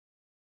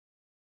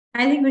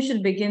I think we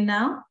should begin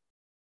now.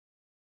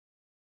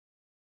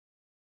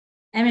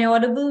 Am I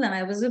audible? Am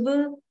I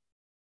visible?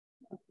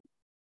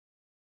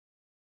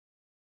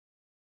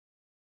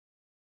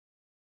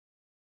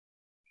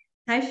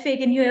 Hi, Faye,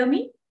 can you hear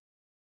me?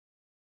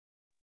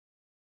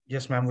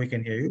 Yes, ma'am, we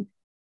can hear you.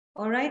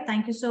 All right,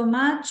 thank you so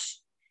much.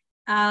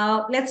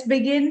 Let's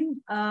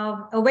begin.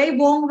 A very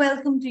warm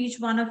welcome to each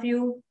one of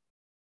you.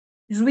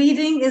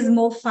 Reading is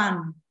more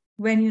fun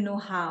when you know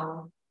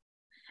how.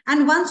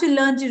 And once you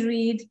learn to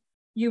read,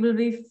 you will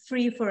be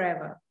free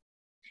forever.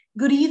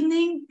 Good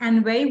evening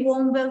and very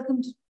warm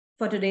welcome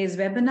for today's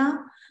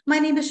webinar. My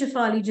name is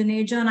Shifali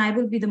Juneja and I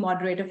will be the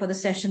moderator for the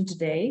session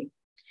today.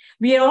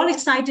 We are all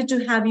excited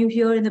to have you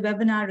here in the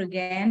webinar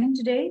again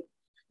today.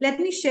 Let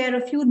me share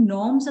a few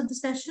norms of the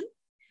session.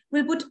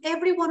 We'll put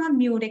everyone on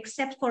mute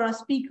except for our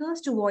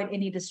speakers to avoid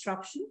any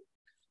disruption.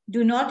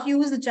 Do not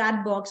use the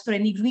chat box for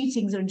any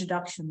greetings or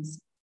introductions.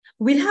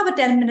 We'll have a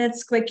 10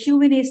 minutes quick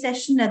Q&A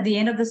session at the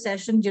end of the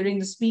session during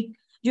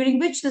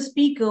which the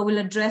speaker will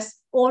address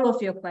all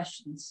of your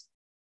questions.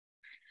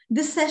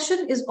 This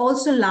session is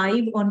also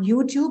live on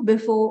YouTube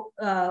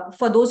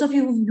for those of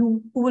you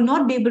who will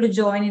not be able to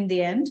join in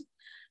the end.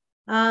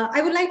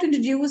 I would like to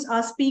introduce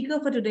our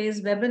speaker for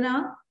today's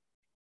webinar.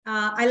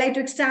 I'd like to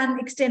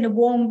extend a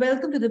warm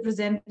welcome to the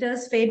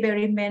presenters, Faye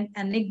Berryman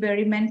and Nick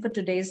Berryman, for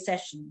today's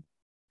session.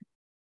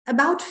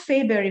 About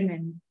Faye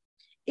Berryman.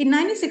 In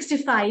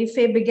 1965,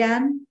 Faye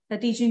began her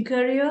teaching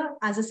career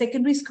as a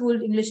secondary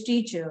school English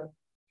teacher.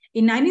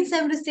 In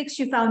 1976,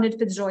 she founded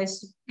Fitzroy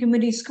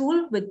Community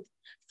School with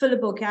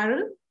Philip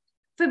O'Carroll.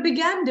 Faye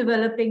began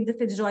developing the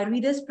Fitzroy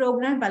Readers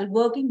Program while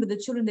working with the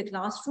children in the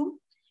classroom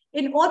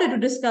in order to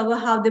discover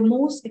how they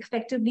most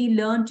effectively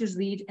learn to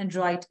read and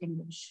write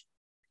English.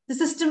 The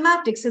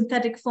systematic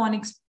synthetic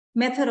phonics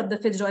method of the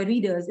Fitzroy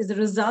Readers is the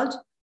result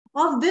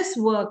of this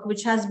work,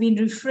 which has been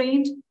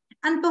refrained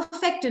and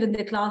perfected in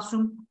the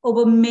classroom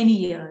over many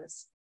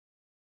years.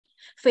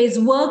 Faye's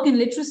work in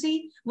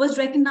literacy was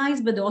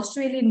recognized by the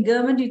Australian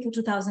government in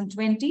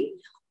 2020,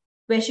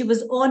 where she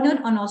was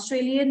honored on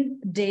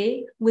Australian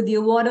Day with the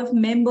award of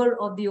Member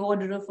of the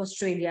Order of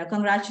Australia.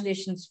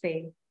 Congratulations,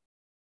 Faye.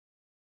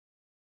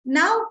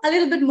 Now, a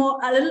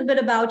little bit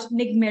about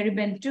Nick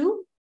Merribent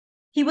too.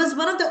 He was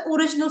one of the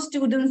original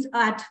students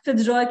at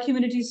Fitzroy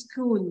Community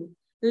School,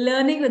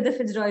 learning with the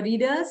Fitzroy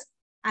Readers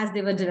as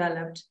they were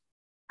developed.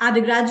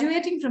 After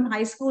graduating from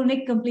high school,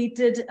 Nick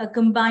completed a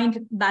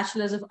combined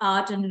Bachelor's of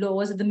Art and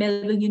Laws at the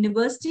Melbourne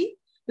University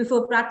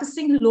before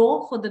practicing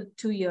law for the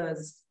 2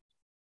 years.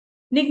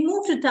 Nick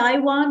moved to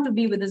Taiwan to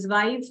be with his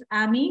wife,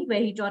 Amy,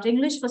 where he taught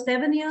English for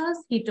 7 years.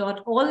 He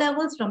taught all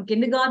levels from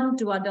kindergarten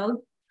to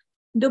adult,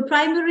 though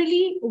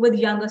primarily with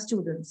younger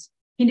students.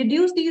 He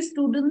introduced these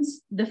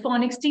students the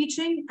phonics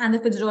teaching and the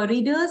Fitzroy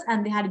Readers,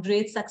 and they had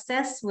great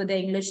success with their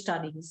English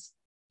studies.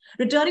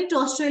 Returning to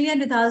Australia in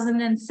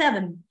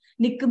 2007,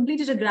 Nick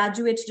completed a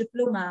graduate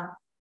diploma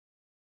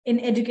in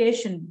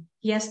education.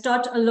 He has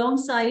taught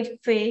alongside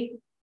Faye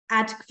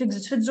at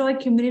Fitzroy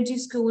Community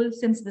School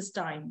since this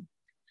time.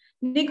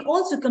 Nick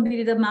also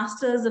completed a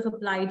Master's of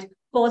Applied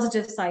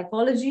Positive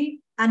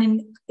Psychology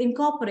and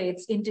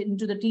incorporates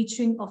into the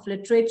teaching of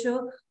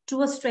literature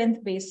to a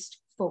strength-based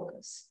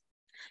focus.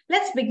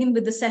 Let's begin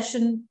with the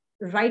session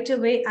right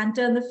away and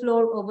turn the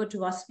floor over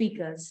to our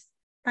speakers.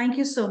 Thank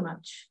you so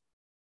much.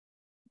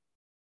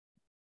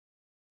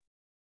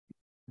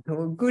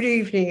 Well, good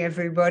evening,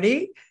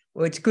 everybody.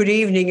 Well, it's good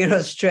evening in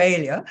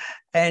Australia,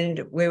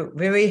 and we're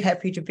very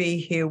happy to be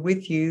here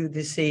with you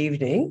this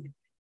evening.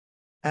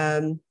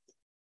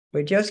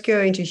 We're just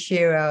going to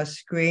share our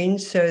screen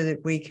so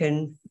that we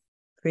can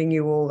bring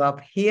you all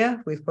up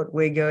here with what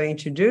we're going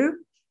to do.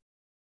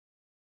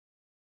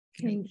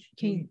 Can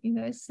you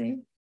guys see?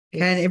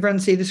 Can everyone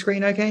see the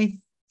screen okay?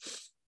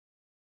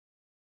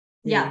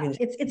 Yeah,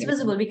 it's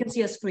visible. We can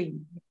see a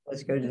screen.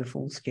 Let's go to the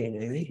full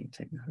screen, Amy.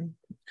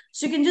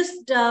 So you can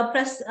just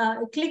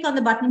click on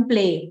the button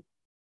play.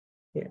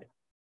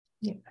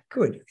 Yeah,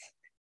 good.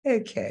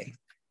 Okay.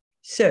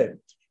 So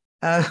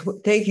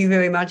thank you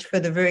very much for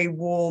the very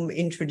warm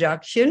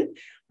introduction.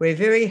 We're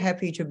very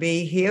happy to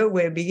be here.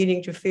 We're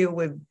beginning to feel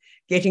we're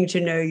getting to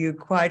know you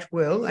quite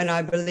well, and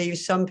I believe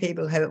some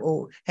people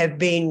have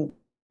been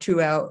to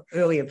our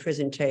earlier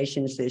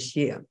presentations this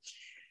year.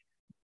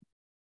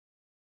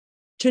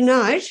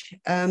 Tonight,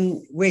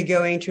 we're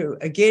going to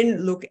again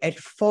look at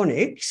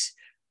phonics.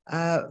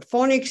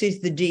 Phonics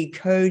is the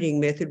decoding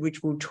method,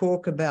 which we'll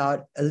talk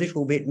about a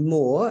little bit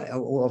more,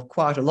 or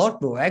quite a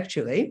lot more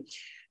actually.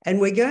 And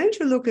we're going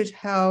to look at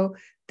how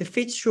the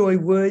Fitzroy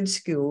word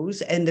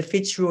skills and the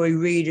Fitzroy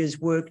Readers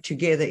work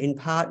together in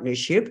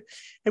partnership.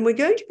 And we're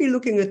going to be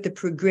looking at the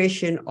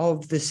progression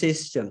of the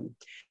system.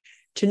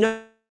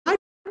 Tonight,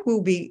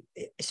 we'll be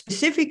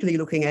specifically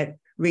looking at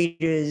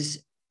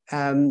Readers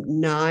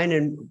 9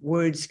 and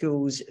word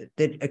skills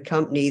that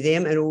accompany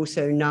them, and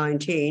also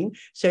 19.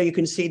 So you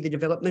can see the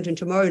development. And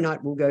tomorrow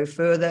night we'll go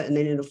further. And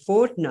then in a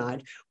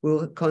fortnight,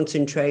 we'll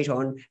concentrate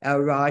on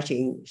our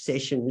writing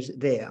sessions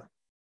there.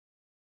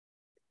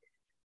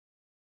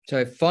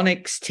 So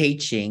phonics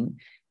teaching,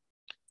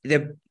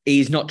 the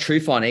is not true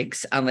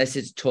phonics unless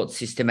it's taught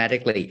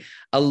systematically.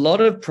 A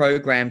lot of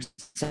programs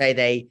say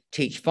they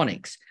teach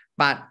phonics,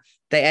 but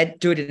they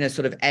do it in a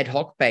sort of ad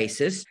hoc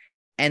basis,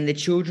 and the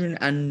children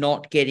are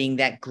not getting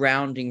that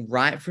grounding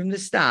right from the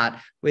start,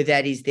 where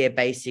that is their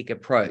basic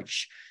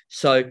approach.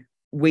 So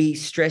we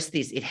stress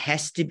this, it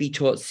has to be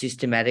taught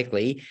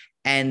systematically,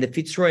 and the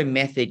Fitzroy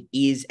method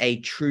is a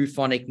true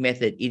phonic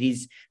method.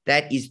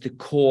 That is the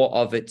core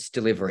of its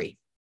delivery.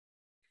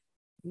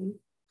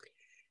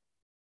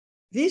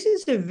 This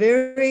is a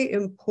very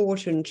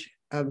important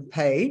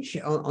page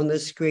on the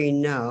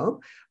screen now.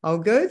 I'll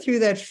go through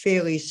that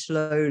fairly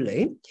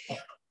slowly.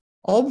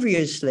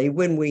 Obviously,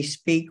 when we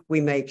speak,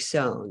 we make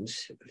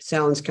sounds.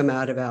 Sounds come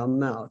out of our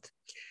mouth.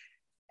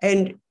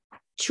 And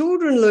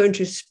children learn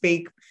to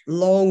speak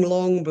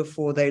long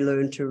before they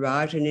learn to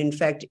write. And in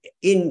fact,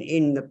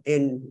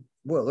 in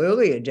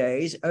earlier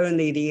days,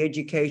 only the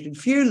educated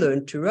few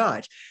learned to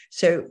write.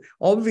 So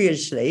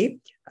obviously,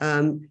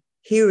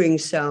 hearing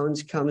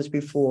sounds comes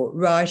before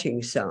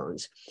writing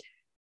sounds.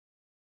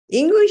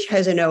 English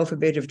has an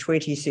alphabet of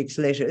 26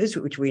 letters,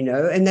 which we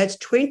know, and that's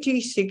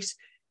 26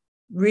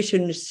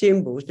 written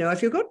symbols. Now,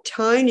 if you've got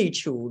tiny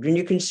children,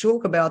 you can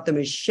talk about them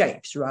as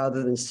shapes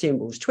rather than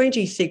symbols,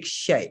 26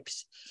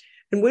 shapes.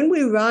 And when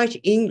we write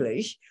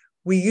English,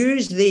 we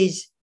use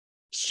these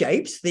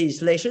shapes,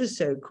 these letters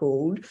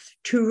so-called,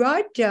 to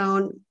write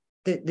down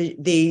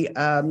the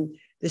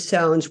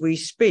sounds we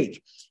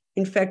speak.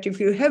 In fact, if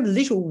you have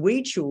little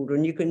wee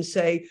children, you can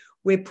say,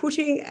 we're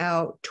putting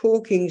our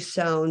talking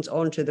sounds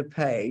onto the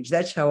page.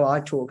 That's how I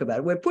talk about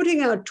it. We're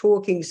putting our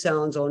talking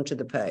sounds onto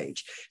the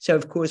page. So,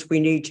 of course, we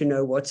need to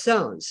know what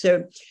sounds.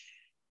 So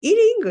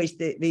in English,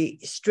 the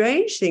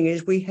strange thing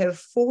is we have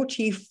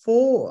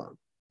 44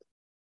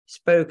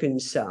 spoken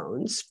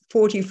sounds,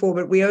 44,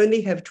 but we only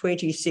have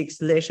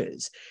 26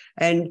 letters.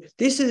 And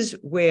this is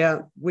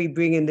where we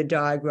bring in the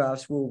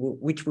digraphs,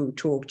 which we'll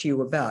talk to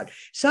you about.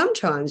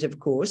 Sometimes, of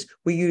course,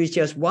 we use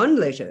just one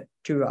letter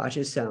to write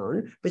a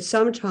sound, but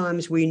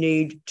sometimes we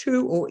need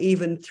 2 or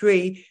even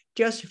 3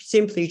 just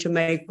simply to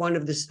make one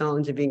of the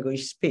sounds of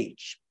English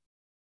speech.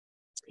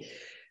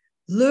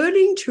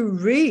 Learning to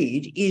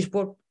read is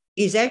what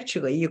is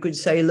actually, you could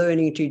say,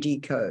 learning to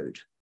decode.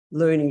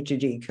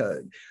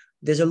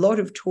 There's a lot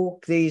of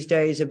talk these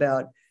days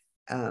about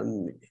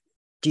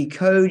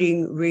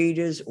decoding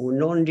readers or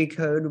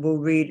decodable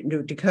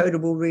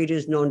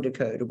readers,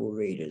 non-decodable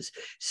readers.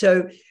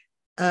 So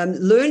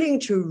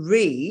learning to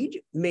read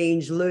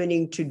means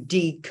learning to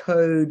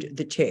decode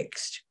the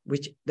text,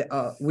 which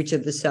are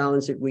the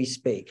sounds that we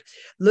speak.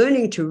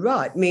 Learning to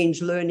write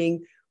means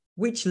learning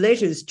which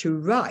letters to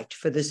write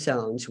for the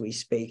sounds we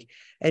speak.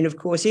 And of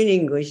course, in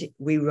English,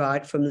 we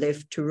write from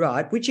left to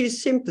right, which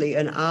is simply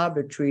an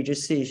arbitrary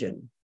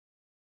decision.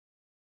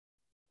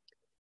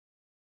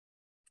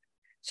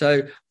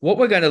 So what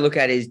we're going to look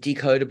at is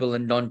decodable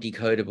and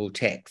non-decodable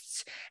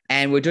texts.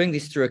 And we're doing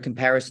this through a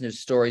comparison of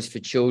stories for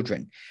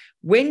children.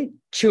 When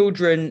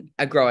children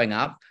are growing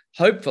up,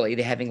 hopefully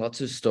they're having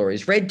lots of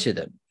stories read to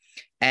them.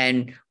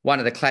 And one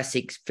of the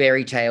classic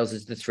fairy tales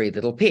is The Three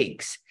Little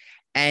Pigs.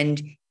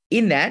 And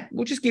in that,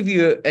 we'll just give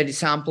you an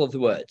example of the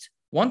words.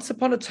 Once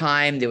upon a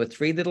time, there were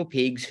 3 little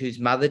pigs whose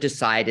mother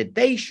decided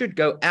they should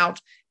go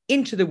out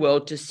into the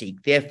world to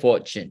seek their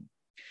fortune.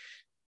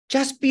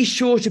 Just be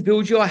sure to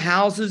build your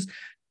houses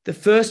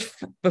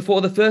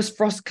before the first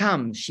frost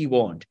comes, she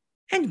warned,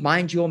 and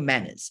mind your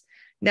manners.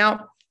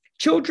 Now,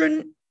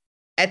 children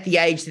at the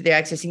age that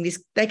they're accessing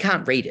this, they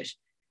can't read it.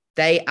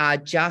 They are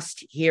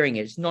just hearing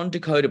it. It's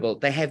non-decodable.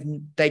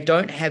 They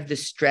don't have the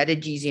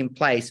strategies in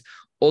place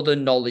or the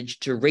knowledge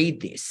to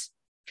read this.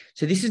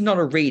 So this is not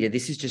a reader.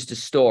 This is just a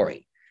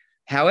story.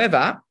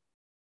 However,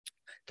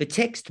 the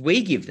text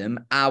we give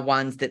them are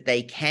ones that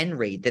they can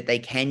read, that they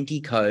can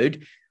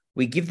decode.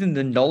 We give them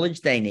the knowledge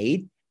they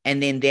need,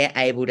 and then they're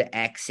able to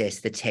access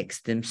the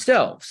text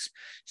themselves.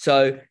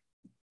 So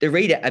the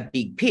reader, a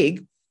big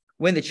pig,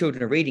 when the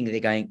children are reading,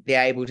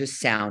 they're able to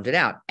sound it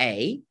out.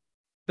 A,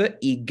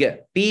 b-ig,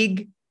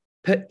 big,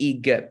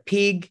 p-ig,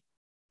 pig,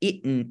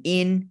 itten,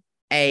 in,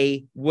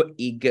 a,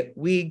 w-ig,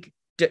 wig,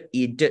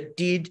 d-id,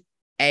 did,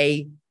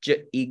 a,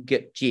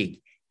 j-ig,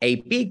 jig. A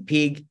big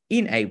pig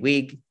in a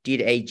wig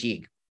did a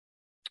jig.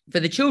 For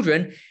the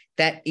children,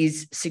 that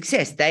is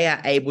success. They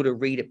are able to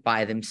read it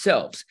by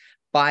themselves,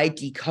 by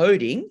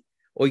decoding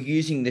or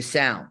using the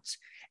sounds.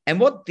 And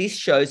what this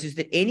shows is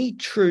that any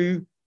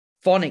true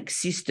phonics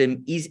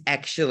system is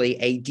actually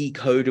a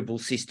decodable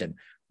system.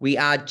 We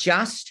are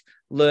just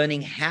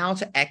learning how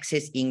to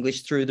access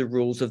English through the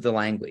rules of the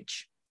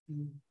language.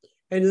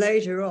 And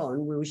later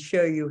on, we'll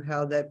show you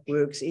how that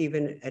works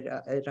even at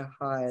a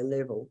higher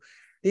level.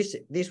 This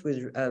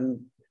was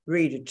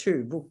Reader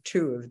 2, Book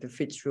 2 of the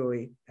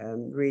Fitzroy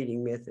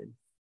reading method.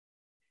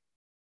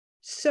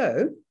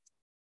 So,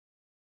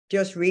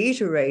 just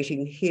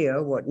reiterating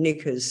here what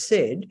Nick has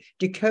said,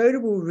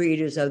 decodable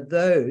readers are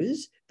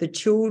those the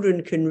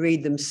children can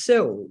read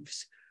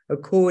themselves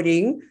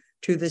according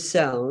to the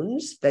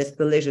sounds, that's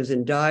the letters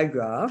and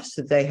digraphs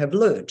that they have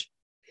learnt.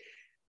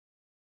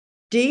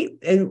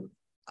 And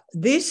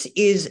This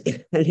is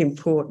an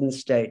important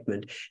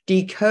statement.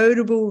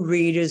 Decodable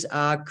readers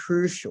are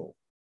crucial.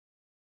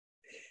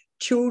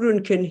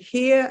 Children can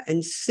hear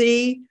and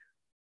see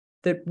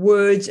that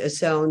words are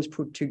sounds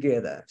put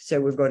together. So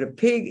we've got a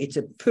pig, it's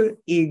a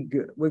p-ig.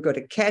 We've got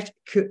a cat,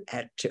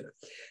 k-at.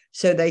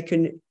 So they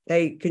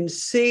can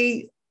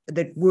see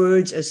that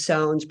words are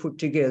sounds put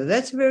together.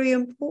 That's very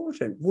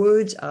important.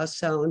 Words are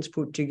sounds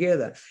put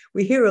together.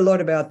 We hear a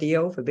lot about the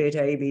alphabet,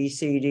 A, B,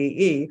 C, D,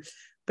 E.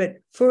 But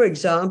for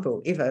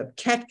example, if a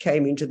cat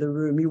came into the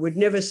room, you would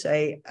never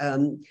say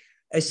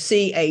a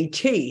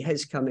C-A-T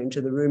has come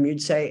into the room.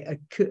 You'd say a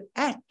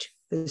k-at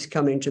has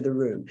come into the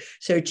room.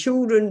 So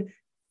children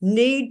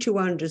need to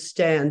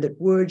understand that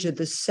words are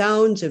the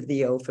sounds of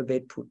the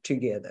alphabet put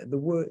together,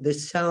 the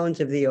sounds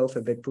of the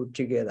alphabet put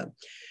together.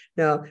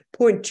 Now,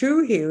 point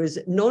 2 here is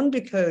that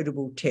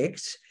non-decodable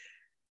texts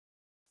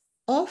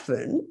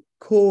often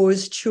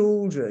cause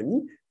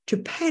children to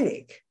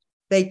panic.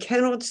 They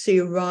cannot see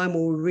a rhyme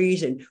or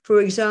reason.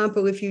 For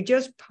example, if you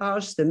just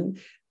pass them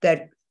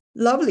that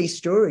lovely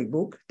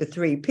storybook, The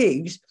Three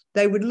Pigs,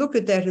 they would look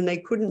at that and they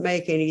couldn't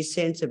make any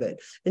sense of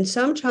it. And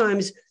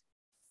sometimes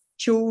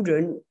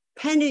children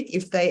panic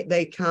if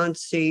they can't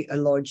see a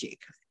logic.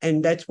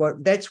 And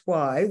that's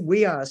why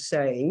we are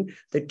saying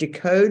that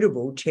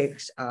decodable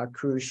texts are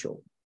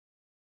crucial.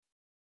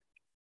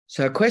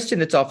 So a question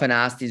that's often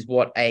asked is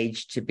what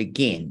age to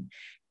begin?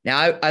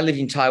 Now, I lived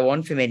in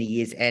Taiwan for many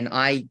years, and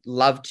I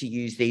love to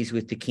use these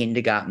with the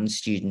kindergarten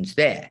students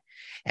there.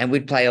 And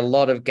we'd play a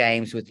lot of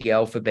games with the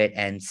alphabet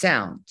and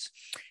sounds.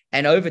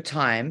 And over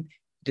time,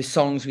 the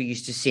songs we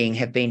used to sing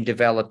have been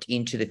developed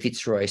into the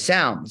Fitzroy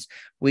sounds,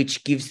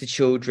 which gives the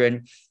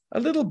children a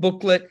little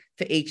booklet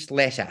for each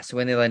letter. So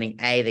when they're learning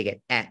A, they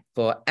get at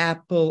for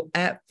apple,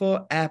 at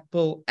for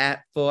apple,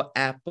 at for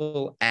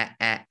apple,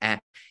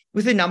 at,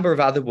 with a number of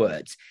other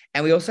words.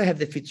 And we also have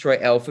the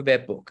Fitzroy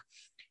alphabet book.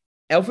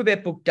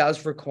 Alphabet book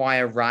does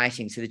require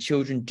writing, so the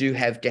children do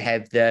have to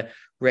have the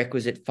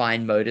requisite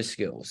fine motor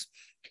skills.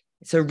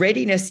 So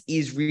readiness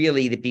is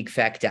really the big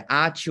factor.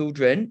 Are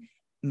children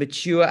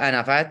mature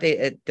enough at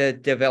the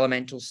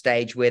developmental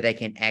stage where they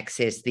can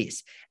access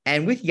this?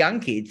 And with young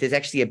kids, there's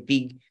actually a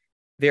big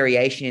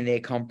variation in their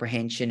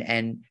comprehension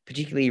and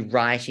particularly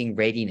writing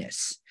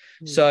readiness.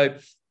 So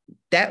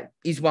that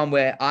is one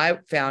where I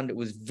found it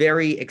was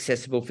very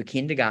accessible for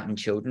kindergarten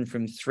children.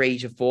 From 3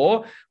 to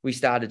 4, we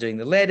started doing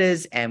the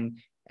letters, and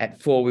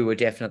at 4, we were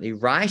definitely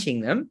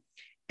writing them.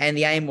 And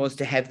the aim was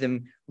to have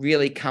them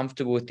really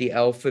comfortable with the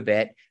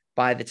alphabet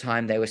by the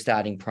time they were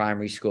starting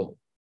primary school.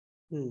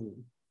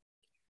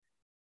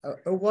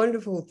 A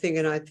wonderful thing,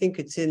 and I think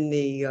it's in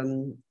the,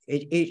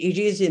 it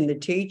is in the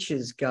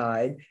teacher's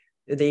guide,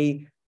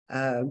 the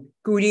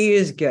good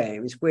ears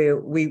games, where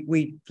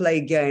we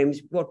play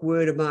games. What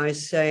word am I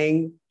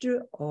saying?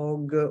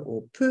 Og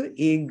or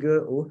p-ig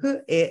or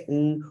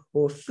h-etten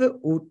or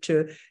f-ut,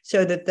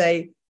 so that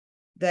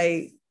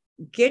they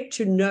get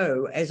to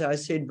know, as I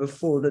said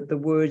before, that the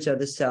words are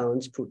the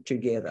sounds put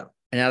together.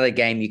 Another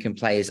game you can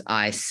play is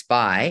I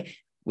Spy,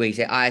 where you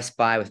say, I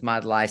spy with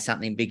muddle I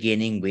something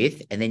beginning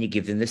with, and then you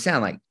give them the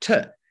sound like t.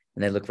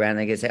 And they look around and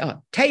they can say,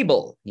 oh,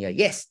 table. You know,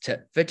 yes, t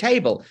for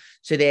table.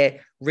 So they're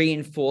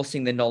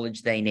reinforcing the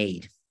knowledge they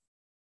need.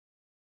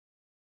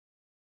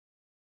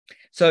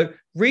 So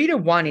Reader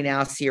 1 in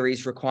our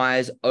series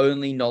requires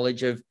only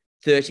knowledge of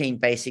 13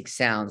 basic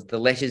sounds, the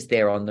letters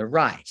there on the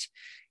right.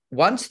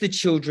 Once the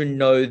children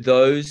know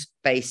those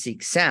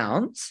basic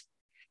sounds,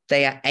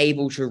 they are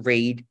able to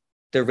read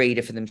the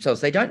reader for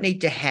themselves. They don't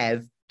need to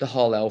have the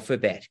whole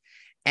alphabet.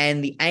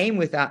 And the aim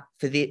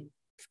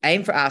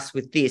for us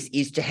with this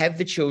is to have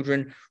the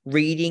children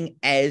reading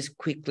as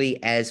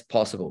quickly as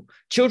possible.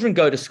 Children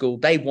go to school,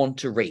 they want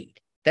to read.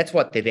 That's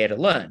what they're there to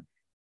learn.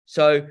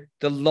 So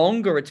the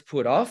longer it's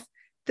put off,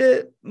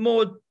 the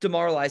more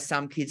demoralized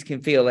some kids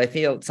can feel. They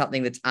feel it's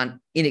something that's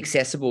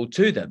inaccessible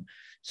to them.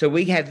 So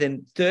we have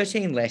them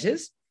 13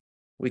 letters.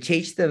 We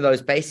teach them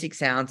those basic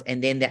sounds,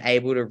 and then they're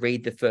able to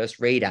read the first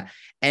reader.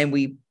 And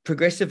we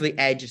progressively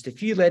add just a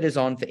few letters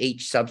on for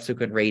each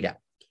subsequent reader.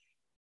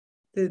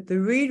 The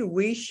reader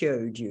we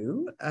showed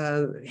you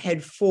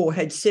had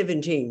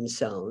 17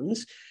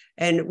 sounds,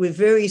 and it was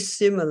very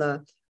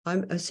similar.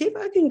 I'll see if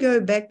I can go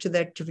back to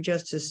that for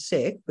just a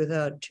sec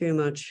without too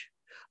much.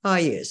 Ah,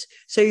 yes.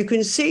 So you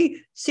can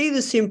see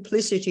the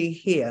simplicity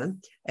here.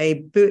 A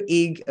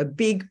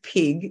big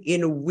pig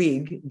in a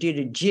wig did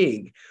a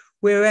jig.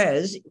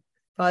 Whereas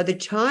by the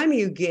time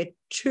you get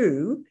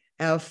to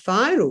our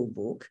final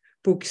book,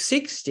 book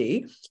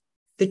 60,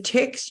 the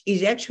text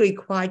is actually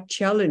quite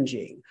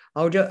challenging.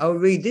 I'll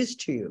read this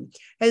to you.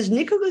 As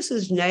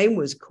Nicholas's name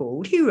was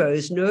called, he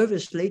rose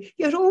nervously,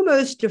 yet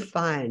almost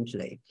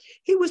defiantly.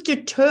 He was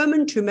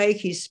determined to make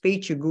his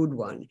speech a good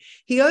one.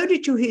 He owed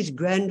it to his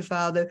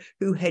grandfather,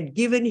 who had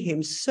given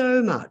him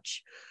so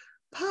much.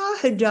 Pa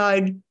had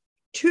died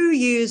 2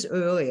 years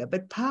earlier,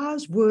 but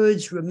Pa's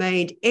words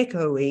remained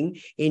echoing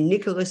in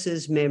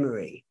Nicholas's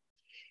memory.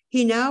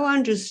 He now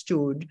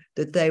understood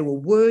that they were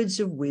words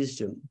of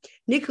wisdom.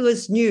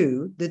 Nicholas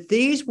knew that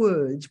these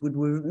words would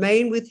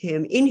remain with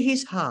him in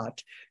his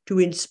heart to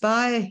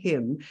inspire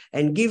him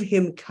and give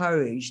him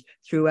courage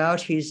throughout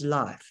his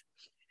life.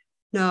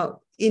 Now,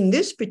 in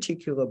this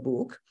particular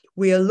book,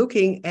 we are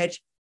looking at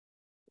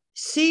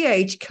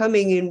CH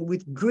coming in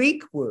with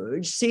Greek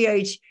words.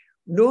 CH,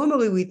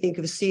 normally we think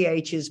of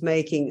CH as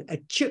making a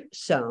ch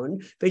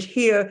sound, but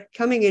here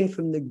coming in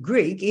from the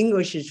Greek,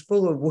 English is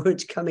full of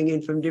words coming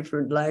in from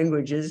different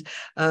languages.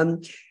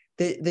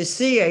 The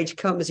CH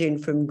comes in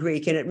from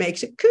Greek and it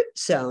makes a k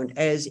sound,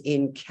 as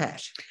in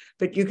cat.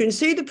 But you can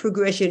see the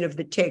progression of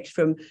the text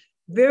from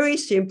very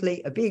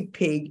simply a big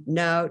pig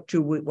now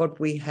to what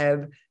we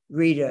have,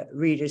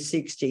 reader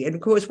 60. And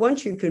of course,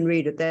 once you can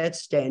read at that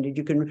standard,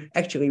 you can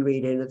actually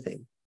read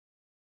anything.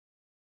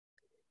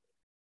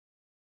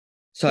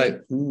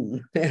 So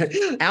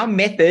our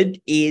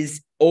method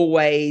is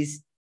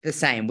always the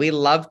same. We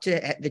love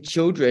the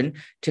children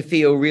to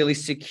feel really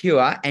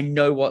secure and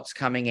know what's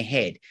coming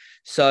ahead.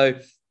 So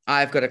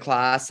I've got a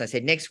class. I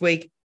said, next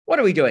week, what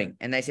are we doing?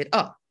 And they said,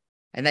 oh,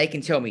 and they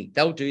can tell me.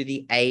 They'll do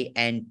the A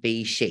and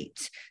B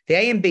sheets. The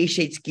A and B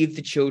sheets give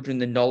the children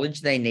the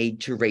knowledge they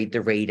need to read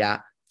the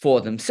reader for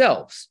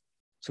themselves.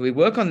 So we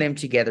work on them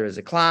together as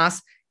a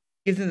class,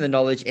 give them the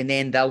knowledge, and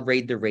then they'll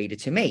read the reader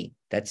to me.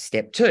 That's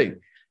step 2.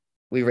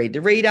 We read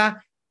the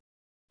reader.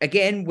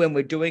 Again, when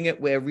we're doing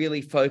it, we're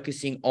really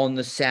focusing on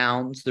the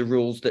sounds, the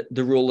rules,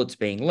 the rule that's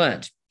being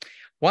learnt.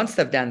 Once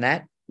they've done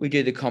that, we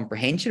do the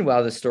comprehension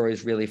while the story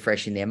is really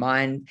fresh in their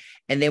mind,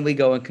 and then we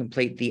go and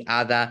complete the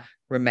other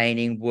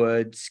remaining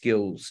word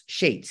skills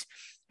sheets.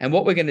 And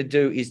what we're going to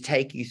do is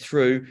take you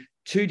through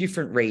 2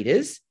 different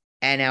readers,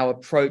 and our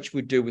approach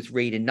would do with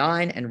reader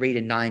 9 and reader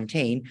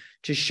 19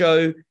 to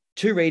show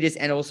 2 readers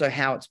and also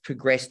how it's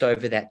progressed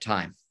over that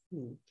time.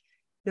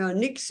 Now,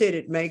 Nick said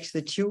it makes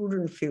the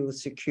children feel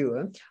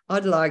secure.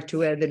 I'd like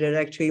to add that it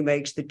actually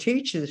makes the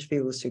teachers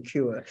feel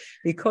secure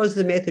because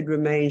the method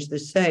remains the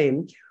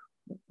same.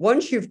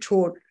 Once you've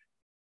taught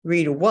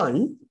reader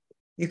 1,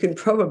 you can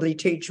probably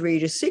teach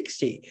reader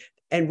 60.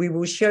 And we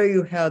will show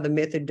you how the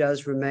method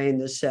does remain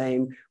the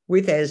same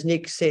with, as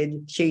Nick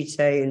said, sheets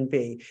A and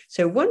B.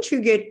 So once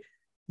you get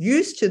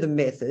used to the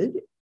method,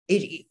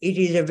 it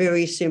is a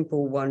very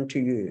simple one to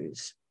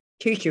use,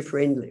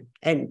 teacher-friendly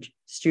and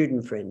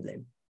student-friendly.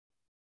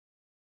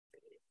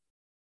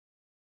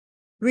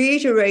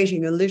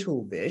 Reiterating a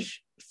little bit,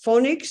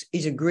 phonics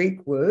is a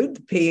Greek word.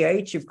 The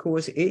PH, of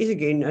course, is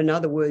again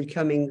another word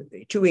coming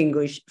to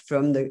English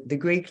from the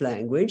Greek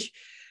language.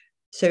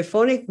 So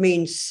phonic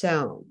means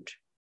sound.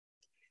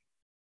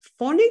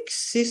 Phonic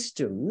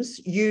systems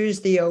use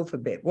the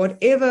alphabet.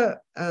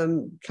 Whatever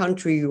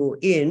country you're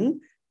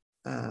in,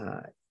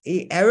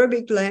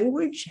 Arabic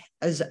language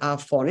is our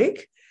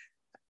phonic,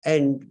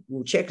 and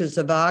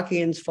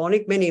Czechoslovakian's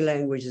phonic. Many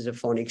languages are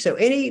phonic. So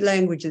any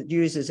language that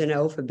uses an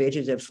alphabet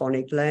is a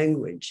phonic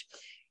language.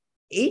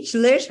 Each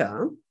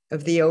letter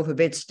of the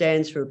alphabet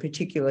stands for a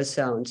particular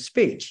sound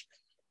speech.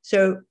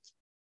 So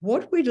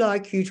what we'd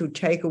like you to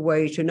take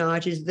away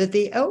tonight is that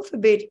the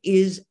alphabet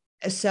is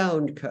a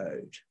sound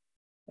code.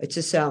 It's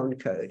a sound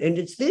code. And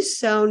it's this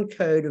sound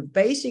code of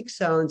basic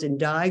sounds and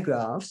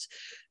digraphs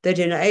that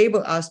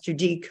enable us to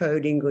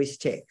decode English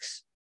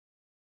text.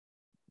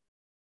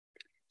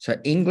 So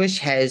English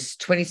has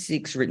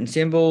 26 written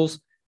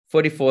symbols,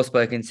 44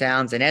 spoken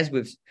sounds. And as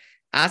we've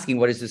asking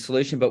what is the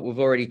solution, but we've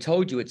already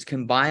told you it's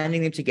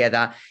combining them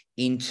together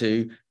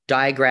into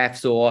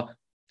digraphs, or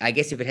I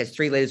guess if it has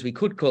 3 letters, we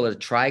could call it a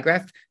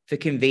trigraph. For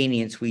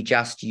convenience, we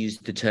just use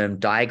the term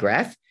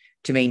digraph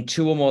to mean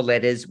 2 or more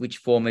letters which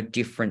form a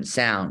different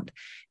sound.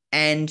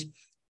 And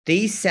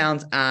these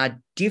sounds are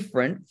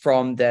different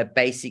from the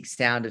basic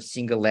sound of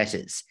single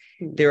letters.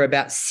 There are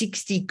about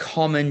 60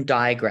 common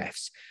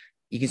digraphs.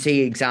 You can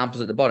see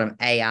examples at the bottom.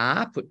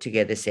 AR put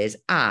together says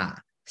R.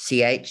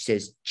 CH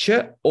says ch,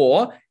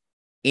 or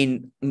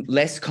in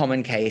less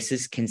common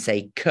cases can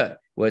say k,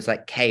 words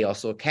like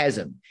chaos or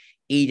chasm.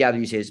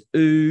 EW says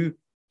oo,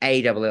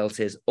 ALL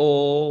says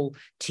all,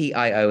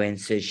 TION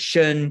says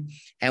shun,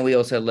 and we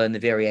also learn the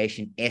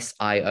variation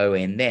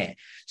SION there.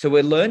 So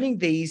we're learning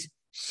these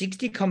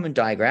 60 common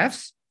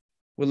digraphs,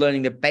 we're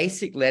learning the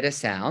basic letter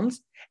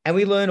sounds, and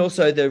we learn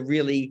also the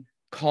really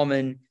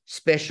common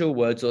special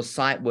words or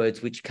sight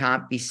words which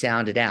can't be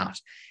sounded out.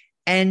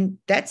 And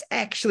that's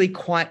actually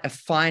quite a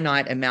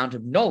finite amount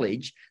of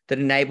knowledge that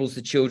enables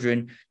the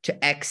children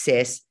to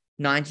access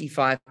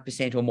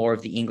 95% or more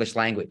of the English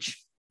language.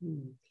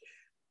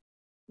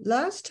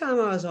 Last time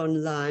I was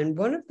online,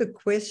 one of the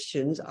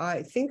questions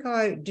I think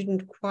I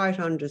didn't quite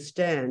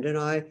understand,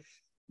 and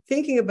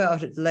thinking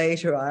about it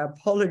later, I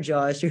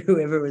apologize to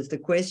whoever was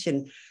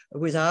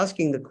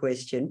asking the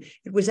question.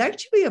 It was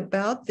actually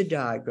about the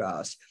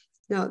digraphs.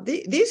 Now,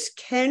 this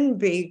can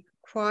be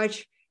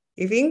quite,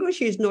 if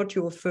English is not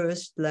your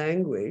first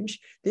language,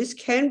 this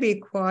can be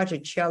quite a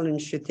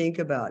challenge to think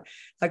about.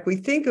 Like we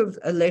think of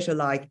a letter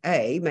like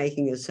A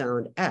making a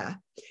sound A,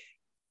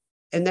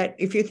 and that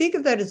if you think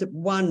of that as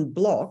one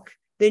block,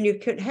 then you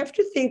can have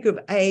to think of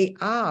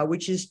AR,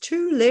 which is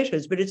 2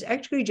 letters, but it's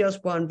actually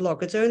just one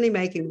block. It's only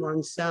making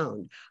one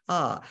sound,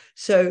 R.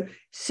 So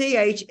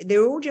CH,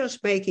 they're all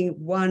just making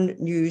one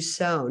new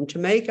sound to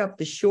make up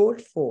the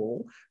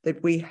shortfall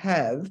that we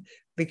have,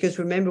 because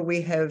remember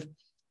we have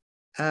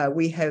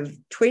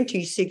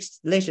 26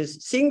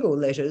 letters, single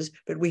letters,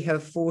 but we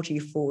have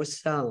 44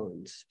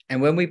 sounds.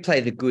 And when we play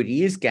the good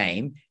ears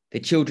game,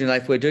 the children,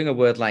 like if we're doing a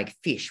word like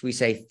fish, we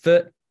say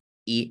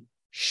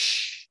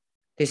f-i-sh.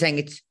 They're saying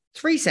it's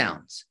 3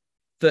 sounds.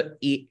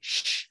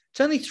 F-i-sh. It's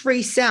only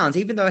 3 sounds,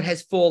 even though it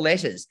has 4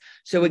 letters.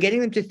 So we're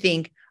getting them to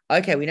think,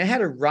 okay, we know how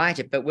to write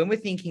it, but when we're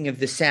thinking of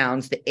the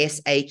sounds, the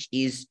SH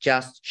is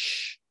just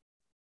sh.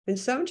 And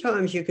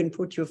sometimes you can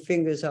put your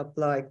fingers up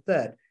like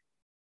that.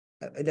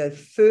 The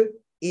f,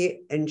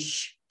 I, and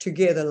sh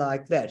together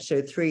like that.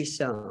 So 3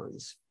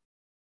 sounds.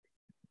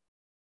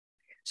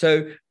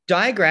 So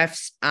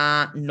digraphs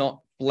are not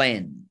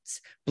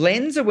blends.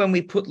 Blends are when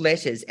we put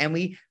letters and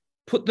we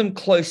put them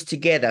close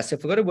together. So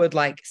if we've got a word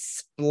like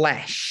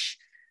splash,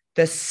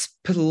 the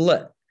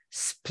split,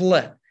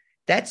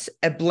 that's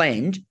a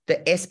blend.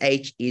 The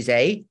SH is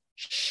a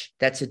sh.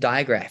 That's a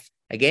digraph.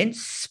 Again,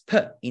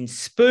 sp in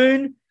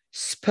spoon,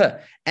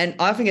 sp. And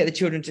I often get the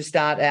children to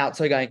start out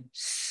so going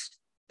sp,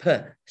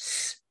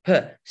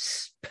 sp,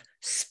 sp,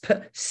 sp,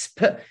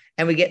 sp.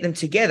 And we get them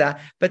together,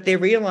 but they're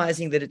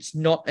realizing that it's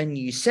not a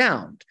new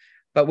sound.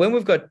 But when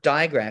we've got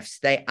digraphs,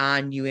 they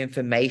are new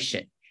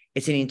information.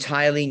 It's an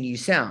entirely new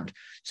sound.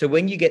 So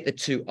when you get the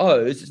 2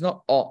 O's, it's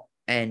not O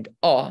and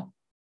O.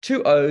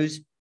 2 O's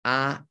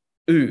are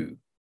oo.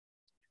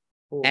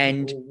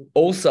 And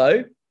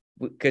also,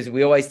 because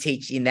we always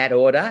teach in that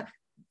order,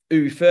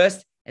 oo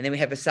first, and then we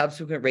have a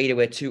subsequent reader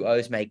where 2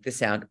 O's make the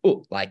sound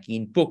oo, like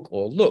in book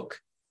or look.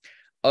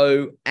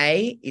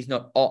 O-A is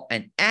not O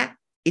and A.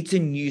 It's a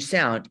new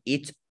sound.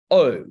 It's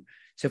O.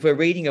 So if we're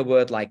reading a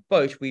word like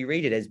boat, we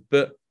read it as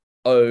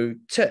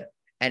B-O-T.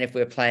 And if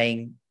we're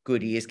playing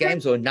good ears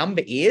games or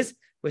number ears,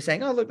 we're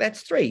saying, oh, look,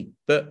 that's 3.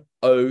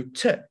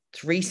 B-O-T.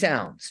 3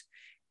 sounds.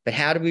 But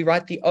how do we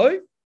write the O?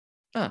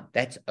 Ah,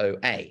 that's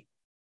O-A.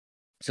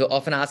 So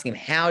often asking him,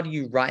 how do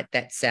you write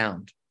that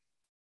sound?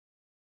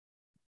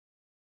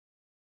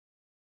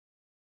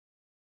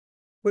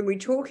 When we're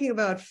talking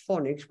about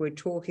phonics, we're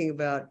talking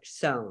about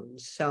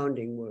sounds,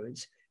 sounding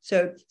words.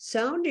 So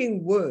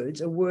sounding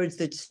words are words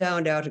that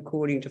sound out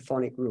according to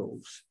phonic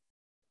rules.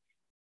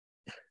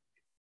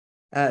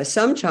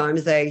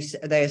 Sometimes they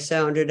are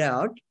sounded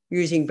out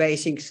using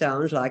basic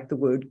sounds like the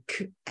word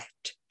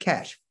cat,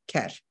 cat,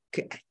 cat.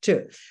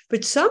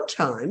 But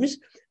sometimes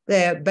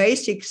they're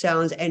basic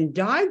sounds and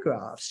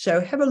digraphs.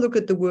 So have a look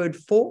at the word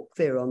fork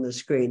there on the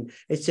screen.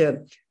 It's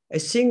a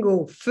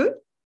single f,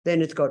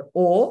 then it's got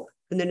or,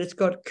 and then it's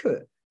got k.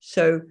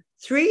 So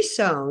 3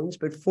 sounds,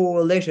 but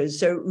 4 letters.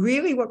 So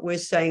really what we're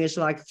saying is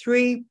like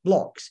 3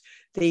 blocks.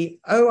 The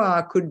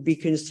OR could be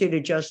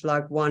considered just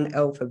like one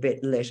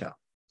alphabet letter.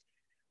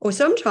 Or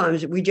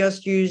sometimes we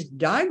just use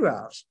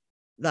digraphs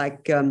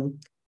like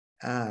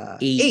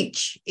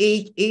each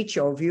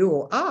of you,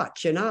 or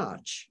arch, an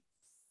arch.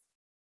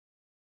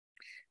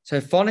 So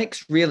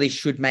phonics really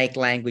should make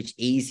language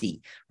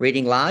easy.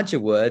 Reading larger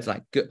words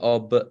like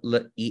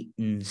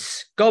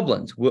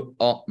goblins,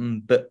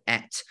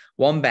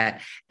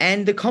 wombat,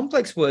 and the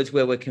complex words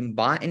where we're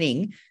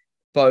combining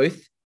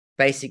both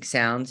basic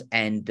sounds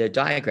and the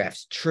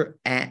digraphs,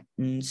 transport,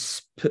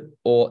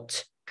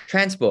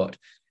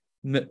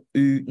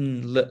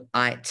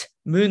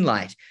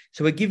 moonlight.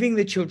 So we're giving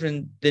the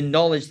children the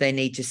knowledge they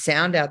need to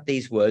sound out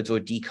these words or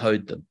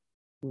decode them.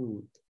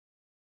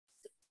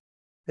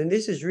 And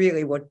this is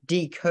really what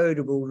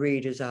decodable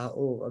readers are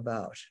all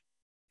about.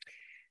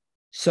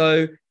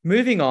 So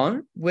moving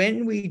on,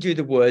 when we do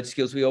the word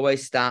skills, we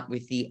always start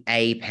with the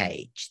A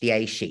page, the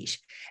A sheet.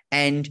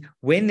 And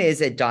when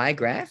there's a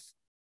digraph,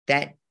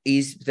 that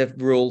is the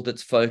rule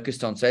that's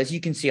focused on. So as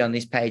you can see on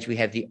this page, we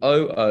have the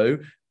O-O,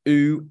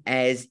 oo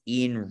as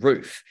in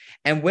roof.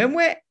 And when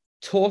we're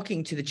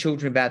talking to the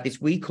children about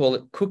this, we call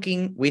it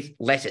cooking with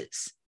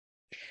letters.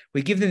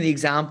 We give them the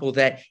example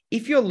that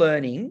if you're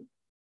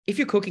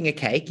cooking a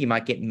cake, you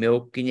might get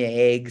milk and your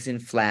eggs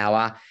and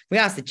flour. We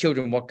ask the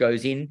children what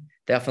goes in.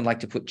 They often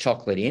like to put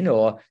chocolate in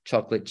or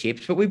chocolate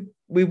chips, but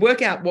we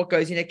work out what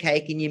goes in a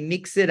cake and you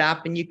mix it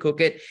up and you cook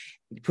it,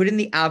 you put it in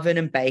the oven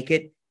and bake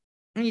it,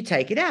 and you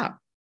take it out.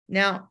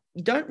 Now,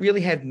 you don't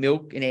really have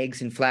milk and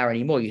eggs and flour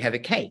anymore. You have a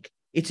cake.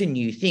 It's a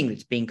new thing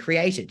that's being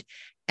created.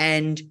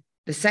 And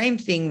the same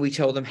thing we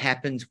tell them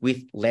happens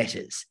with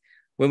letters.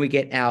 When we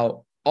get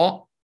our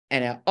O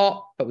and our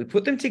O, but we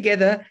put them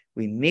together,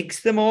 we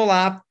mix them all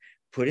up,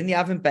 put in the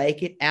oven,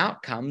 bake it,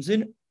 out comes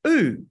an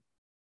oo.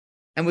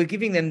 And we're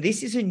giving them,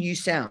 this is a new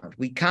sound.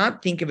 We can't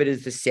think of it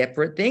as the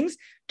separate things.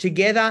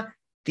 Together,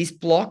 this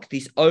block,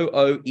 this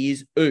O-O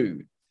is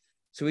oo.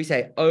 So we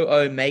say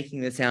O-O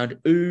making the sound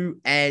oo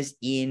as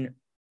in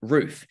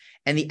roof.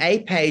 And the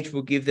A page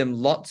will give them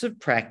lots of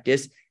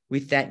practice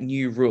with that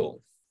new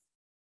rule.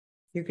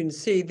 You can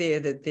see there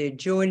that they're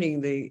joining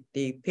the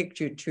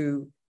picture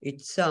to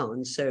its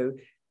sound. So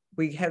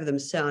we have them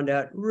sound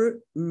out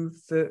roof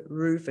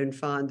and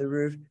find the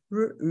roof,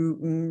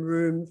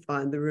 room,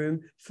 find the room,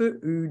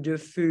 de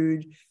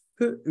food,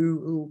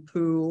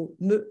 pool,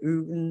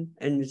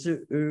 and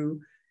zoo.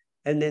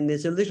 And then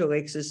there's a little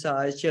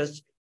exercise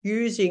just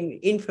using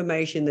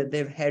information that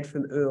they've had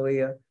from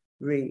earlier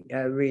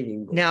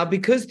reading books. Now,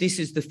 because this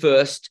is the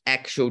first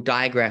actual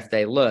digraph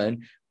they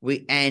learn,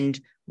 we've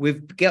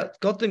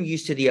got them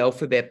used to the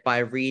alphabet by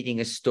reading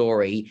a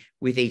story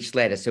with each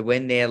letter. So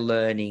when they're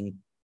learning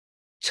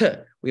T,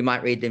 we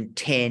might read them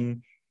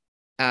 10,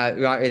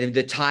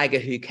 the tiger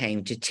who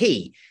came to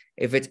tea.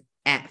 If it's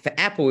for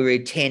apple, we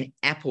read 10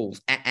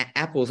 apples,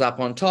 apples up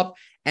on top.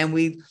 And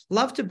we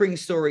love to bring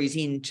stories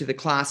into the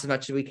class as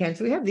much as we can.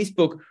 So we have this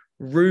book,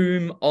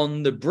 Room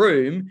on the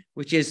Broom,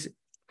 which is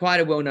quite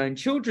a well-known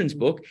children's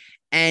book.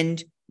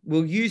 And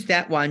we'll use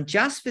that one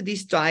just for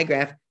this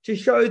digraph to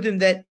show them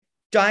that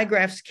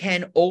digraphs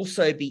can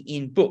also be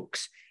in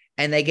books.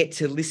 And they get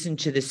to listen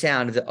to the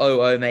sound of the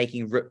O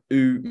making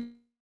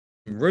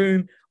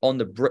room on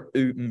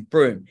the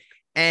broom.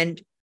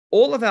 And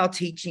all of our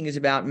teaching is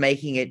about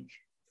making it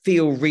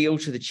feel real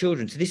to the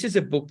children. So this is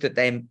a book that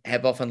they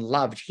have often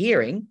loved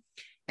hearing.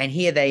 And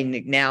here they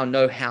now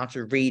know how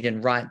to read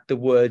and write the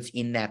words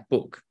in that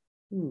book.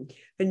 And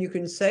you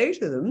can say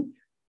to them,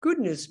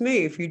 goodness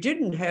me, if you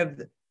didn't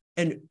have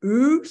an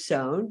oo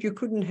sound, you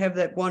couldn't have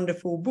that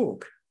wonderful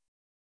book.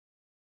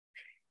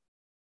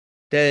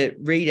 The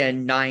reader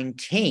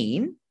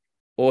 19,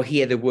 or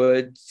here the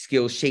word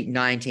skills sheet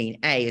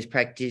 19A, is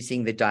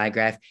practicing the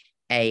digraph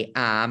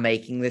AR,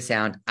 making the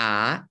sound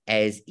R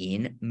as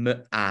in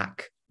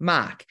mark,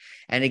 mark.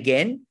 And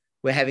again,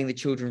 we're having the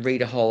children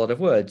read a whole lot of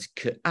words,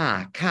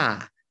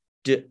 car,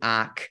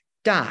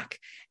 dark,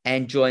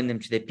 and join them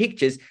to their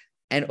pictures.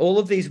 And all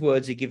of these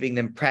words are giving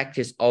them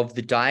practice of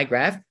the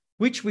digraph,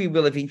 which we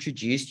will have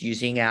introduced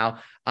using our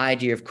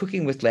idea of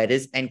cooking with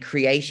letters and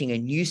creating a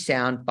new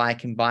sound by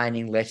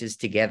combining letters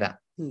together.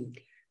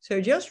 So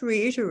just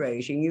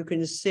reiterating, you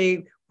can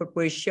see what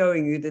we're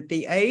showing you, that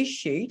the A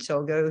sheets,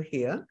 I'll go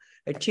here,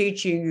 are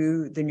teaching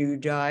you the new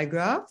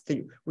digraph,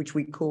 which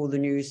we call the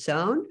new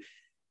sound.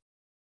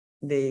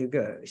 There you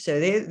go. So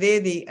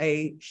they're the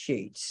A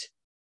sheets.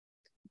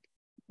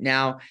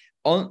 Now,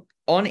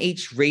 on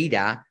each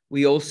reader,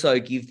 we also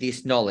give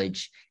this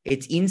knowledge.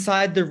 It's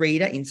inside the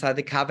reader, inside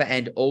the cover,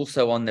 and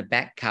also on the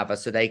back cover,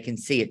 so they can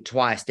see it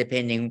twice,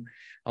 depending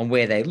on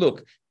where they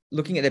look.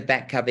 Looking at the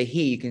back cover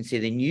here, you can see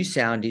the new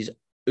sound is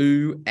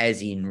oo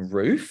as in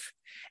roof.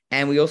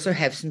 And we also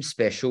have some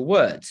special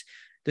words.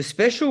 The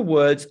special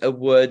words are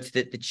words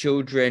that the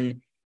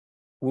children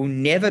will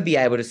never be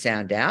able to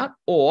sound out,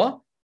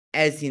 or,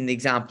 as in the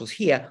examples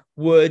here,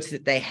 words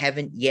that they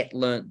haven't yet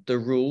learnt the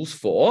rules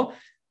for.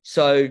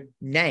 So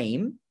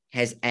name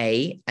has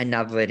A,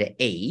 another letter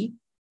E,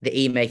 the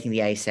E making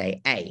the A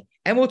say A.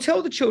 And we'll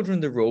tell the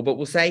children the rule, but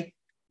we'll say,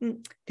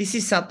 this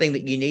is something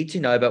that you need to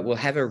know, but we'll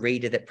have a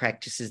reader that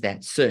practices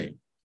that soon.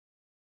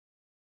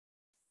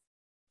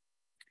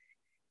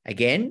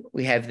 Again,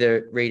 we have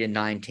the reader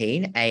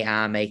 19,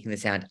 AR making the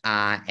sound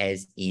R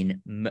as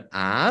in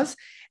R's.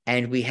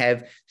 And we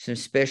have some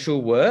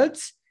special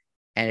words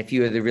and a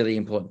few of the really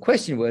important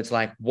question words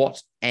like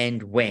what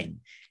and when.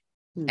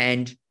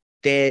 And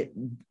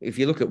if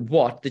you look at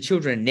what, the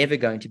children are never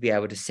going to be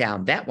able to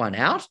sound that one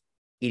out.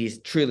 It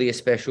is truly a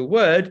special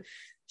word.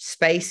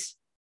 Space,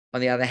 on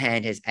the other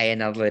hand, has A,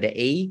 another letter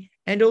E.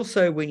 And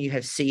also when you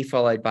have C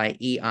followed by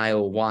E, I,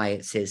 or Y,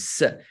 it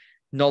says S,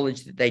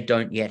 knowledge that they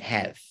don't yet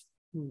have.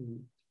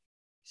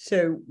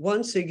 So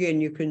once again,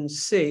 you can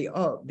see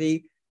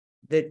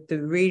that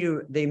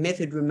the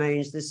method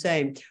remains the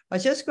same. I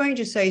was just going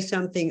to say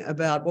something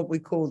about what we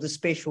call the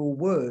special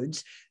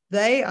words.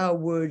 They are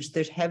words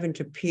that haven't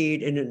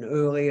appeared in an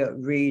earlier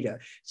reader.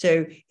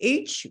 So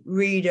each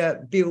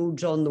reader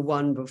builds on the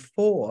one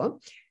before,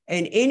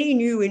 and any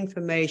new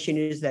information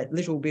is that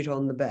little bit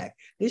on the back.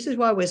 This is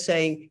why we're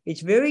saying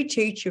it's very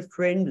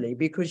teacher-friendly,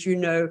 because you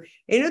know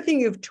anything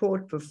you've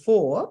taught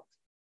before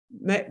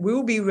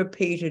will be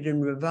repeated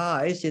and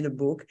revised in a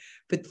book,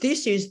 but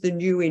this is the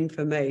new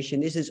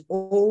information. This is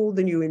all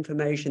the new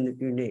information that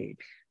you need.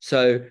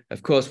 So,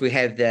 of course, we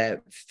have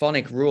the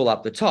phonic rule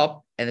up the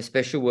top and the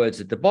special words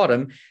at the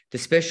bottom. The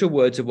special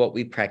words are what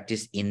we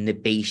practice in the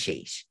B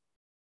sheet.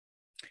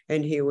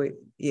 And here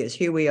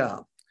we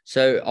are.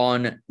 So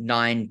on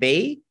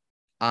 9B,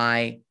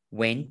 I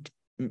went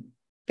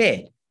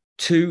bed.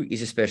 To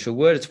is a special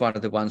word. It's one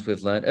of the ones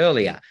we've learned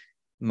earlier.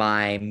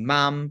 My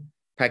mum,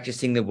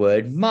 practicing the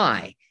word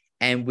my.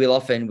 And we'll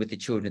often, with the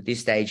children at this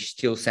stage,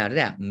 still sound it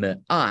out.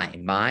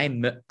 My,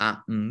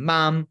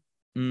 mum,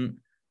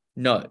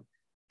 no.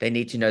 They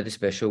need to know the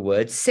special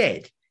word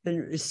said.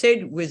 And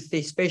said was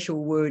the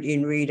special word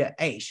in reader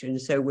 8.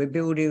 And so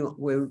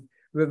we're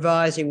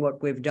revising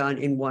what we've done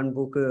in one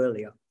book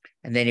earlier.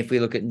 And then if we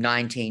look at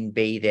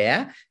 19B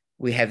there,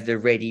 we have the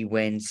ready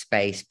when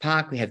space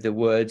park. We have the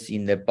words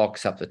in the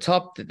box up the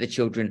top that the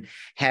children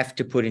have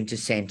to put into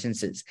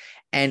sentences.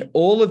 And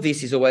all of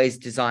this is always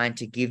designed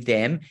to give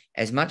them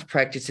as much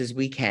practice as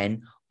we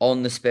can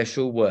on the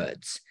special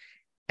words.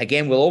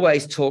 Again, we'll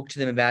always talk to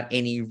them about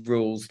any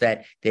rules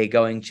that they're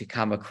going to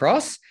come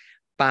across,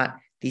 but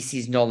this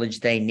is knowledge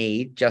they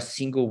need, just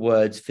single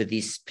words for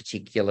this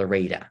particular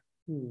reader.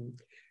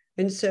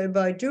 And so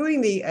by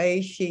doing the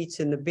A sheets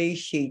and the B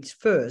sheets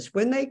first,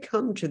 when they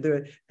come to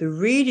the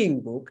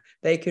reading book,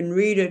 they can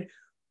read it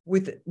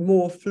with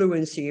more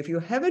fluency. If you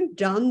haven't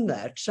done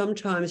that,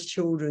 sometimes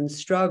children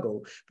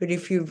struggle. But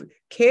if you've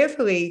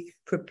carefully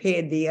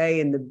prepared the A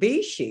and the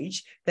B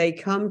sheets, they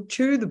come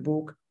to the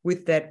book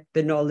with the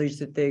knowledge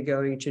that they're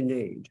going to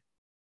need.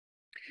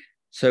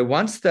 So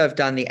once they've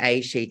done the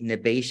A sheet and the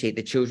B sheet,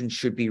 the children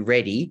should be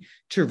ready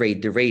to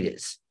read the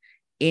readers.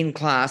 In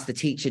class, the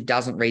teacher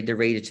doesn't read the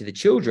reader to the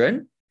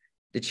children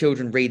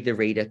read the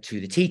reader to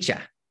the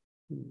teacher.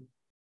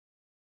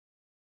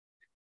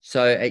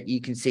 So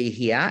you can see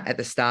here at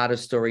the start of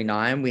story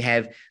 9, we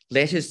have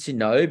letters to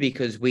know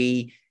because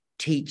we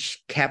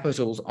teach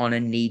capitals on a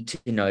need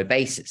to know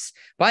basis.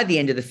 By the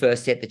end of the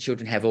first set, the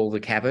children have all the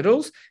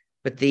capitals,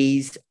 but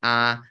these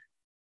are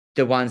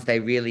the ones they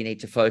really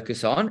need to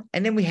focus on.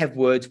 And then we have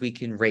words we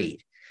can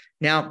read.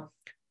 Now,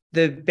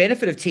 the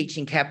benefit of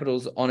teaching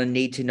capitals on a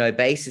need to know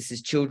basis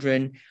is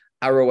children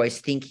are always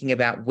thinking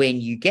about when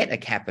you get a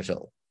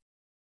capital.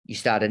 You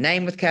start a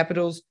name with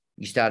capitals,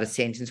 you start a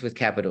sentence with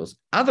capitals.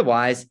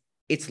 Otherwise,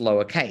 it's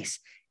lowercase.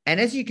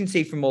 And as you can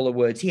see from all the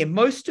words here,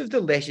 most of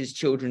the letters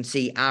children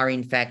see are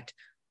in fact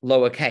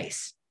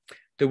lowercase.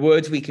 The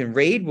words we can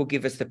read will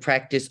give us the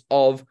practice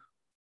of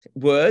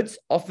words,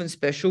 often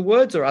special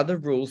words or other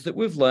rules that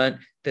we've learned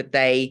that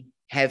they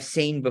have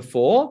seen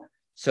before.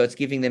 So it's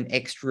giving them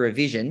extra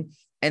revision.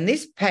 And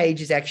this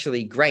page is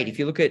actually great. If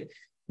you look at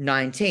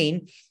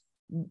 19,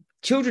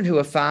 children who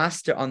are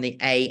faster on the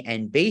A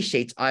and B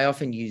sheets, I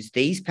often use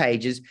these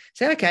pages,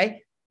 say,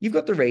 okay, you've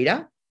got the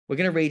reader. We're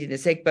going to read in a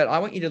sec, but I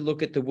want you to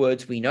look at the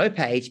words we know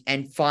page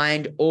and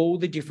find all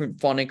the different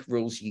phonic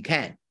rules you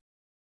can.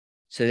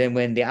 So then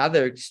when the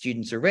other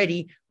students are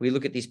ready, we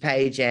look at this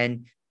page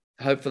and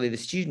hopefully the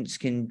students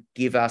can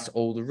give us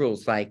all the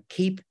rules, like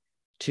keep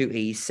 2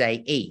 E's,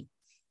 say E.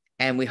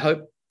 And we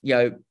hope,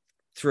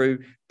 through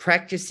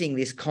practicing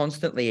this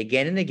constantly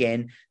again and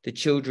again, the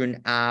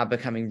children are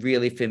becoming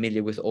really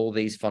familiar with all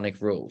these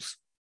phonic rules.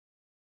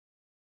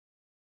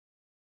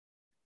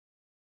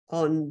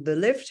 On the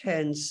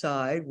left-hand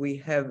side, we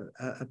have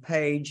a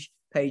page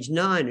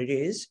 9 it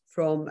is,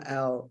 from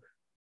our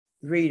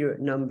reader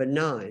number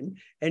 9.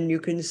 And you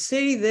can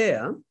see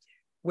there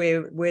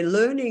where we're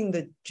learning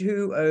the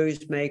 2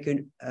 O's make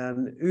an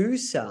oo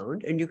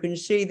sound. And you can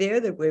see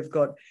there that we've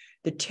got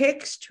the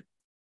text.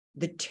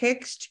 The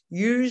text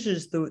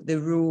uses the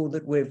rule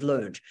that we've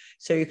learned.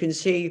 So you can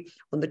see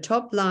on the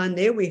top line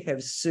there, we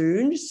have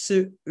soon,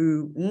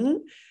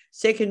 su-oo-n.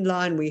 Second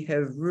line, we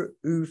have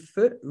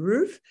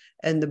roof,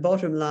 and the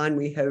bottom line,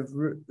 we have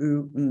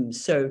ru-oo-m.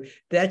 So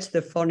that's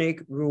the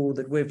phonic rule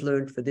that we've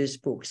learned for this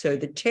book. So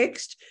the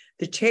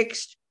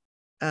text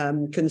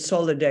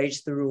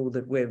consolidates the rule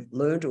that we've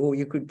learned, or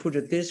you could put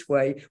it this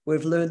way,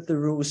 we've learned the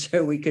rule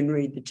so we can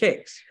read the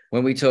text.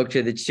 When we talk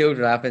to the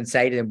children up and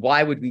say to them,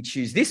 why would we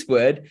choose this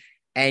word?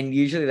 And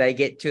usually they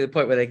get to the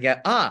point where they go,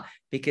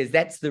 because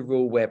that's the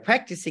rule we're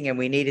practicing and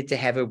we needed to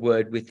have a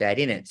word with that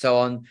in it. So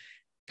on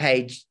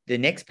the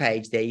next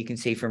page there, you can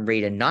see from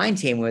reader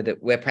 19 where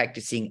we're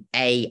practicing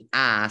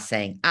A-R,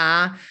 saying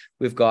ah.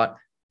 We've got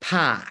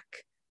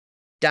park,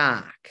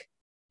 dark,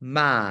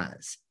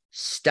 Mars,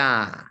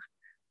 star,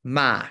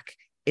 mark.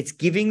 It's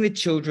giving the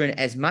children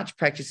as much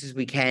practice as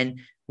we can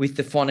with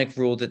the phonic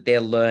rule that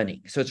they're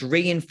learning. So it's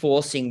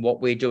reinforcing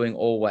what we're doing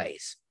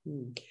always.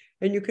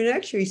 And you can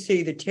actually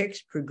see the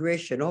text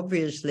progression.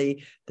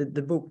 Obviously,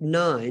 the book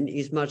 9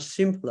 is much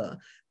simpler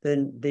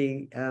than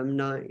the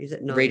 9. Is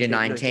it 19? Reader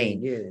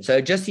 19. Yes.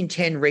 So just in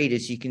 10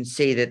 readers, you can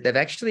see that they've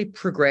actually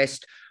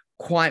progressed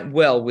quite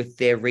well with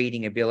their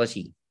reading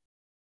ability.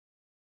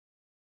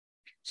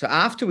 So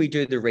after we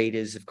do the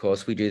readers, of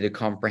course, we do the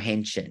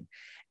comprehension.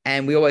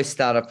 And we always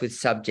start off with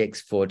subjects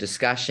for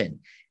discussion.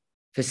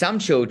 For some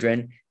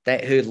children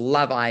who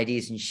love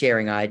ideas and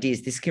sharing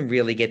ideas, this can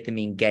really get them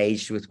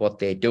engaged with what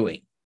they're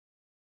doing.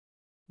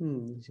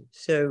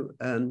 So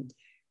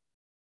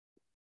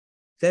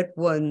that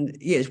one,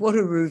 yes, what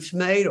are roofs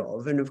made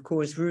of? And of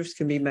course, roofs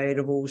can be made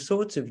of all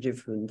sorts of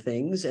different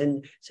things.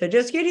 And so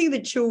just getting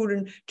the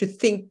children to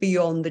think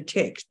beyond the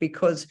text,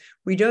 because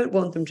we don't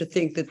want them to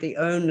think that the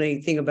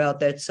only thing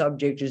about that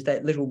subject is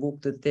that little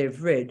book that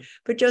they've read,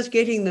 but just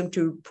getting them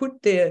to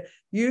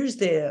use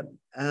their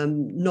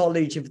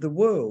knowledge of the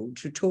world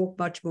to talk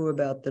much more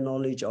about the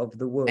knowledge of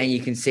the world. And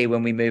you can see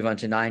when we move on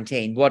to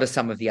 19, what are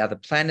some of the other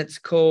planets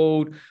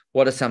called?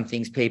 What are some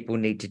things people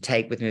need to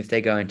take with them if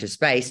they go into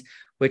space?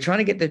 We're trying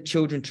to get the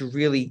children to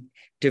really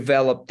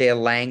develop their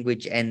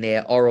language and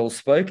their oral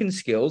spoken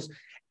skills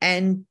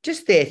and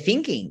just their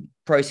thinking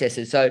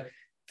processes. So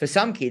for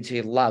some kids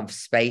who love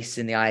space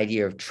and the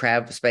idea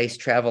of space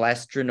travel,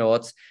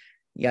 astronauts,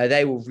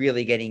 they will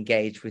really get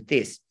engaged with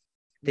this.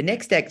 The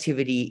next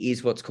activity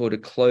is what's called a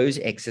close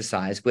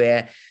exercise,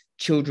 where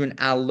children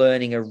are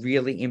learning a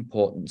really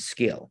important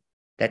skill.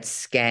 That's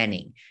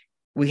scanning.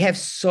 we have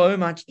so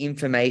much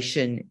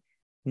information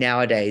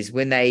nowadays.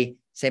 When they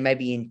say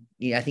maybe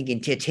in, I think in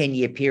a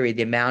 10-year period,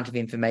 the amount of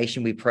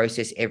information we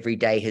process every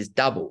day has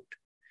doubled.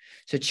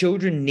 So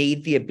children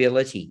need the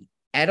ability,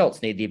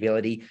 adults need the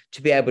ability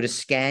to be able to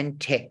scan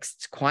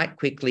texts quite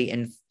quickly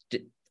and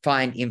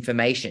find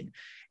information.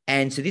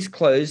 And so this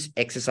close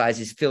exercise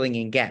is filling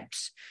in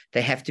gaps.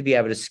 They have to be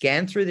able to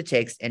scan through the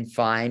text and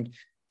find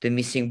the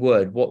missing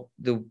word, what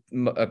the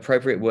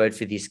appropriate word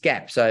for this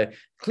gap. So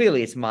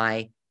clearly it's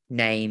my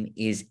name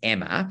is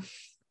Emma,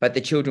 but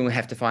the children will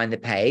have to find the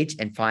page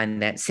and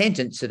find that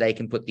sentence so they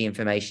can put the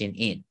information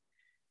in.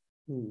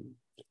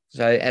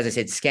 So as I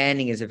said,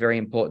 scanning is a very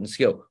important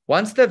skill.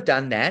 Once they've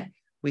done that,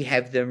 we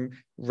have them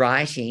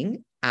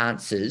writing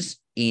answers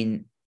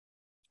in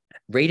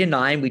Reader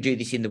 9. We do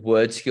this in the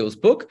word skills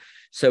book.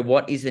 So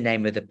what is the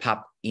name of the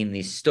pup in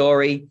this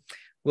story?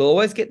 We'll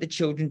always get the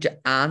children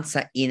to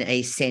answer in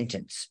a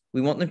sentence.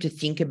 We want them to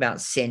think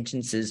about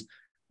sentences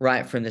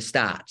right from the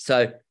start.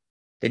 So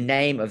the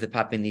name of the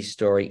pup in this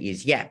story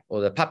is Yap,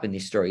 or the pup in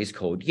this story is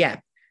called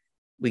Yap.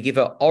 We give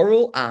an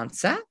oral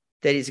answer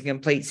that is a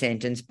complete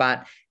sentence,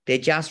 but they're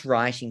just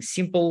writing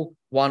simple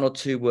 1 or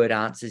 2 word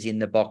answers in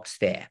the box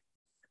there.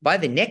 By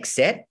the next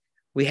set,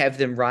 we have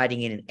them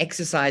writing in an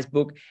exercise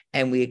book,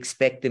 and we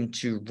expect them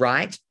to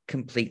write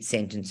complete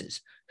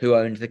sentences. Who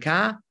owned the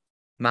car?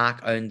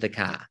 Mark owned the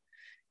car.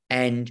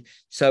 And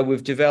so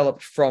we've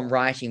developed from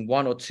writing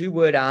 1 or 2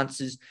 word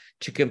answers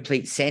to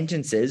complete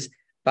sentences.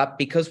 But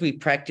because we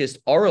practiced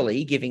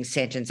orally giving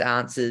sentence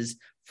answers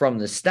from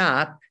the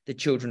start, the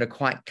children are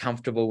quite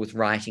comfortable with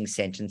writing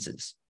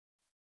sentences.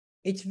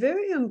 It's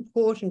very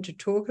important to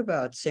talk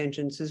about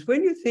sentences.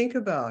 When you think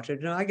about it,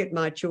 and I get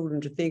my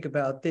children to think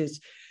about this,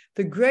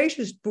 the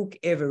greatest book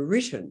ever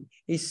written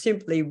is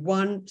simply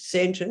one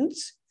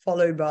sentence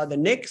followed by the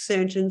next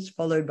sentence,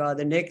 followed by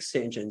the next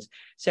sentence.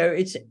 So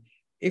it's,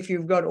 if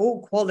you've got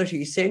all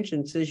quality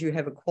sentences, you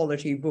have a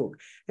quality book.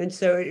 And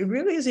so it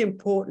really is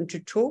important to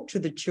talk to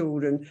the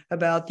children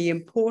about the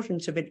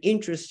importance of an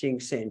interesting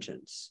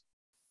sentence.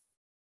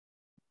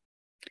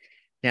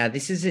 Now,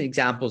 this is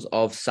examples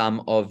of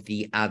some of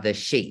the other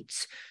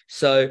sheets.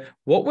 So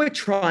what we're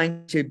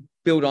trying to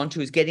build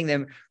onto is getting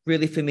them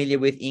really familiar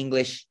with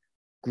English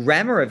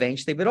grammar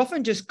eventually, but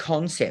often just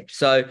concepts.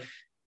 So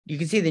you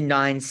can see the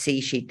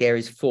 9C sheet there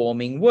is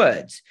forming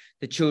words.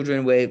 The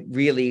children were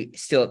really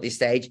still at this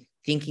stage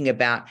thinking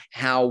about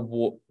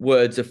how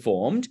words are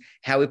formed,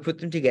 how we put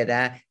them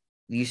together,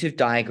 the use of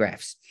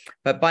digraphs.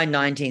 But by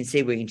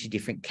 19C, we're into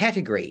different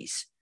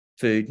categories: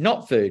 food,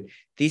 not food.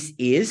 This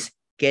is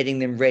getting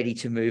them ready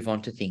to move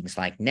on to things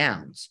like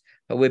nouns.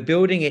 But we're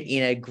building it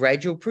in a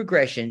gradual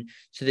progression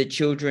so that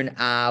children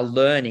are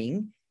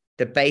learning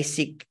the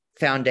basic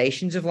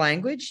foundations of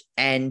language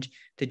and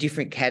the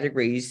different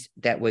categories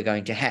that we're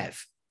going to have.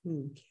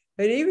 And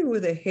even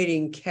with the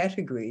heading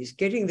categories,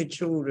 getting the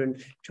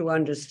children to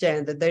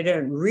understand that they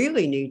don't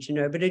really need to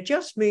know, but it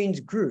just means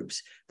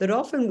groups, that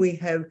often we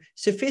have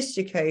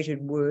sophisticated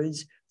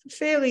words for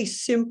fairly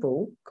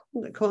simple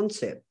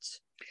concepts.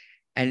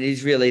 And it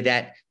is really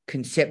that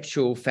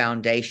conceptual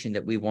foundation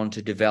that we want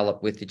to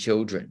develop with the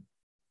children.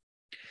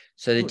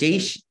 So the D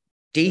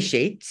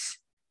sheets.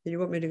 Do you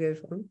want me to go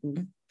for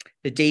them?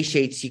 The D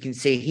sheets, you can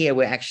see here,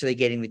 we're actually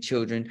getting the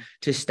children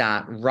to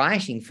start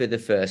writing for the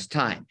first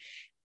time.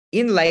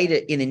 In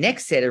the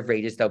next set of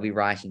readers, they'll be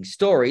writing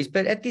stories,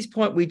 but at this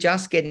point, we're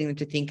just getting them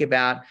to think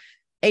about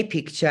a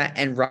picture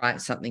and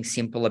write something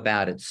simple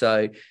about it.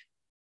 So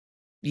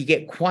you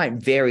get quite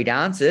varied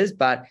answers,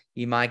 but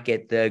you might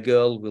get the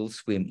girl will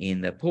swim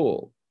in the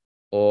pool,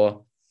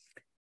 or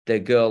the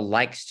girl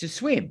likes to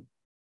swim.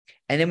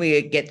 And then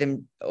we get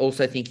them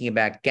also thinking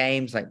about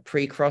games like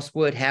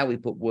pre-crossword, how we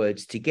put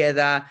words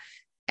together.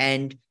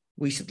 And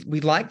we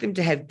like them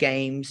to have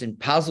games and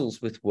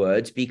puzzles with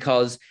words,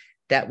 because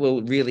that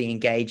will really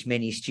engage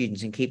many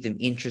students and keep them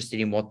interested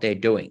in what they're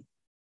doing.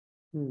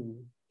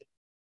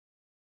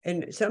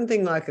 And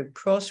something like a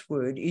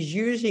crossword is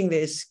using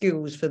their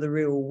skills for the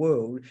real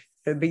world.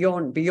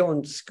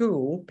 Beyond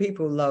school,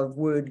 people love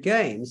word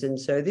games. And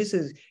so this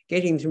is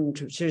getting them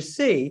to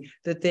see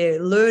that they're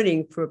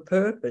learning for a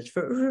purpose,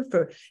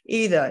 for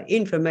either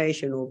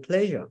information or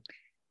pleasure.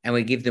 And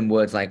we give them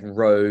words like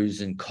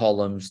rows and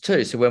columns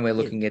too. So when we're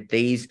looking at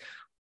those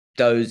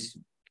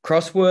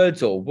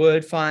crosswords or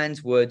word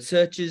finds, word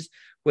searches,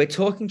 we're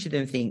talking to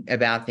them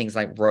about things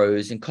like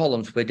rows and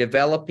columns. We're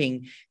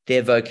developing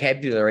their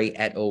vocabulary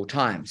at all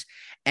times.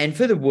 And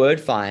for the word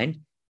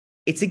find,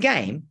 it's a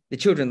game. The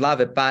children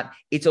love it, but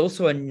it's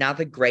also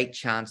another great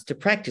chance to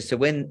practice. So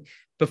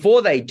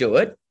before they do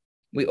it,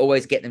 we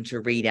always get them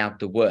to read out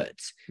the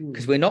words,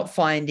 because we're not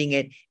finding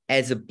it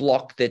as a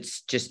block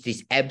that's just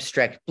this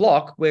abstract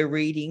block. We're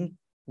reading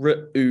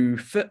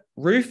roof,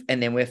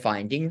 and then we're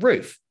finding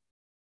roof.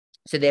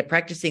 So they're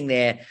practicing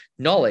their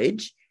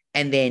knowledge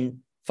and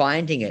then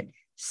finding it.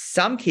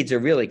 Some kids are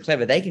really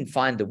clever. They can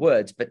find the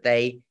words, but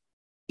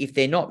if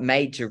they're not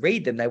made to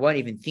read them, they won't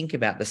even think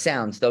about the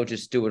sounds. They'll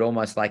just do it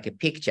almost like a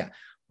picture.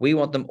 We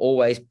want them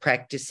always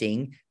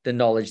practicing the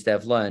knowledge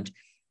they've learned.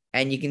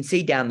 And you can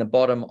see down the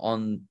bottom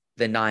on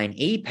the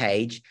 9E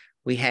page,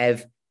 we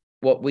have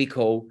what we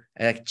call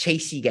a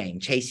chasey game,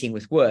 chasing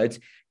with words,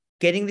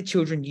 getting the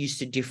children used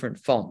to different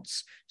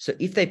fonts. So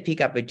if they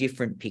pick up a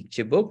different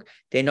picture book,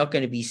 they're not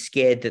going to be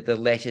scared that the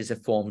letters are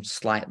formed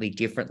slightly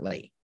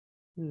differently.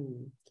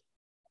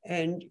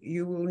 And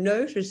you will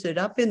notice that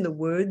up in the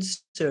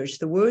words search,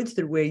 the words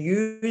that we're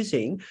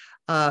using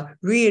are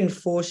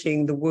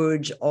reinforcing the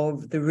words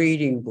of the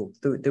reading book,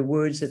 the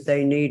words that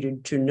they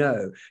needed to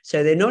know.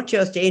 So they're not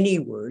just any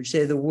words,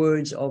 they're the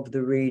words of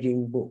the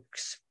reading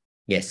books.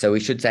 Yes, so we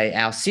should say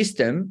our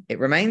system, it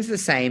remains the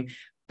same,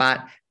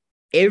 but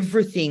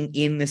everything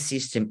in the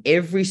system,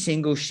 every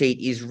single sheet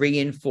is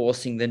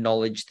reinforcing the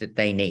knowledge that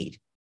they need.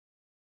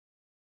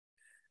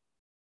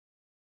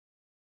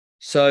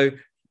 So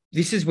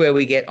this is where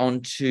we get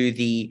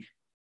onto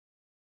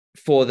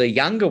for the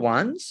younger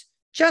ones,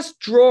 just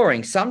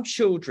drawing. Some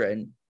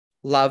children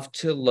love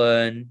to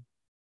learn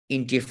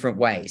in different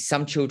ways.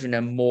 Some children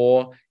are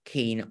more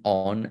keen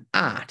on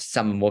art.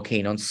 Some are more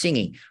keen on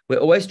singing. We're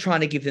always trying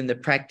to give them the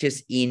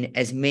practice in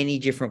as many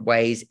different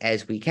ways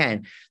as we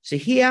can. So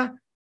here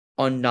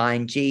on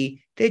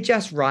 9G, they're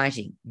just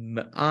writing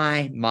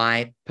I,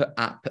 my,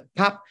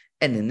 pup,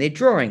 and then they're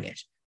drawing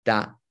it.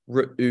 The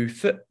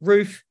roof,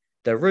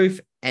 the roof,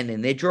 and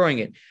then they're drawing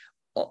it.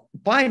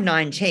 By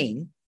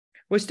 19,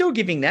 we're still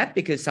giving that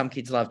because some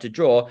kids love to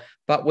draw,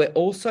 but we're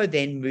also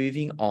then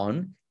moving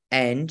on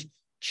and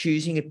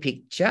choosing a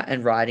picture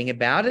and writing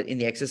about it in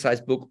the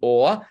exercise book,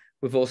 or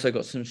we've also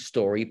got some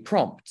story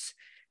prompts.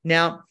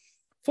 Now,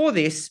 for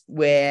this,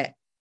 we're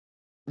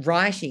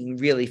writing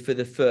really for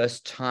the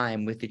first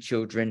time with the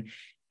children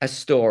a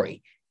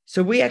story.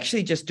 So we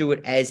actually just do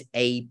it as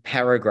a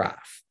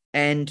paragraph.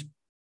 And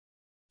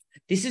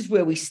this is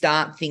where we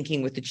start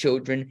thinking with the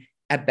children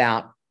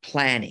about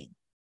planning.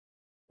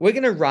 We're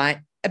going to write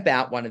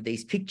about one of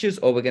these pictures,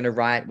 or we're going to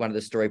write one of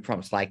the story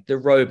prompts like the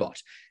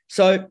robot.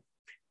 So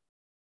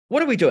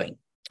what are we doing?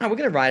 Oh, we're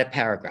going to write a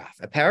paragraph.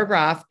 A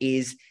paragraph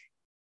is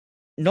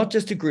not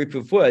just a group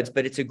of words,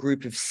 but it's a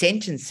group of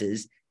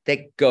sentences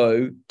that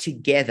go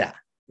together.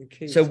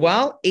 Okay, so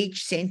while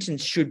each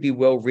sentence should be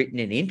well written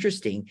and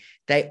interesting,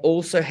 they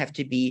also have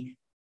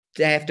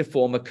to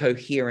form a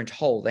coherent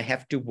whole. They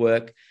have to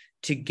work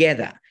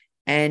together.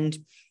 And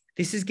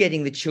this is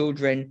getting the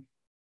children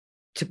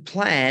to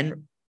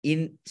plan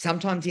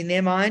sometimes in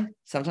their mind,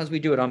 sometimes we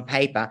do it on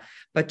paper,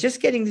 but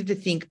just getting them to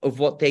think of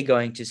what they're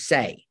going to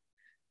say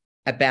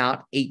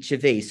about each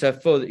of these. So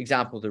for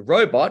example, the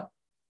robot,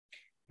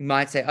 you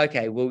might say,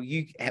 okay, well,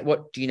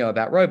 what do you know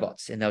about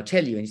robots? And they'll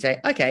tell you, and you say,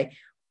 okay,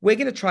 we're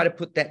going to try to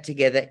put that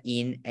together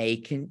in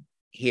a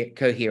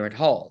coherent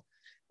whole.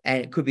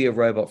 And it could be a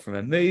robot from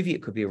a movie,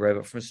 it could be a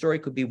robot from a story,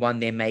 it could be one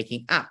they're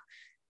making up.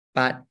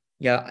 But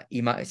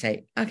you might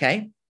say,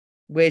 okay,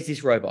 where's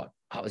this robot?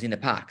 Oh, I was in the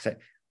park. So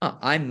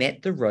I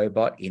met the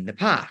robot in the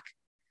park.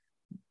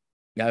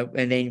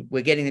 And then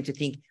we're getting them to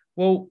think,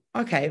 well,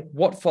 okay,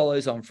 what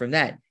follows on from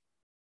that?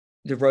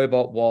 The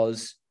robot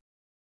was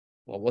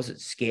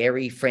it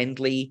scary,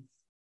 friendly?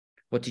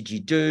 What did you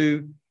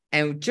do?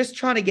 And just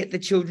trying to get the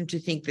children to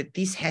think that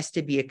this has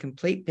to be a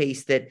complete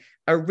piece that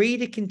a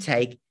reader can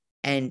take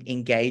and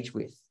engage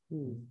with.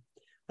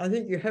 I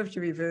think you have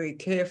to be very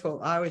careful.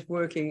 I was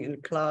working in a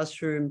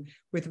classroom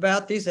with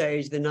about this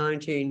age, the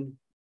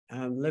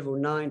level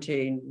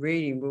 19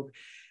 reading book,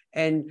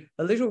 and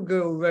a little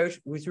girl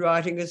was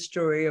writing a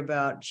story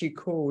about, she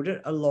called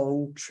it A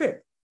Long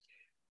Trip.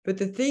 But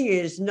the thing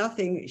is,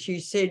 she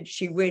said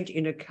she went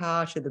in a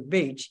car to the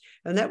beach,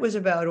 and that was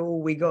about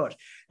all we got.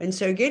 And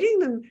so getting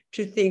them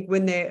to think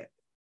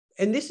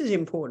and this is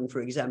important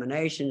for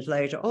examinations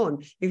later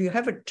on, if you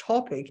have a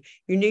topic,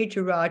 you need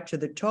to write to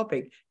the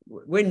topic.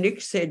 When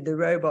Nick said the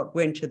robot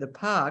went to the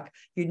park,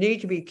 you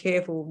need to be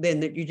careful then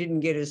that you didn't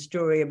get a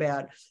story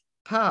about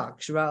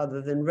parks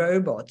rather than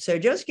robots. So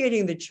just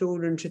getting the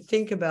children to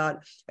think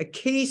about a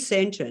key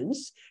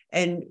sentence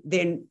and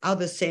then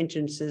other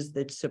sentences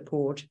that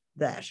support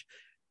that.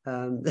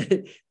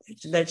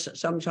 That's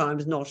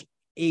sometimes not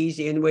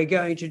easy, and we're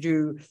going to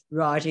do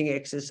writing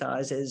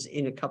exercises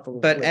in a couple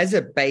of weeks. As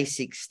a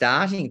basic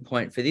starting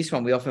point for this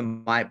one, we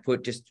often might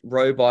put just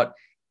robot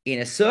in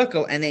a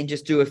circle and then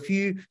just do a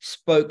few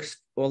spokes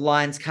or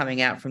lines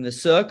coming out from the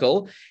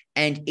circle,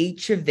 and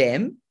each of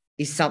them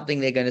is something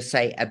they're going to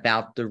say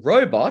about the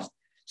robot.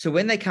 So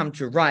when they come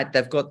to write,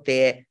 they've got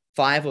their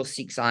 5 or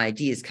 6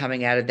 ideas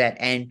coming out of that,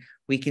 and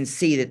we can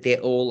see that they're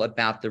all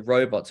about the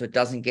robot, so it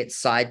doesn't get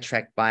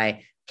sidetracked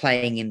by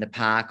playing in the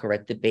park or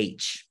at the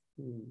beach.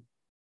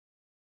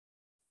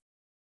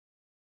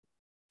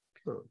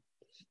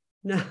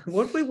 Now,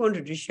 what we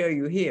wanted to show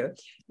you here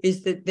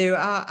is that there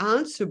are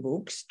answer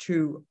books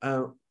for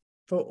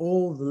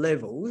all the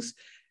levels.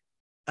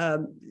 I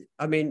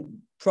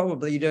mean,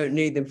 probably you don't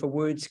need them for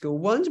word school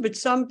ones, but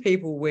some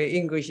people where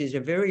English is a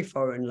very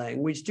foreign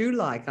language do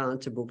like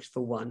answer books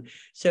for one.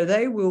 So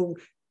they will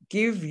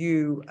give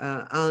you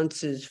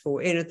answers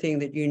for anything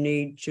that you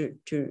need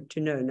to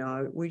know.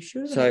 Now, we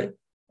should. So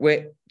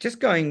we're just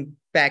going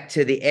back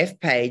to the F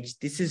page.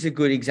 This is a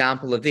good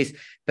example of this,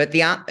 but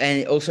and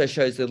it also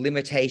shows the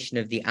limitation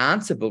of the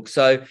answer book.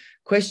 So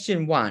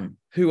question 1,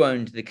 who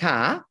owned the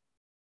car?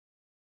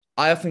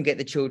 I often get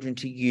the children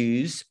to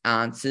use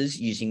answers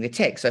using the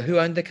text. So who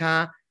owned the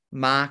car?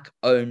 Mark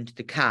owned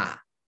the car.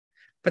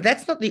 But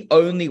that's not the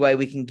only way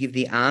we can give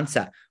the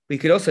answer. We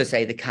could also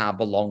say the car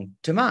belonged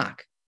to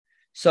Mark.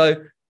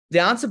 So the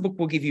answer book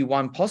will give you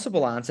one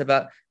possible answer,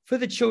 but for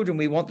the children,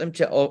 we want them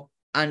to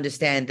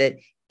understand that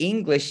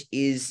English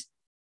is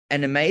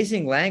an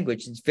amazing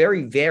language. It's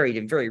very varied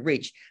and very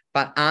rich,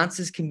 but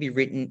answers can be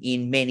written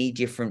in many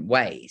different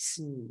ways.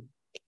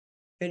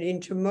 And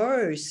in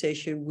tomorrow's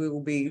session,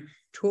 we'll be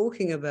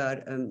talking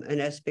about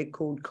an aspect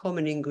called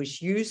common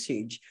English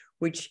usage,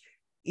 which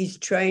is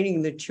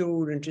training the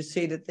children to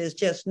see that there's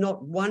just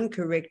not one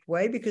correct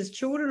way, because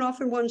children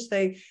often, once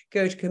they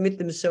go to commit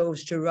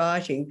themselves to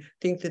writing,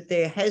 think that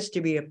there has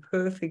to be a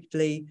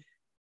perfectly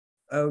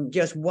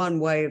just one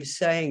way of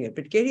saying it,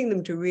 but getting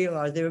them to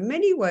realize there are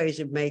many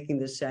ways of making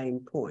the same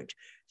point.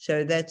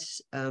 So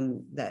that's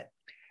that.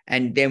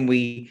 And then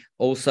we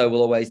also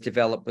will always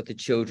develop with the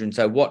children.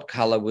 So what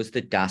color was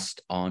the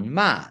dust on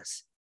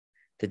Mars?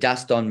 The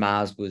dust on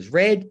Mars was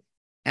red.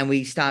 And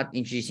we start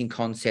introducing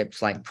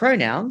concepts like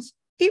pronouns.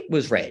 It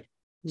was red.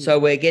 So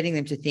we're getting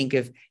them to think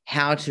of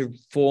how to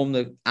form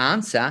the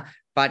answer,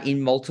 but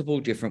in multiple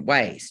different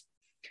ways.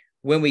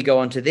 When we go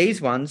on to these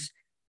ones,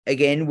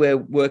 again, we're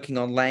working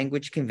on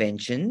language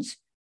conventions,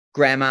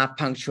 grammar,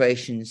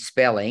 punctuation,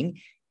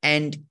 spelling,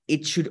 and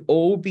it should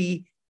all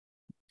be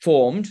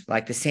formed,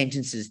 like the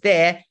sentences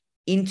there,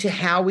 into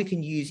how we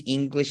can use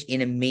English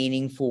in a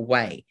meaningful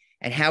way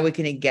and how we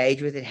can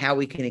engage with it, how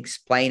we can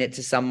explain it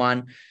to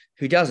someone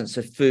who doesn't.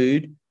 So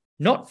food,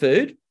 not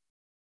food,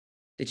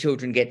 the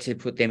children get to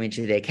put them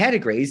into their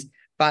categories,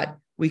 but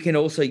we can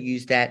also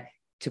use that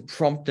to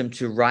prompt them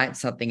to write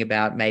something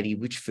about maybe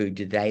which food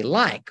do they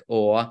like,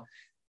 or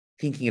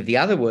thinking of the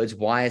other words,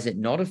 why is it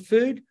not a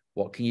food?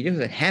 What can you do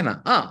with a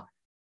hammer? Ah,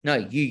 no,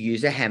 you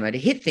use a hammer to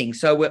hit things.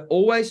 So we're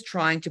always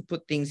trying to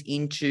put things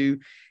into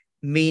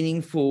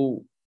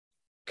meaningful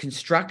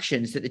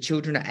constructions that the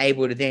children are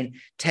able to then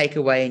take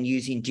away and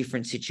use in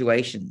different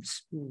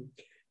situations.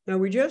 Now,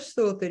 we just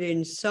thought that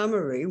in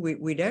summary,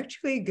 we'd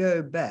actually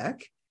go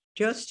back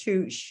just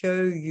to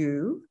show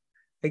you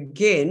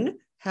again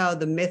how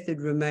the method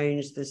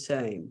remains the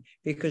same,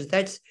 because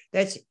that's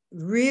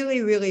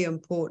really, really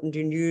important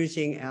in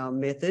using our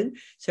method.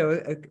 So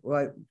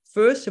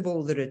first of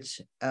all, that it's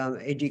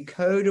a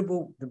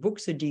decodable, the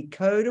books are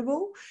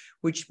decodable,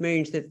 which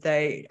means that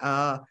they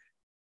are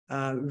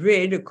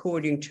read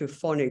according to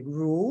phonic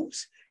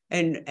rules,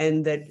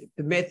 and that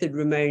the method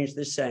remains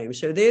the same.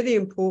 So they're the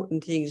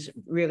important things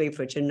really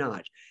for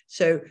tonight.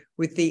 So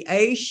with the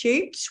A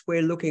sheets,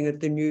 we're looking at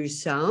the new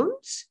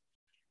sounds,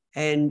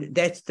 and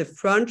that's the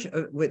front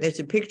of, that's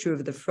a picture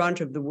of the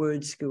front of the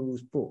Word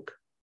Skills book.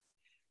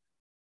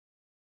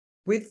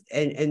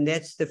 And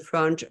that's the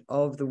front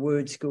of the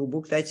Word School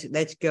book.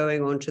 That's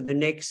going on to the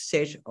next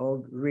set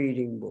of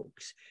reading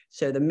books.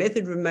 So the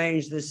method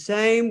remains the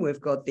same.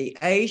 We've got the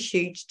A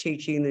sheets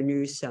teaching the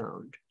new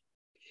sound.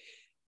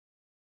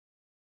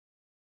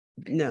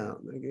 No,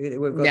 we've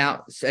got...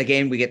 Now,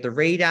 again, we get the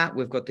reader,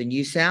 we've got the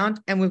new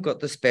sound, and we've got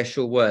the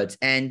special words.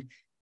 And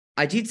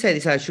I did say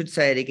this, I should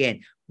say it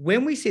again.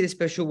 When we see the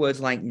special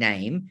words like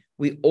name,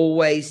 we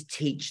always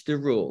teach the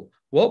rule.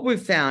 What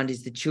we've found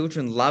is the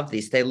children love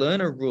this. They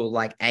learn a rule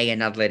like A,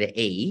 another letter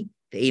E.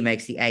 The E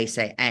makes the A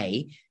say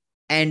A.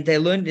 And they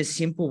learn it in a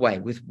simple way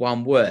with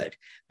one word.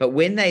 But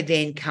when they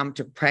then come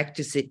to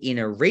practice it in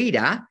a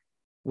reader,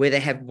 where they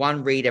have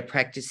one reader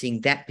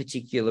practicing that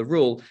particular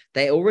rule,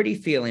 they already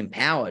feel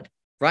empowered.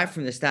 Right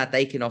from the start,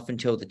 they can often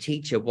tell the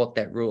teacher what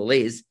that rule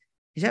is.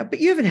 He's like, but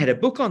you haven't had a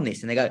book on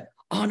this. And they go,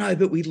 oh, no,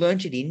 but we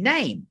learned it in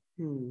name.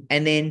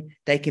 And then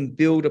they can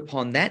build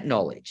upon that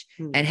knowledge.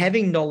 And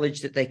having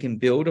knowledge that they can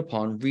build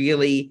upon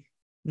really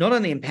not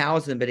only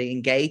empowers them, but it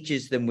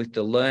engages them with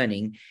the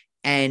learning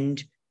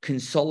and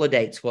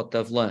consolidates what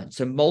they've learned.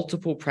 So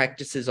multiple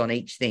practices on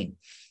each thing.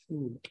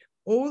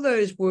 All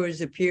those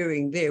words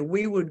appearing there,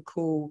 we would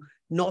call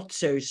not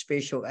so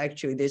special.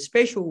 Actually, there's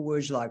special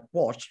words like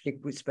what.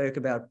 We spoke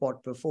about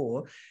what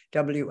before,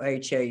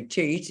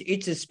 W-H-A-T.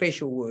 It's a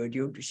special word.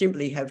 You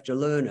simply have to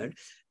learn it.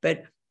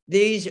 But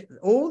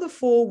all the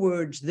four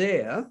words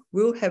there,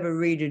 we'll have a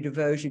reader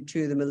devoted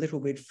to them a little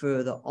bit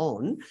further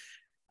on.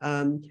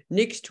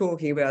 Nick's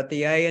talking about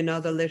the A,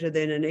 another letter,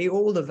 then an E.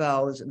 All the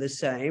vowels are the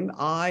same.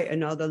 I,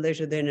 another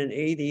letter, then an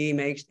E. The E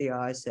makes the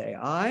I say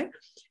I.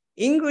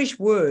 English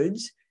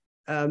words,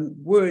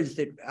 words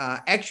that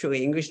are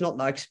actually English, not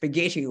like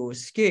spaghetti or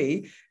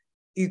ski,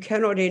 you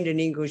cannot end an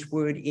English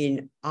word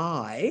in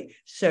I.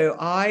 So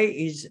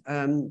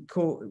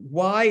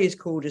Y is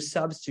called a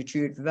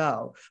substitute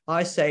vowel.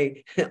 I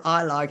say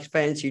I like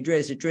fancy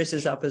dress. It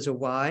dresses up as a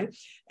Y.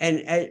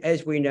 And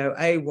as we know,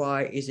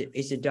 AY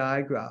is a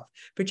digraph.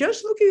 But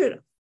just looking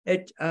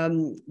at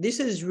this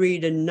is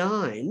reader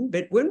 9.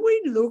 But when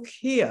we look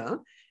here,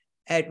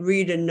 at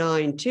reader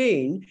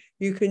 19,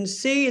 you can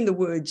see in the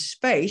word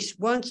space,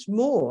 once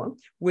more,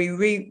 we're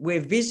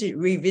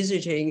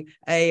revisiting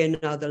A,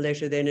 another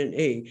letter, then an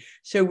E.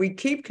 So we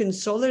keep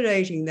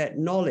consolidating that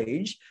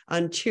knowledge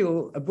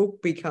until a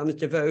book becomes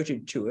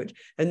devoted to it,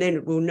 and then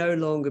it will no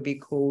longer be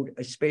called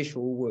a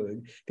special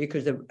word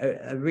because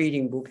a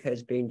reading book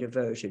has been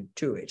devoted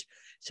to it.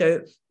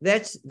 So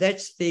that's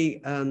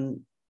the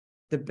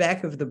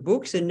back of the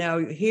books. And now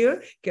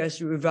here,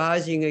 just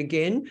revising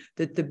again,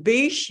 that the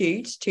B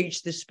sheets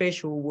teach the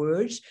special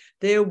words.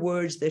 They're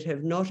words that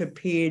have not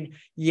appeared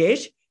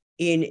yet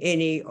in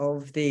any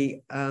of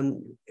the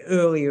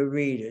earlier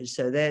readers.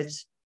 So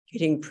that's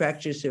getting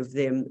practice of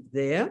them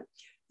there.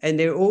 And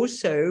they're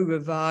also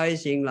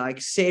revising, like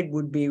said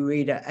would be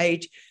reader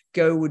 8,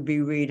 go would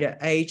be reader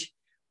 8,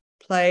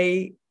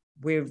 play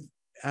we've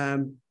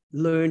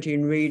learned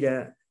in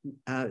reader,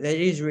 that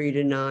is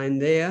reader 9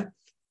 there.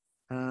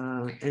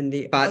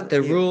 But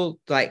the rule,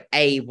 like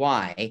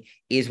AY,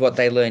 is what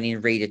they learn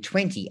in reader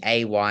 20,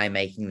 AY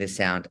making the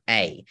sound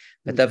A.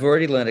 But they've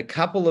already learned a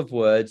couple of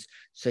words.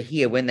 So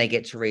here, when they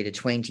get to reader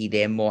 20,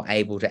 they're more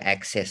able to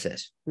access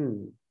it.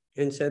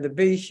 And so the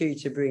B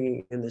sheets are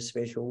bringing in the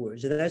special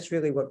words. And that's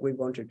really what we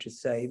wanted to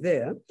say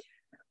there.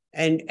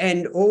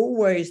 And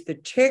always the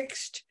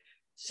text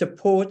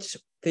supports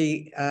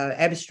the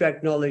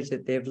abstract knowledge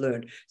that they've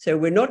learned. So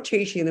we're not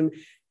teaching them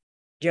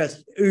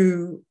just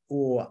ooh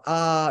or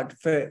ah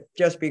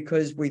just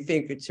because we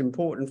think it's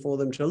important for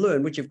them to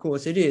learn, which of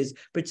course it is,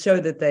 but so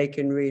that they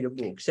can read a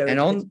book. So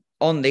and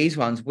on these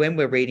ones, when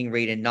we're reading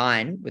reader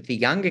 9 with the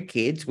younger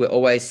kids, we're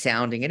always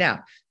sounding it out.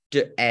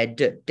 D, ad,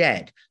 d,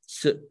 dad,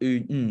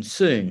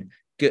 soon,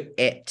 g,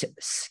 et,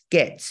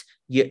 skets,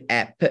 y,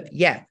 ap,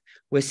 yap.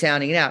 We're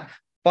sounding it out.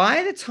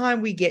 By the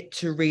time we get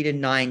to reader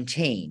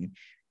 19,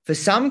 for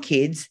some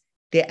kids,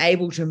 they're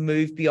able to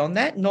move beyond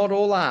that. Not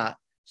all are.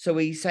 So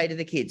we say to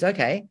the kids,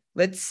 okay,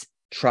 let's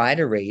try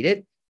to read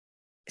it.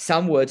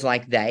 Some words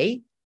like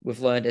they, we've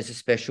learned as a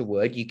special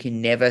word. You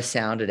can never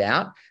sound it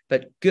out.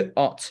 But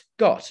got,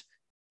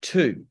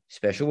 to,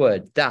 special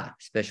word, da,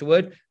 special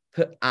word,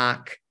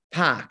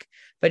 park.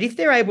 But if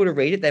they're able to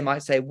read it, they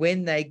might say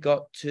when they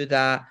got to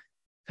the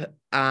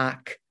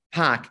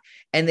park.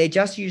 And they're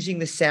just using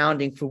the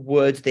sounding for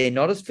words they're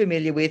not as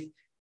familiar with,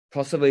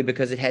 possibly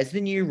because it has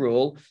the new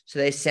rule. So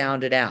they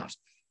sound it out.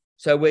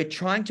 So we're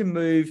trying to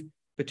move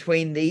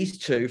between these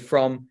two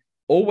from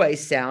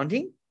always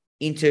sounding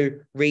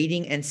into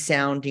reading and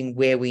sounding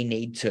where we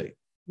need to.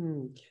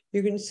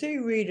 You can see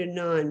reader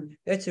 9,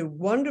 that's a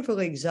wonderful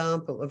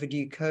example of a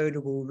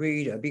decodable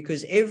reader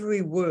because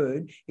every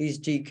word is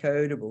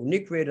decodable.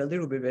 Nick read a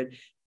little bit of it.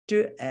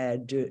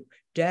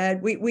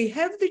 Dad, we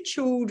have the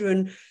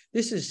children,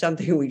 this is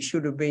something we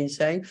should have been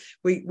saying,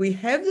 we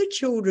have the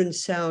children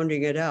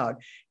sounding it out.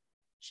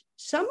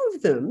 Some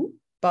of them,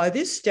 by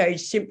this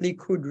stage, simply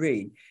could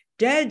read.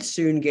 Dad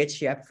soon gets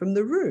Yap from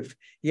the roof.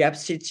 Yap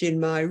sits in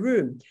my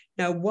room.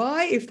 Now,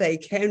 why, if they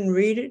can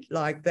read it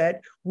like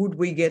that, would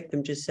we get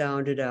them to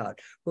sound it out?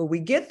 Well, we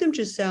get them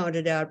to sound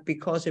it out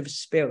because of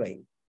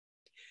spelling.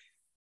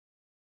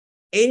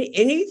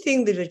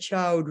 Anything that a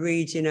child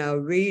reads in our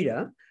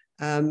reader,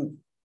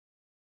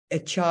 a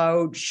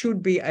child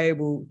should be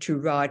able to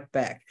write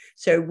back.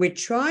 So we're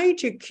trying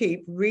to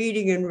keep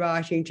reading and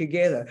writing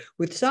together.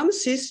 With some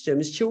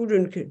systems,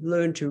 children can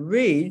learn to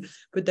read,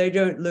 but they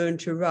don't learn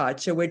to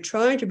write. So we're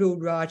trying to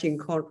build writing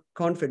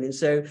confidence.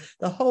 So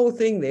the whole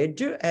thing there,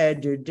 do,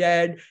 ad, do,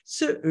 dad,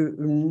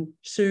 soon,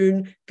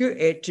 go,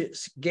 et,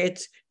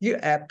 gets, you,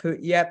 ap,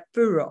 yap,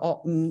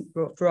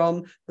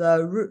 from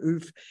the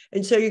roof.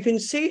 And so you can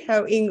see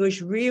how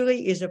English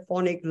really is a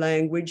phonic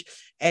language,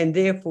 and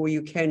therefore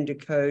you can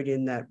decode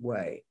in that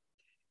way.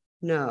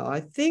 Now, I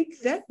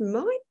think that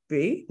might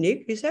be,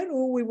 Nick, is that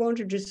all we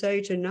wanted to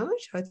say tonight?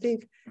 I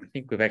think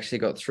we've actually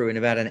got through in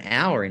about an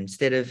hour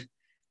instead of...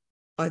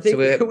 I think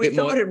we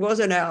thought it was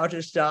an hour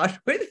to start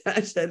with,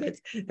 so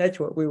that's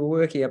what we were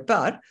working at.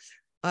 But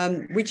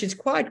which is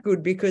quite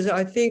good because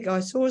I think I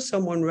saw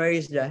someone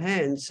raise their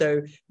hand,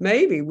 so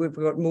maybe we've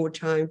got more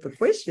time for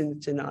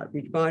questions tonight,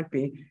 which might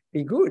be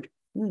good.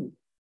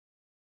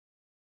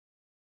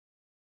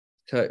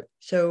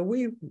 So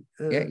we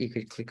yeah, you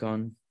could click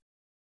on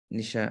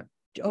Nisha.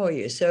 Oh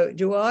yeah. So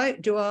do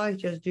I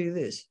just do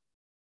this?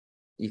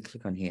 You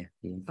click on here.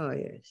 Yeah. Oh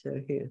yeah. So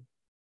here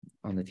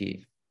on the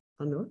view.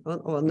 On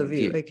the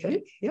view.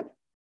 Okay. Yep.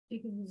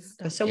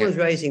 Someone's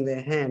raising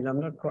their hand. I'm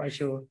not quite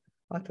sure.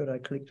 I thought I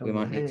clicked on the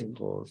hand. We might need to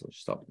pause or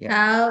stop.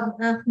 Yeah.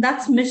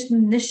 That's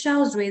Nisha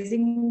who's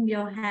raising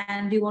your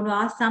hand. Do you want to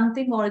ask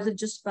something, or is it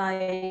just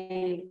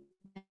by?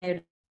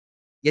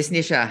 Yes,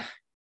 Nisha.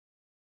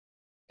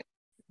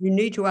 You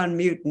need to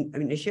unmute,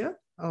 Nisha.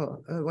 Oh,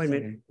 wait a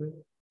minute.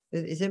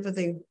 Is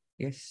everything?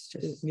 Yes,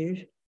 just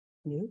mute.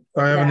 Yeah.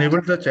 I have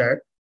enabled the chat.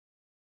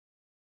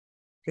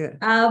 Yeah.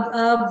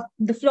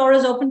 The floor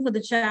is open for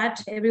the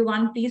chat.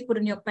 Everyone, please put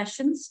in your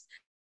questions.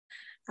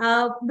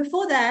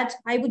 Before that,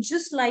 I would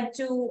just like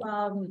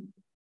to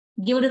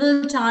give a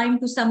little time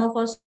to some of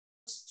us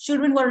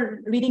children who are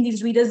reading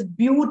these readers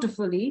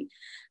beautifully.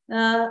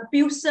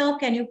 Piyush sir,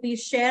 can you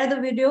please share the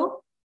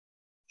video?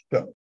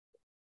 Sure.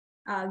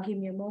 Give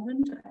me a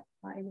moment.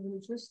 I will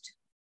just.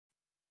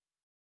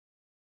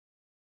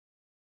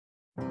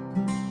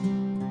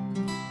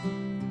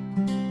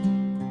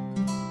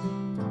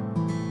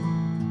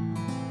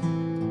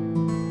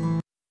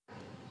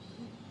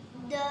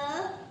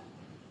 The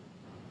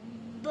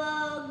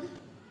bug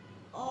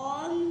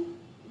on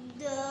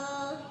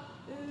the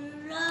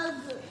rug.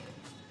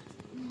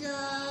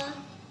 The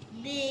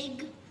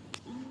big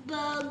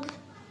bug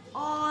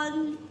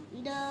on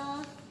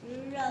the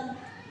rug.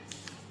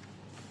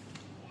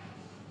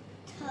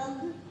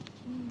 Tug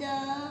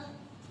the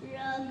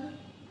rug.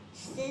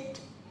 Sit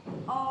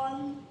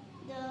on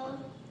the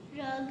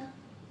rug.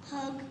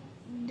 Hug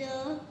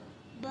the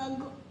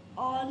bug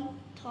on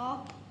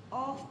top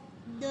of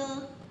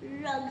the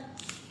rug.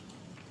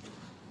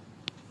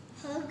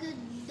 Hug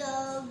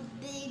the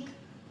big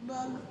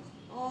bug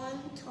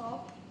on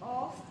top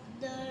of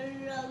the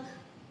rug.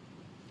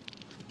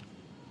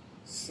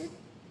 Sit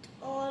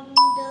on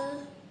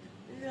the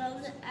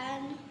rug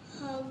and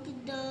hug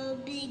the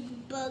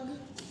big bug.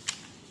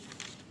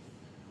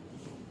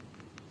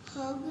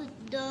 Hug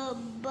the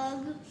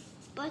bug,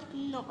 but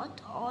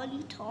not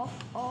on top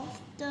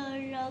of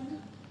the rug.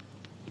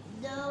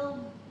 The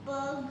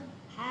bug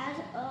had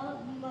a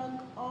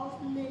mug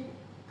of milk.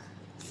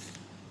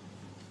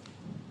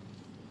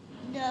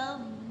 The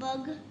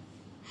bug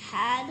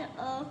had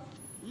a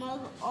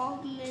mug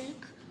of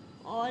milk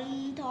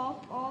on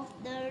top of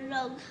the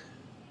rug.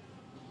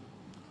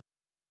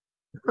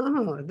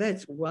 Oh,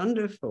 that's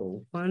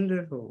wonderful.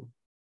 Wonderful.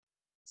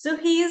 So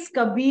he is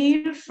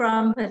Kabir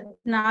from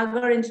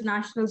Nagar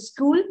International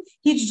School.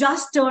 He's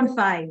just turned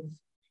 5.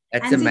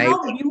 That's and see amazing.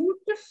 how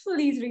beautiful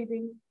he's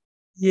reading.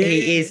 Yeah.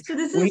 He is. So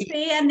this is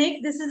Faye and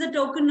Nick. This is a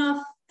token of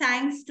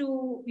thanks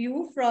to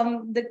you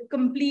from the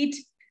complete,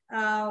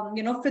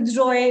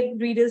 Fitzroy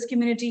readers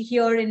community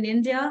here in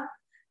India.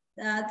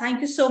 Thank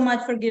you so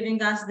much for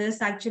giving us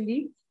this,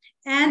 actually.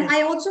 And Yes.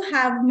 I also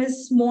have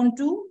Miss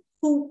Montu,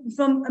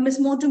 Miss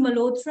Montu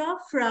Malhotra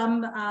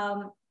from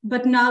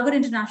Bhatnagar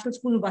International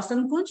School,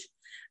 Vasant Kunj.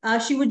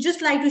 She would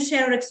just like to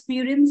share her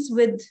experience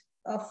with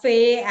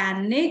Faye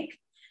and Nick,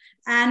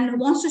 and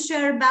wants to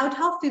share about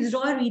how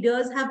Fitzroy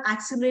readers have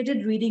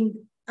accelerated reading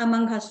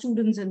among her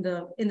students in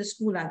the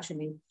school,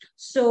 actually.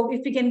 So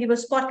if we can give a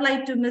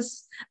spotlight to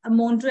Miss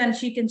Montu and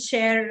she can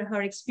share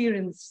her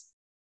experience.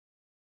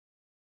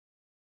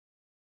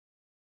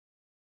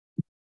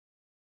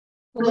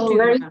 Over to you,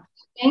 Very ma'am.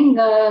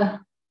 interesting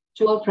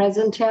to all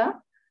present here.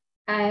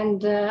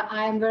 And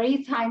I'm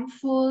very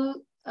thankful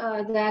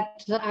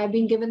that I've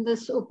been given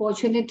this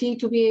opportunity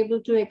to be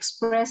able to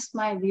express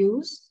my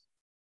views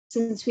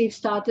since we've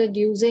started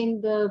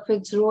using the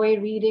Fitzroy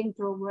reading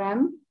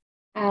program.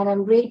 And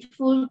I'm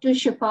grateful to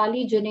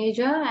Shefali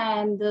Juneja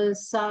and the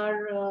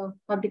SAR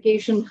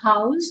Publication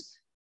House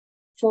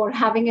for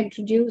having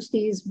introduced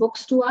these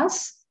books to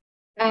us.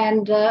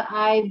 And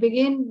I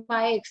begin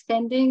by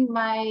extending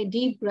my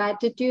deep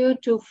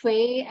gratitude to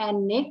Faye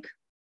and Nick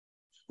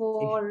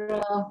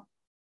for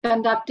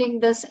conducting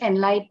this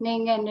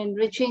enlightening and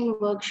enriching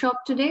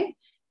workshop today.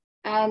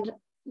 And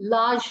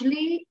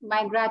largely,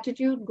 my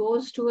gratitude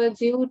goes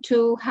towards you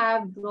to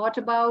have brought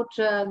about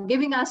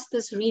giving us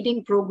this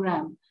reading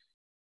program.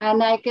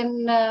 And I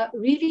can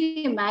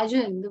really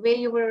imagine the way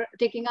you were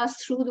taking us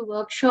through the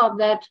workshop,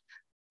 that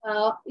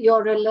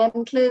your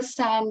relentless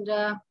and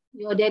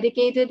your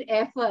dedicated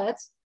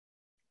efforts,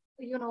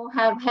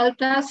 have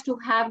helped us to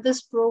have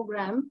this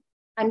program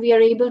and we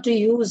are able to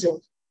use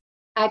it.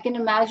 I can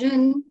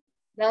imagine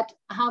that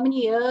how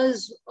many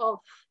years of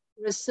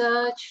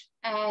research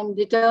and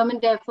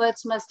determined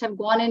efforts must have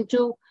gone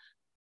into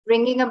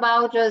bringing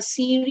about a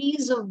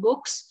series of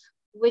books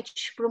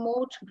which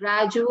promote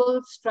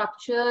gradual,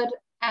 structured,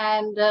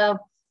 and a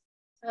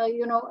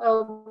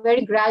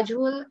very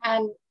gradual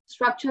and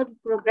structured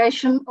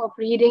progression of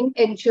reading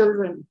in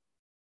children.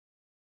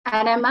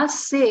 And I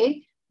must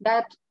say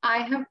that I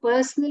have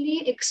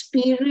personally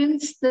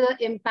experienced the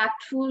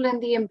impactful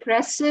and the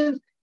impressive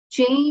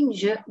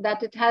change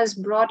that it has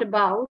brought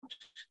about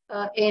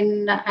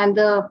in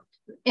the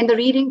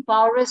reading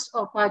prowess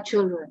of our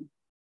children.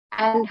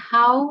 And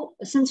how,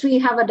 since we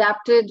have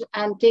adapted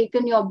and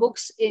taken your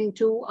books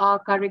into our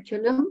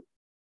curriculum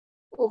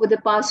over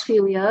the past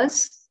few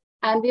years,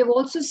 and we have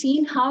also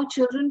seen how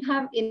children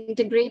have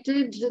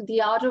integrated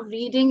the art of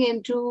reading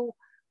into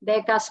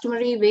their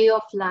customary way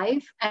of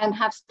life and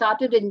have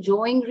started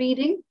enjoying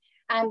reading,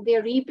 and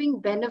they're reaping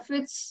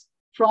benefits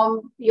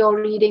from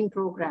your reading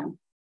program.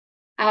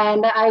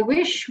 And I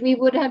wish we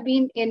would have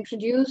been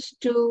introduced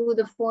to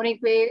the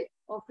phonic way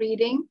of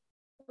reading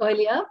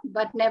earlier,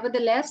 but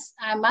nevertheless,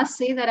 I must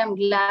say that I'm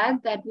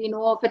glad that we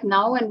know of it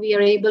now and we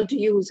are able to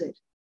use it.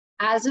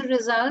 As a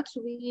result,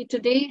 we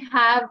today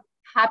have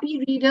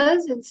happy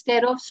readers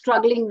instead of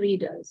struggling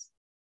readers.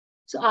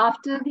 So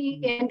after the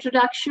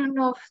introduction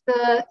of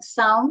the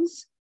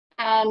sounds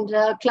and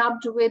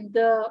clubbed with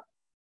the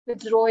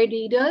Fitzroy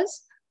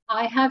readers,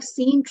 I have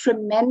seen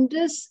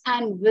tremendous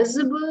and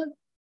visible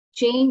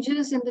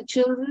changes in the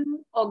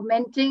children,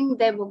 augmenting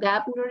their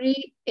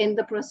vocabulary in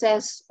the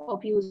process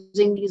of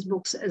using these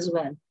books as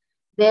well.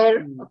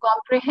 Their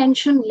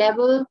comprehension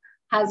level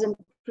has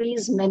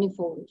increased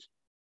manifold.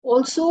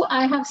 Also,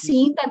 I have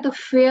seen that the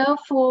fear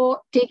for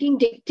taking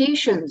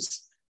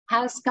dictations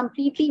has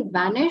completely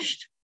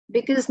vanished,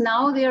 because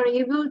now they are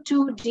able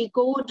to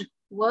decode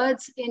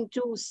words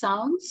into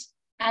sounds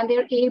and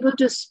they're able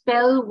to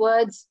spell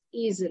words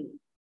easily.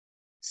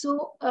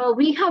 So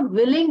we have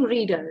willing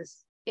readers.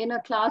 In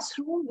a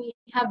classroom, we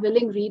have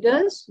willing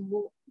readers.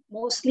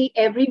 Mostly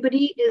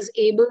everybody is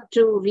able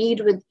to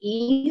read with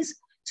ease.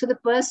 So the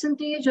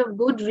percentage of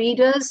good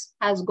readers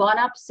has gone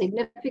up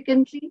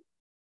significantly.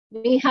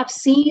 We have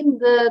seen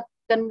the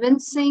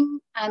convincing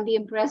and the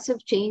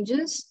impressive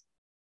changes.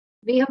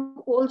 We have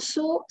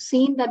also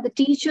seen that the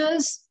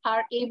teachers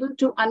are able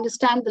to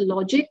understand the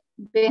logic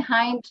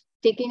behind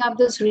taking up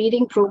this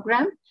reading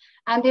program,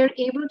 and they're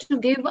able to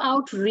give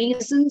out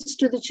reasons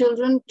to the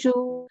children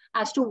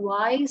as to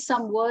why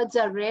some words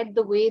are read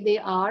the way they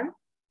are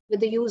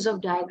with the use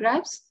of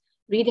diagrams.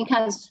 Reading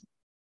has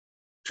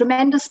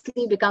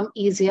tremendously become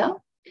easier.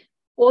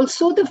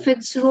 Also, the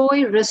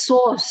Fitzroy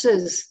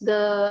resources,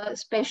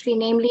 especially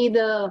namely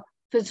the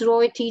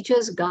Fitzroy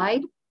Teacher's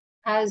Guide,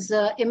 has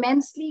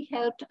immensely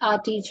helped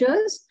our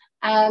teachers,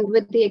 and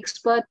with the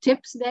expert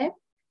tips there.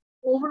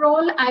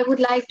 Overall, I would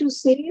like to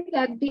say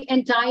that the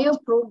entire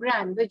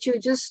program, which you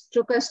just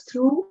took us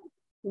through,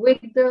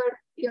 with the,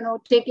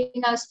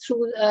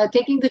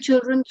 taking the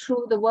children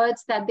through the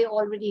words that they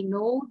already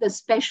know, the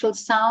special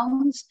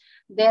sounds,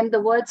 then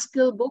the word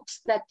skill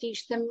books that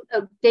teach them,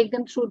 take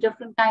them through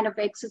different kind of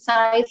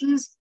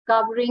exercises,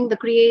 covering the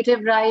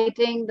creative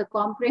writing, the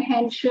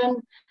comprehension,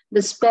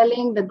 the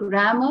spelling, the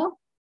grammar.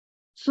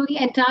 So the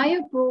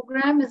entire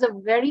program is a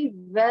very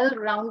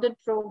well-rounded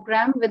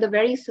program with a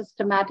very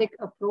systematic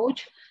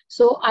approach.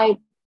 So I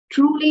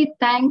truly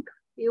thank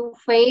you,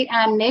 Faye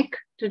and Nick,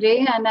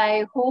 today, and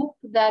I hope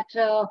that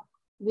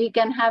we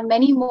can have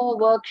many more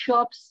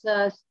workshops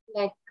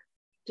like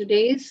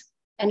today's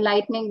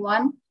enlightening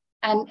one,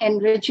 and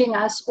enriching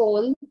us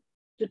all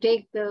to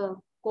take the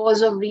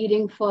cause of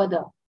reading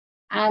further.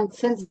 And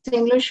since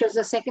English is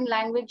a second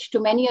language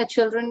to many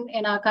children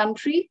in our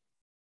country,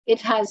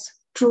 it has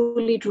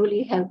truly,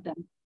 truly helped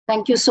them.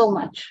 Thank you so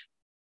much.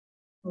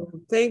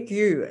 Thank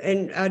you.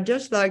 And I'd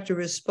just like to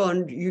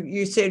respond.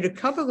 You said a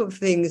couple of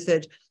things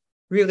that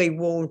really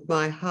warmed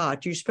my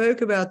heart. You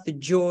spoke about the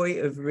joy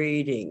of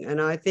reading,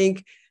 and I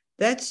think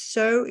that's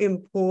so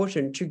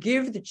important, to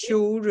give the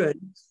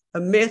children a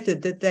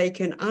method that they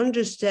can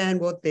understand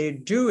what they're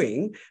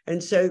doing.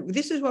 And so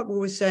this is what we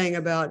were saying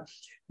about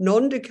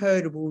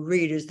non-decodable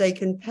readers. They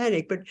can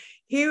panic, but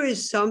here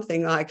is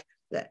something like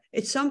that.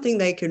 It's something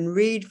they can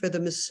read for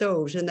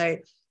themselves, and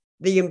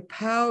the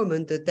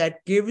empowerment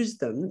that gives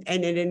them,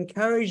 and it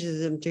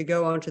encourages them to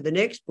go on to the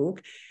next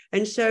book.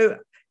 And so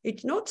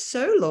it's not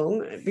so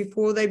long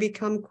before they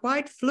become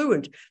quite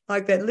fluent,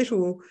 like that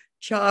little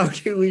child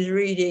who was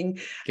reading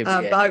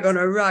Bug on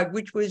a Rug,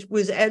 which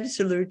was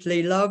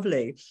absolutely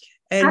lovely.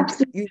 And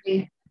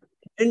absolutely.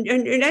 And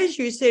as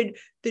you said,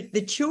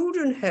 the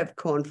children have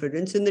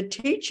confidence, and the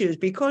teachers,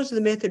 because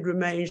the method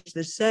remains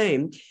the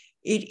same,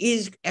 it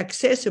is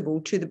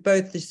accessible to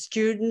both the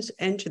students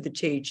and to the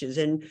teachers,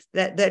 and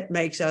that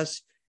makes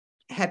us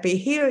happy.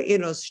 Here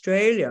in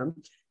Australia,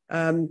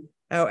 our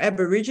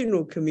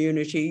Aboriginal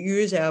community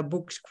use our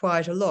books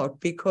quite a lot,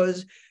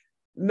 because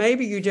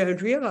maybe you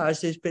don't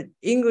realize this, but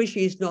English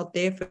is not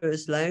their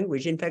first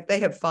language. In fact, they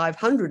have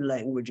 500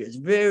 languages,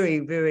 very,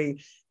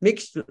 very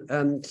mixed,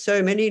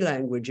 so many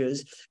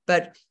languages,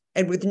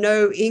 and with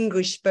no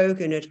English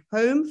spoken at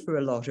home for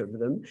a lot of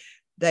them,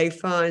 they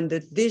find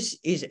that this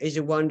is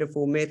a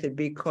wonderful method,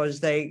 because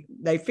they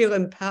feel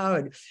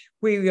empowered.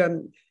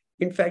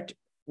 In fact,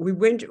 we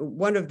went,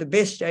 one of the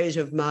best days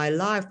of my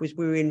life was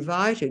we were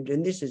invited,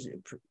 and this is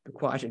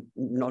quite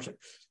not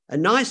a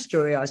nice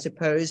story, I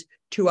suppose,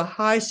 to a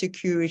high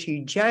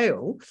security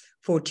jail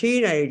for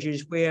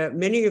teenagers, where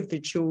many of the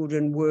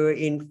children were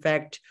in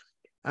fact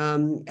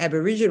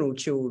Aboriginal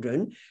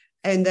children.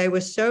 And they were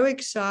so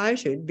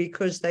excited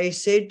because they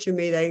said to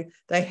me,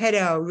 they had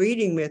our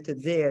reading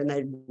method there, and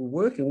they were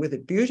working with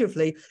it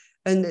beautifully.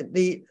 And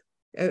the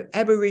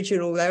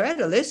Aboriginal, they're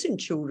adolescent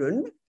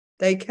children,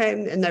 they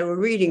came and they were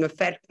reading A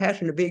Fat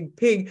Cat and a Big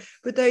Pig,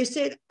 but they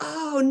said,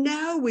 oh,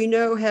 now we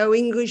know how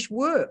English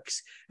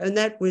works. And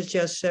that was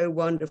just so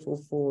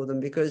wonderful for them,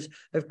 because,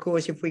 of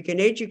course, if we can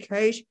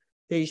educate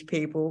these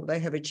people, they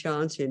have a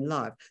chance in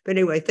life. But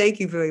anyway, thank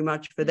you very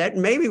much for that.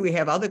 Maybe we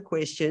have other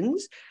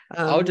questions.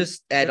 I'll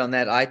just add on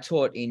that. I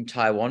taught in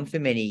Taiwan for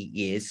many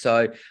years,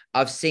 so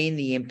I've seen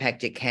the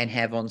impact it can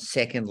have on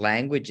second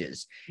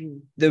languages.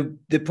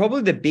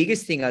 Probably the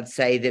biggest thing I'd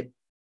say that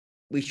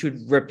we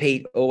should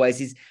repeat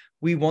always is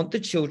we want the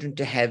children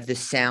to have the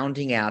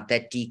sounding out,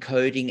 that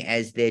decoding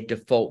as their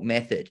default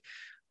method.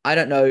 I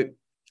don't know,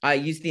 I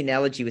use the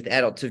analogy with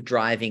adults of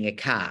driving a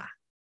car.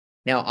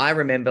 Now, I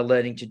remember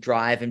learning to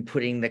drive and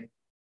putting the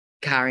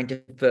car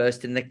into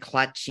first and the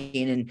clutch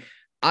in and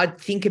I'd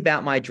think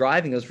about my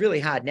driving. It was really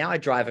hard. Now I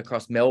drive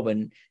across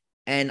Melbourne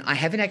and I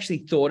haven't actually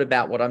thought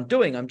about what I'm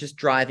doing. I'm just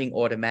driving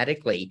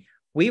automatically.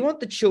 We want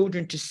the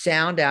children to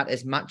sound out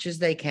as much as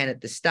they can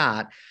at the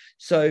start.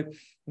 So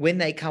when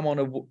they come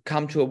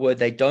to a word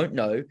they don't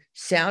know,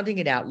 sounding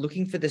it out,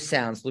 looking for the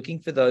sounds, looking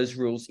for those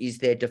rules is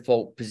their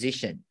default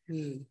position.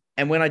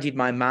 And when I did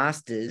my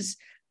master's,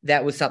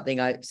 that was something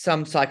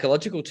some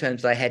psychological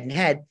terms I hadn't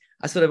had.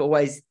 I sort of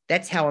always,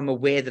 that's how I'm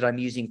aware that I'm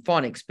using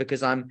phonics,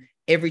 because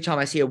every time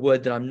I see a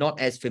word that I'm not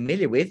as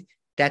familiar with,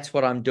 that's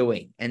what I'm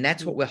doing. And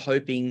that's what we're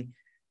hoping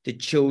the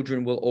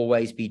children will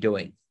always be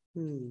doing.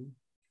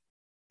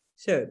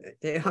 So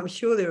I'm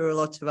sure there are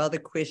lots of other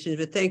questions,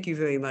 but thank you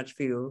very much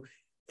for your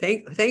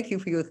thank you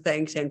for your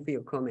thanks and for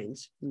your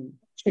comments.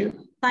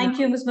 Thank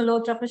you, Ms.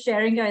 Malhotra, for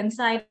sharing your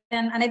insight.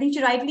 And I think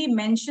she rightly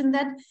mentioned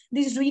that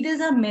these readers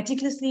are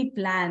meticulously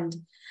planned.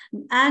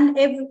 And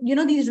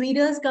these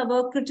readers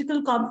cover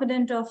critical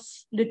component of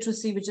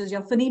literacy, which is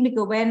your phonemic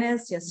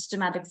awareness, your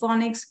systematic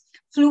phonics,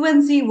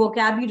 fluency,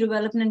 vocabulary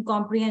development, and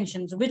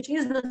comprehension, which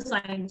is the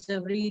science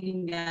of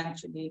reading,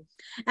 actually.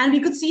 And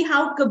we could see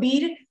how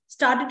Kabir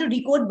started to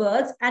decode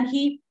words, and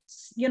he,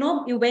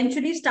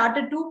 eventually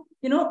started to,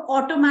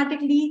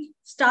 automatically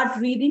start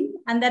reading,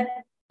 and that,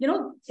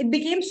 it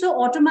became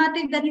so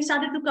automatic that he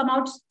started to come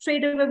out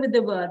straight away with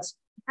the words.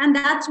 And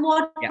that's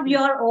what we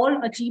are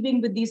all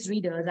achieving with these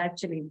readers,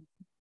 actually.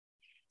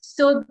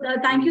 So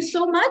thank you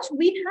so much.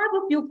 We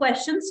have a few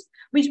questions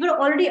which were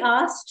already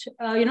asked,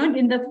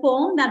 in the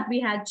form that we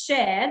had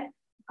shared.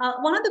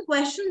 One of the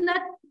questions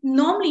that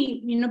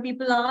normally,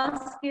 people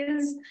ask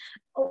is,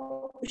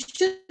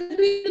 should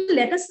we do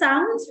letter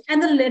sounds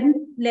and the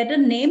letter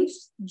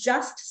names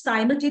just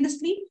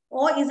simultaneously,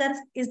 or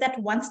is that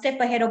one step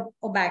ahead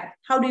or back?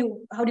 How do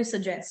you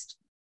suggest?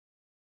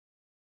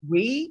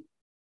 We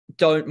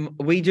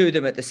do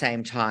them at the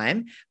same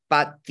time,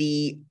 but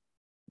the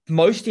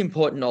most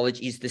important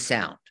knowledge is the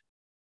sound.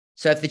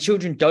 So if the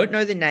children don't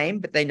know the name,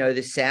 but they know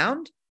the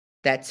sound,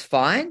 that's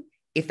fine.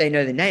 If they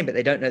know the name, but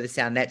they don't know the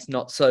sound, that's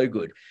not so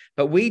good.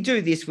 But we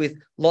do this with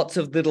lots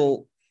of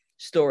little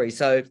stories.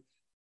 So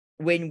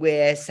when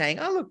we're saying,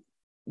 oh, look,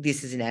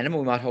 this is an animal,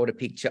 we might hold a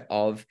picture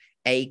of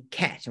a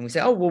cat. And we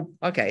say, oh, well,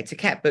 okay, it's a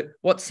cat, but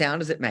what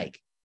sound does it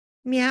make?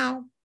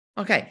 Meow.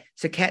 Okay,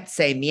 so cats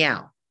say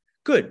meow.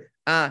 Good.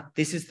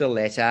 This is the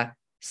letter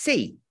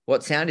C.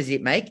 What sound does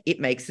it make?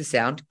 It makes the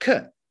sound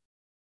K.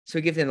 So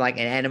we give them like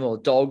an animal.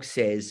 A dog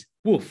says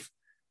woof,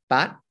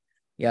 but,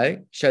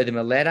 show them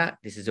a letter.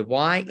 This is a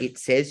Y. It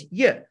says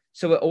Y.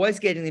 So we're always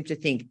getting them to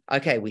think,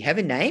 okay, we have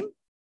a name,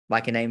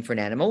 like a name for an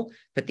animal,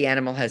 but the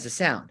animal has a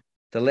sound.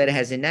 The letter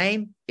has a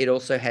name. It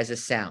also has a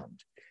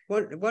sound.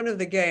 One of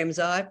the games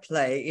I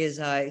play is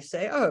I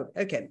say, oh,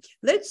 okay,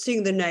 let's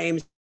sing the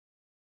names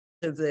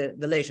of the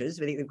letters,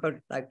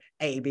 like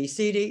A, B,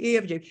 C, D, E,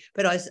 F, G.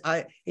 But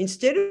I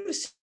instead of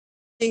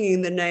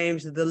singing the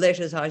names of the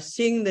letters, I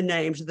sing the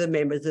names of the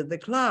members of the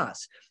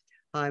class.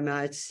 I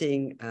might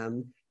sing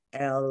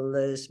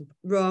Alice,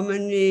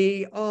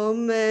 Romany,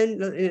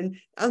 and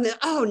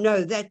oh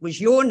no, that was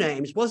your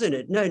names, wasn't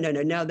it? No,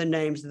 now the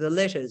names of the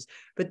letters.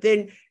 But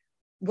then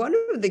one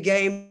of the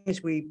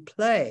games we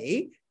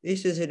play,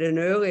 this is at an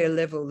earlier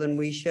level than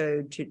we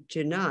showed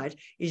tonight,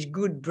 is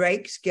Good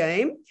Breaks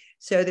game,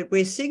 so that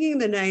we're singing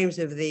the names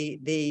of the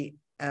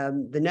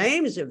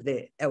names of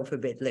the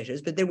alphabet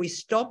letters, but then we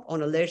stop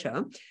on a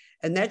letter,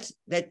 and that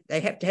they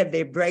have to have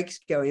their breaks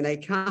going. They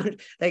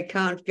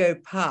can't go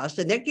past,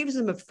 and that gives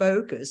them a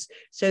focus.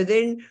 So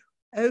then,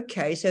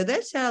 okay, so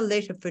that's our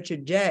letter for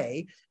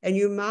today, and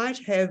you might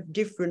have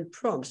different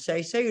prompts.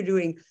 Say you're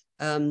doing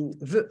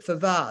for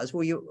vase.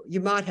 Well, you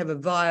might have a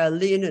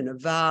violin and a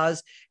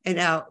vase, and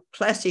our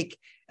classic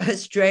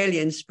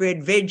Australian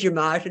spread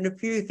Vegemite and a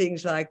few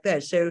things like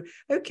that. So,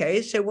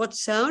 okay, so what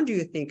sound do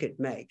you think it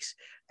makes?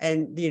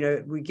 And,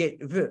 we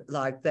get V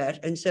like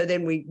that. And so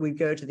then we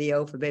go to the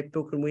alphabet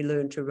book and we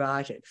learn to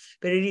write it.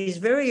 But it is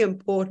very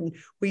important.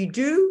 We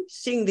do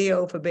sing the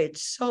alphabet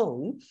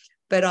song,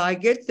 but I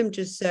get them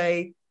to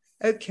say,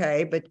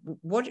 okay, but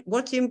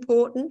what's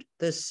important?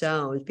 The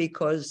sounds,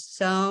 because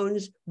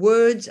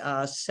words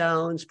are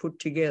sounds put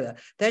together.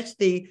 That's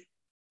the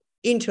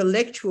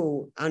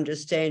intellectual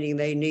understanding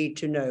they need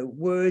to know.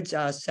 Words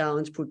are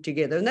sounds put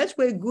together. And that's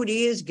where good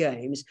ears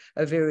games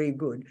are very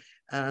good.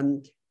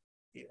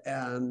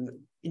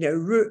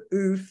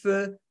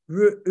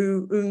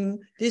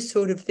 This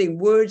sort of thing.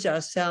 Words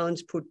are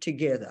sounds put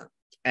together.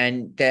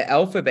 And the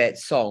alphabet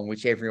song,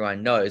 which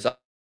everyone knows, I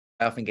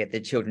often get the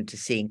children to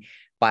sing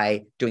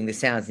by doing the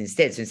sounds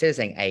instead. So instead of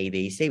saying A,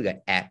 B, C, we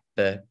go A,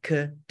 B,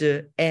 K,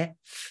 D,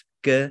 F,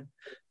 G, H,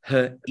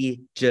 I,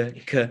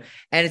 J, K.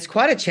 And it's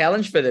quite a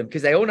challenge for them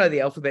because they all know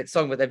the alphabet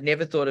song, but they've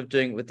never thought of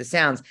doing it with the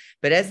sounds.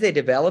 But as they're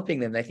developing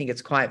them, they think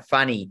it's quite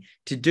funny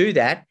to do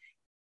that.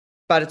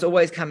 But it's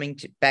always coming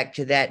back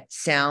to that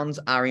sounds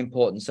are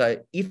important.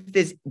 So if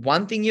there's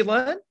one thing you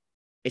learn,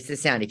 it's the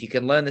sound. If you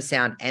can learn the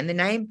sound and the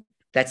name,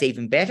 that's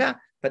even better.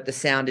 But the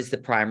sound is the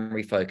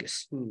primary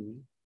focus.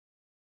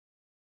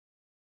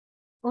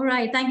 All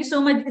right, thank you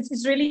so much.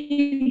 It's really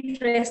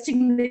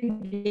interesting that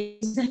you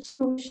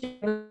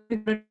share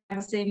the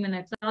same in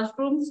our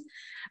classrooms.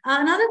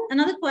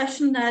 Another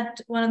question that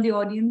one of the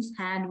audience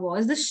had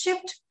was the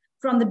shift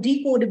from the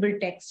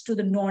decodable text to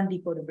the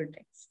non-decodable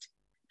text.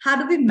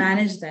 How do we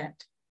manage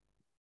that?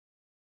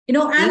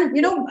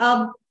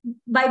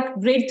 By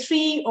grade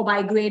 3 or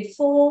by grade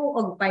 4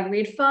 or by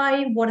grade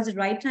 5, what is the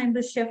right time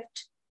to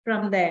shift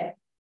from there?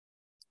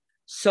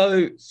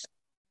 So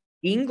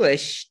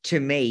English to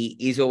me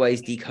is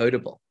always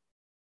decodable.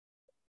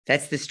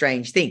 That's the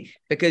strange thing,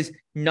 because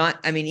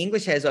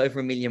English has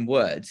over 1 million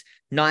words.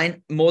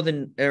 Around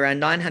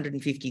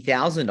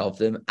 950,000 of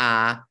them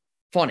are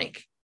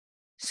phonic.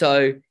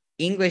 So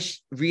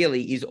English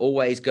really is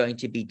always going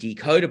to be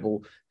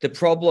decodable. The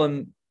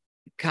problem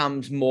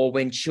comes more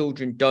when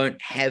children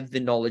don't have the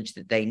knowledge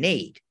that they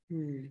need.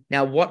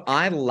 Now, what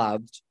I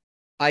loved,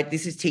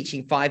 this is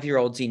teaching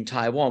 5-year-olds in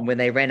Taiwan, when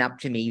they ran up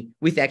to me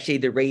with actually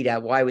the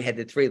reader, why we had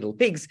the 3 little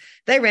pigs.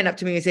 They ran up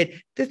to me and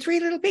said, the 3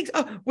 little pigs,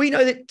 oh, we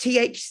know that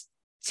TH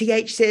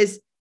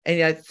says,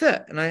 and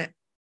th, and I,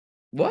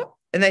 what?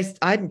 And I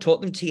hadn't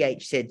taught them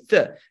TH said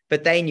th,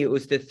 but they knew it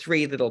was the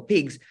 3 little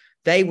pigs.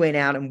 They went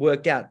out and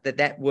worked out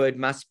that word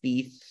must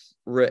be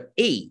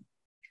e.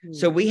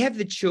 So we have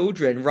the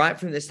children right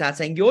from the start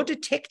saying, you're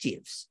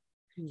detectives.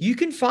 You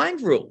can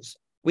find rules.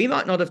 We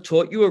might not have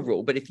taught you a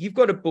rule, but if you've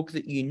got a book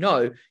that you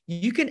know,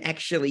 you can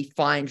actually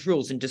find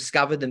rules and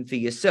discover them for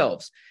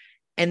yourselves.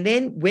 And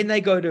then when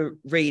they go to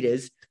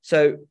readers,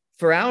 so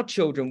for our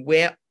children,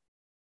 we're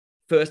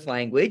first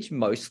language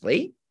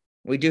mostly.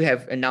 We do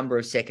have a number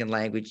of second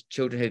language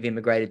children who've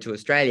immigrated to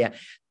Australia,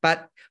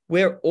 but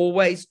we're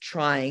always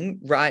trying,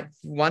 right?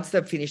 Once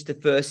they've finished the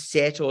first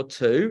set or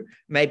 2,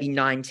 maybe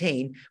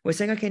 19, we're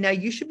saying, okay, now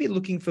you should be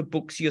looking for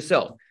books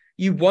yourself.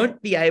 You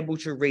won't be able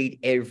to read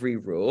every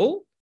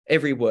rule,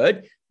 every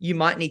word. You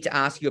might need to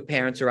ask your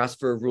parents or us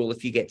for a rule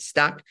if you get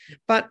stuck,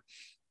 but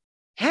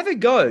have a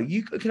go.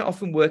 You can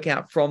often work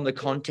out from the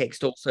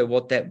context also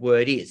what that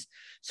word is.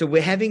 So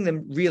we're having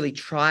them really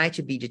try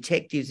to be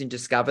detectives and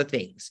discover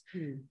things.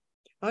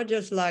 I'd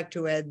just like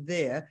to add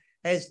there,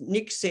 as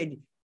Nick said,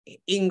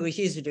 English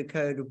is a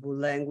decodable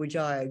language.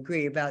 I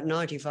agree, about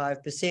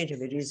 95%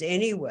 of it is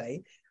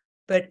anyway,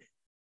 but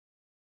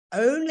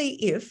only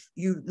if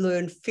you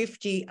learn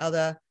 50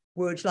 other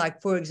words,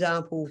 like, for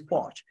example,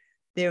 what?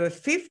 There are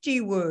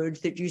 50 words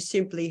that you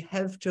simply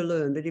have to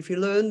learn, but if you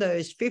learn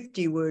those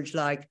 50 words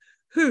like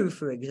who,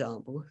 for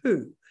example,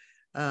 who,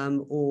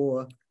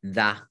 or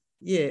The.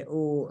 Yeah,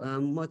 or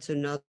what's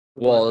another?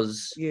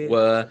 Was,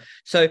 were.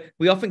 So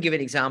we often give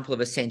an example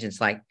of a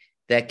sentence like,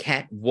 the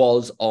cat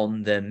was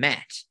on the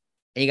mat.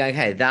 And you go,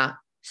 okay, that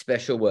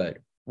special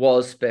word,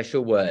 was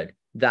special word,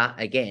 that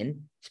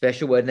again,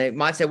 special word. And they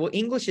might say, well,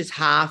 English is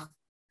half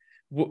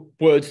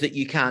words that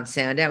you can't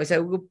sound out. We say,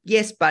 well,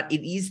 yes, but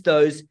it is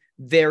those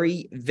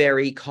very,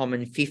 very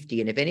common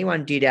 50. And if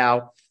anyone did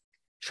our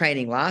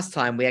training last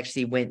time, we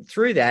actually went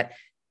through that.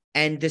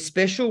 And the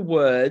special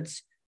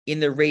words in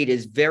the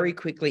readers very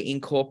quickly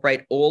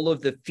incorporate all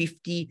of the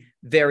 50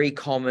 very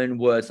common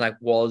words like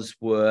was,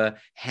 were,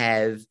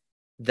 have,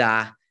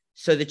 the.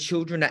 So the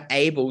children are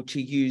able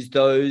to use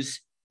those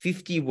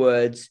 50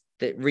 words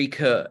that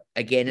recur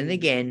again and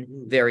again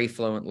very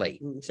fluently.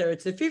 So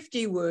it's the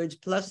 50 words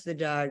plus the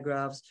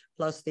diagraphs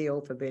plus the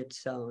alphabet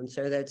sound.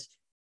 So that's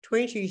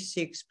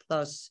 26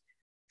 plus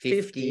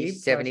 50,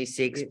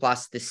 76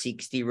 plus the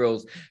 60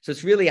 rules. So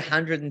it's really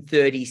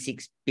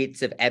 136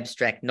 bits of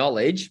abstract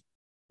knowledge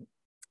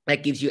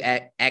that gives you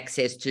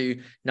access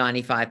to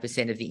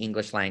 95% of the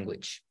English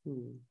language.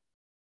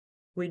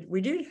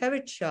 We did have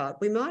a chart.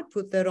 We might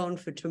put that on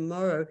for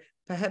tomorrow.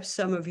 Perhaps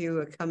some of you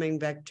are coming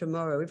back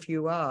tomorrow. If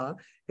you are,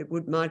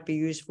 might be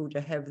useful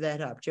to have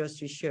that up just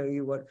to show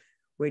you what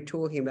we're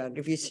talking about.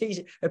 If you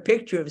see a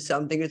picture of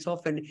something, it's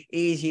often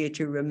easier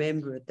to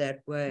remember it that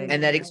way.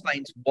 And that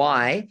explains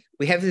why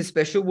we have the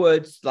special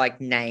words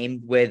like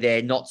name where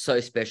they're not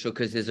so special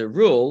because there's a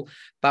rule,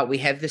 but we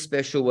have the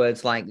special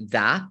words like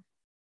the,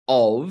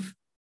 of,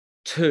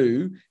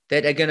 to,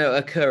 that are going to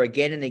occur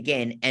again and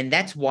again. And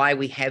that's why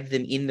we have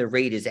them in the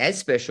readers as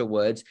special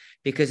words,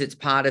 because it's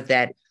part of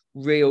that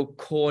real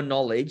core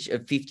knowledge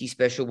of 50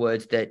 special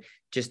words that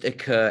just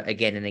occur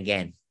again and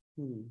again.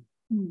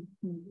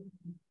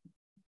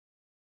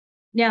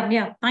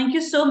 Yeah. Thank you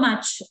so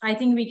much. I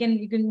think we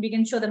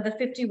can show them the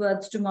 50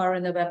 words tomorrow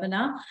in the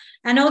webinar.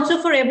 And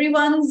also for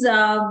everyone's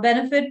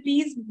benefit,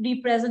 please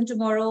be present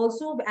tomorrow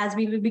also, as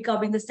we will be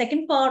covering the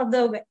second part of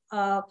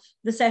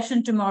the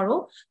session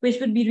tomorrow,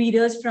 which would be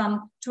readers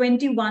from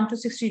 21 to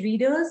 60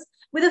 readers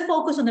with a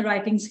focus on the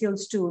writing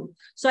skills too.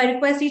 So I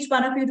request each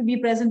one of you to be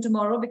present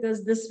tomorrow,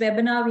 because this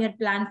webinar we had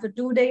planned for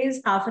 2 days,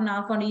 half an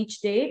hour on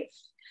each day.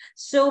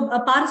 So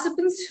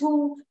participants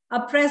who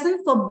are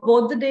present for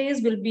both the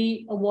days will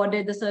be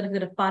awarded the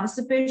certificate of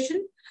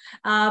participation.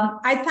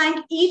 I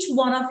thank each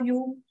one of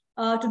you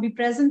to be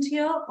present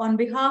here. On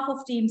behalf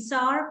of Team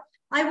SAR,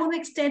 I want to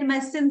extend my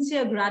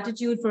sincere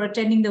gratitude for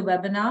attending the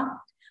webinar.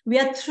 We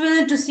are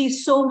thrilled to see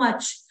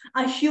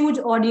a huge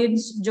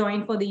audience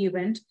join for the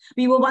event.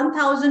 We were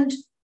 1,000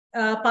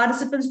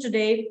 participants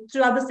today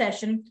throughout the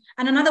session,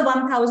 and another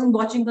 1,000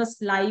 watching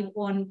us live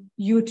on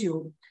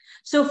YouTube.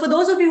 So for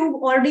those of you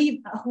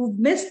who've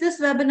missed this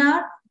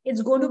webinar,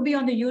 it's going to be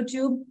on the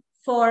YouTube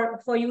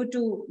for you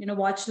to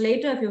watch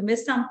later. If you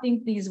missed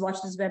something, please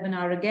watch this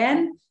webinar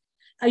again.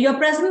 Your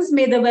presence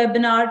made the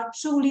webinar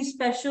truly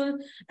special.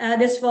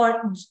 This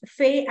for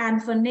Faye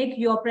and for Nick.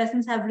 Your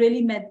presence have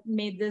really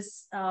made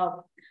this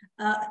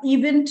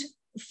event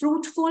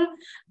fruitful.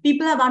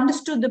 People have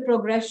understood the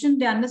progression.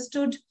 They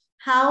understood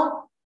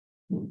how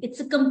it's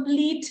a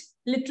complete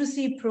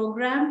literacy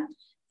program.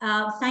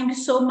 Thank you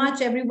so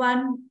much,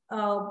 everyone.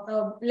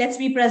 Let's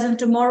be present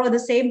tomorrow at the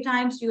same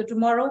time. See you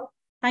tomorrow.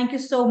 Thank you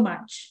so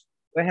much.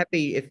 We're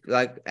happy if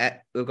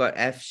we've got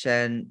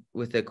Afshan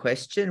with a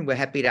question. We're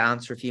happy to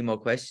answer a few more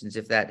questions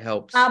if that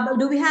helps.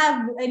 Do we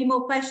have any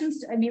more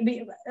questions? I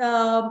mean,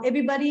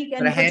 everybody can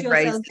put a put hand yourself.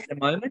 raised at the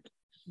moment.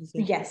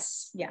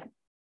 Yes. Yeah.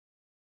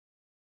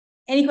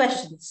 Any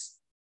questions?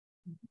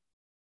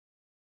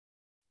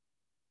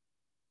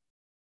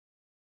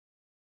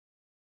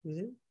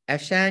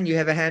 Afshan, you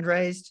have a hand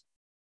raised?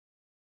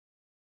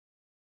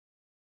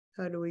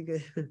 How do we go?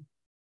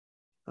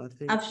 Oh,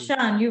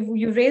 Afshan,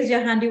 you've raised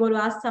your hand. You want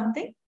to ask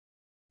something?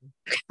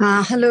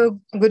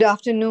 Hello, good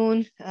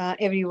afternoon,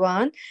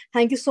 everyone.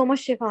 Thank you so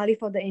much, Shefali,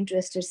 for the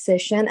interested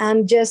session.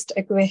 And just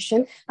a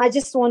question. I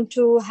just want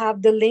to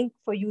have the link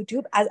for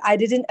YouTube, as I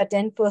didn't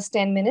attend first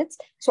 10 minutes,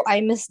 so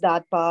I missed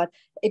that part.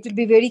 It would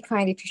be very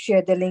kind if you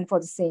share the link for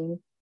the same.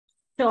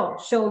 Sure.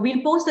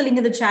 We'll post the link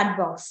in the chat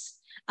box.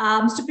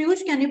 Mr.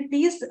 Piyush, can you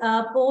please put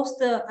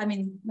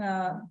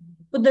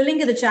the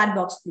link in the chat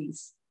box,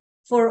 please,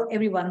 for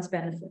everyone's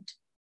benefit.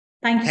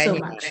 Thank you so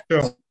much.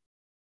 Sure.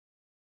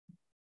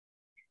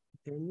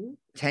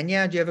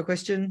 Tanya, do you have a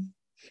question?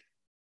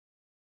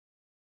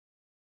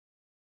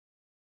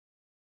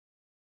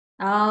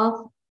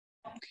 Can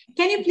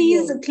you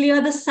please clear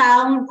the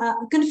sound,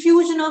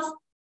 confusion of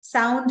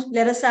sound,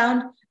 letter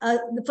sound,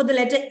 for the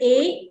letter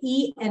A,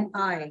 E, and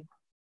I?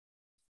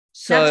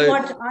 So that's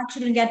what our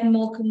children get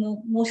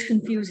most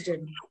confused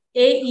in.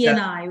 A, E, and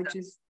I, which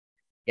is...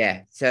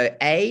 Yeah, so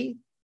A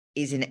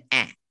is an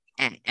A,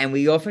 and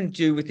we often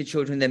do with the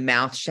children the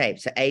mouth shape.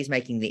 So A is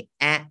making the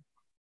A,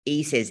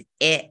 E says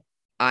E,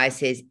 I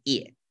says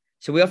I.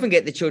 So we often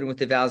get the children with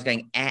the vowels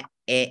going A,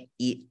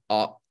 E,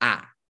 I,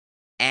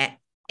 A.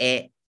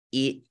 A,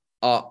 E,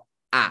 I,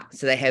 A.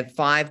 So they have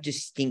 5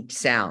 distinct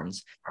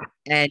sounds.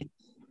 And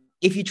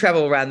if you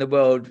travel around the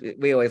world,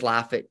 we always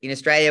laugh at, in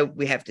Australia,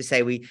 we have to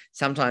say we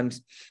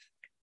sometimes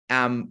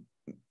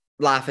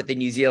laugh at the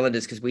New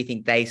Zealanders because we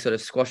think they sort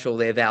of squash all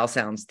their vowel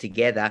sounds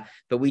together,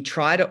 but we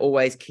try to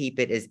always keep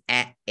it as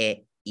A,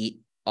 E,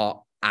 I,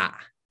 A.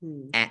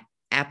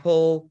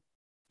 Apple,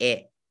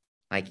 E,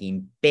 like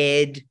in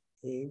bed,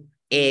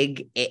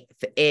 egg, E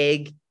for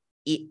egg,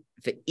 I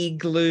for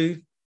igloo,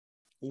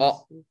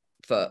 O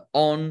for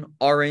on,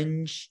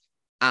 orange,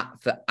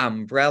 for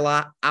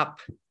umbrella, up.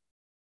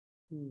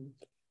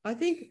 I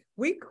think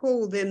we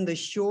call them the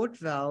short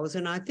vowels,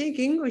 and I think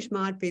English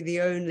might be the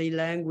only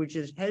language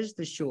that has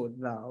the short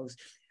vowels.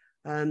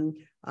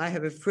 I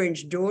have a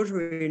French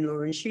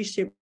daughter-in-law, and she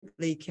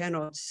simply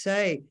cannot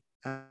say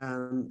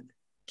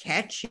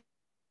cat.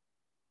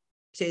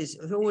 She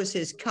always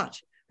says cut,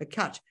 a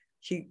cut.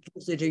 She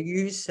gives it a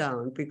U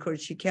sound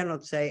because she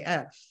cannot say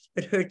a.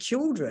 But her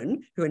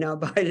children, who are now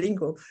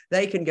bilingual,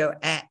 they can go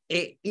a,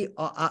 e,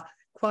 I,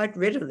 quite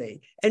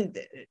readily. And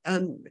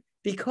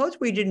because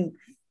we didn't,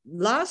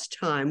 last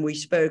time we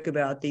spoke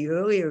about the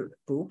earlier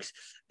books,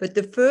 but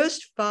the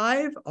first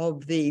 5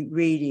 of the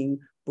reading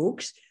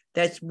books,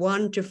 that's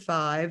 1 to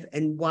 5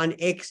 and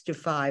 1x to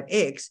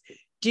 5x,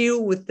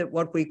 deal with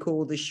what we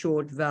call the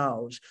short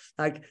vowels.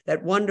 Like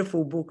that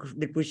wonderful book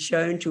that was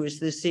shown to us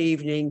this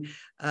evening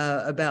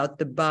about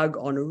the bug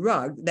on a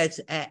rug, that's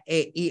a,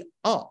 e,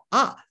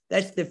 I.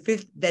 That's the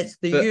 5th, that's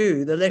the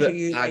U, the letter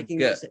U making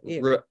this.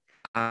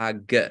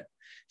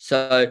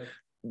 So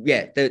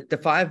yeah, the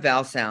 5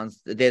 vowel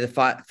sounds, they're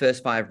the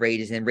first 5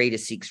 readers, and reader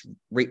 6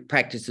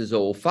 practices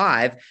all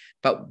 5,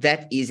 but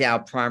that is our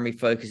primary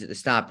focus at the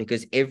start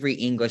because every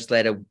English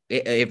letter,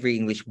 every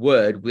English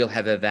word will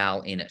have a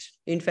vowel in it.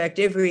 In fact,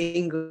 every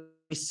English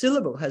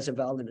syllable has a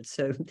vowel in it,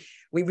 so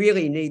we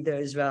really need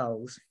those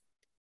vowels.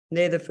 And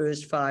they're the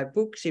first 5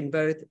 books in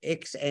both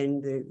X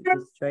and the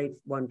straight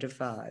 1 to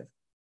 5.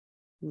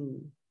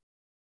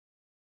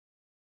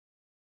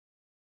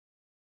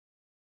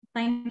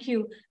 Thank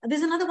you.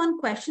 There's another one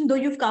question, though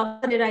you've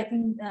covered it, I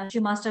think she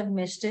must have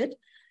missed it.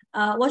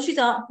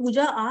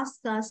 Pooja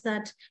asked us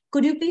that,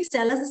 could you please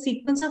tell us the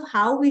sequence of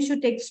how we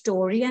should take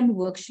story and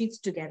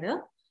worksheets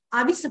together?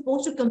 Are we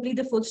supposed to complete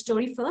the full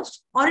story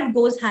first, or it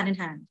goes hand in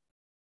hand?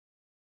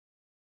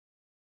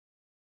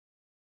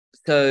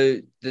 So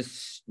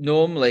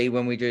normally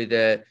when we do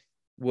the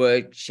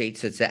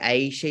worksheets, it's the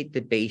A sheet,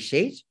 the B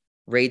sheet,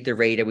 read the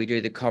reader, we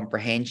do the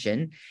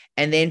comprehension.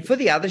 And then for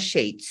the other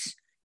sheets,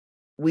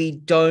 we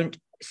don't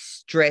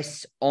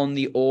stress on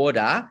the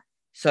order.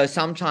 So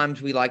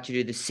sometimes we like to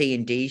do the C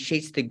and D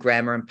sheets, the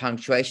grammar and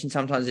punctuation.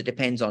 Sometimes it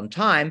depends on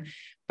time.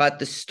 but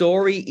the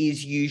story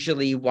is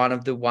usually one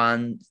of the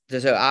ones.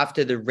 So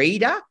after the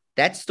reader,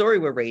 that story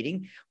we're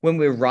reading, when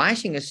we're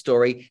writing a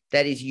story,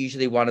 that is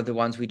usually one of the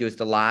ones we do as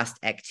the last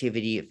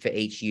activity for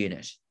each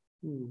unit.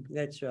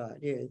 That's right.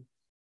 Yes.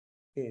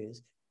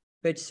 Yes.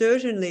 But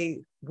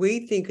certainly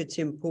we think it's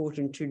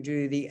important to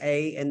do the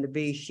A and the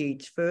B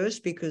sheets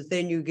first, because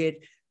then you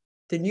get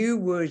the new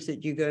words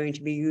that you're going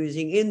to be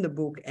using in the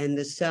book and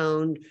the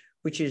sound,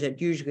 which is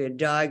usually a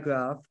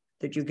digraph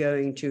that you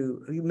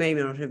may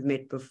not have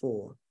met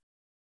before.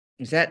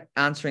 Is that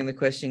answering the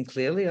question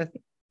clearly? I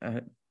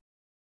think.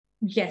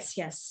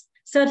 Yes.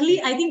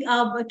 Certainly, I think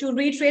to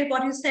reiterate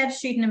what you said,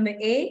 sheet number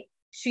A,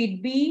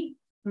 sheet B,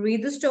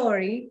 read the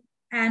story,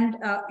 and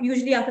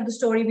usually after the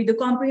story, we do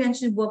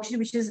comprehension worksheet,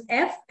 which is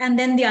F, and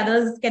then the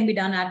others can be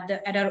done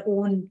at our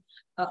own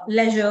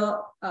leisure,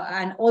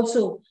 and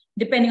also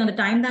depending on the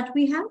time that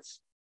we have.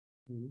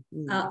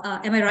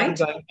 Am I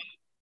right?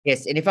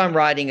 Yes, and if I'm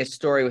writing a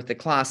story with the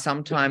class,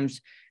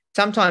 sometimes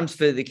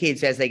for the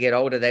kids as they get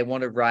older, they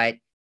want to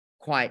write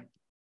quite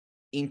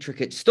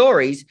intricate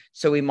stories.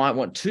 So we might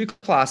want 2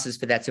 classes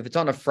for that. So if it's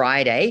on a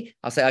Friday,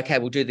 I'll say, okay,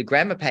 we'll do the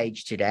grammar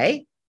page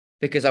today,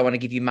 because I want to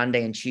give you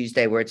Monday and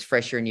Tuesday where it's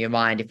fresher in your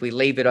mind. If we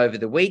leave it over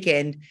the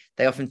weekend,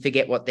 they often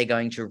forget what they're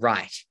going to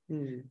write.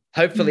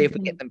 Hopefully, if we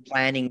get them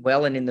planning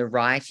well, and in the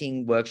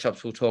writing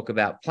workshops, we'll talk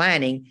about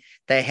planning,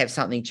 they have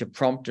something to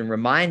prompt and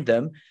remind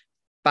them.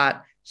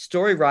 But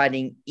story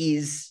writing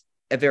is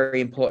a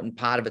very important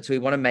part of it. So we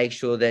want to make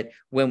sure that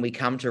when we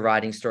come to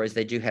writing stories,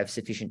 they do have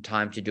sufficient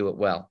time to do it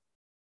well.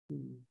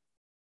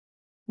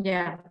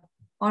 Yeah.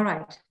 All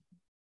right.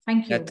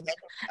 Thank you.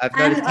 I've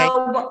noticed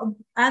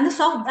and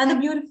the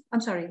beautiful.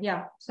 I'm sorry.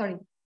 Yeah. Sorry.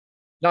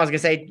 No, I was going to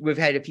say we've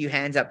had a few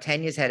hands up.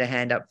 Tanya's had a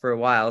hand up for a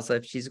while, so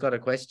if she's got a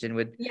question,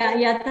 would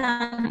Tanya.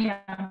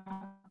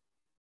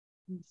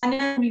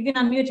 Tanya, you can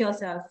unmute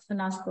yourself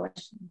and ask a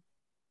question.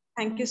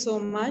 Thank you so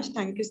much.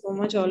 Thank you so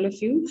much, all of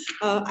you.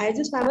 I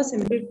just have a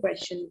simple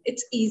question.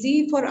 It's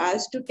easy for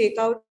us to take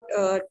out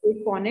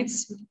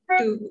phonics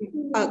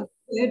to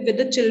with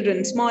the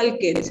children, small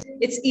kids.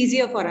 It's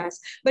easier for us.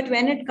 But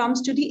when it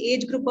comes to the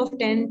age group of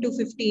 10 to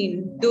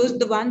 15,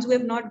 the ones who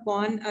have not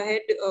gone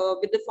ahead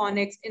with the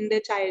phonics in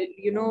their child,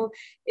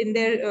 in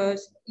their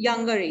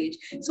younger age.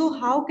 So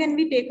how can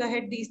we take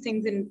ahead these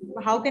things, and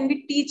how can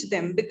we teach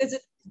them? Because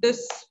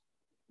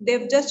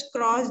they've just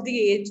crossed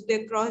the age,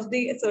 they've crossed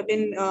the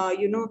certain,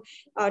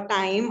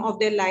 time of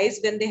their lives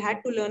when they had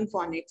to learn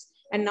phonics.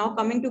 And now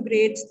coming to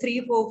grades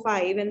 3, 4,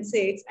 5, and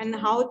 6, and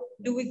how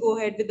do we go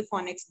ahead with the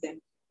phonics then?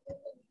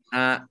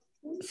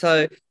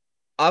 So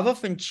I've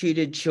often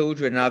tutored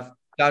children. I've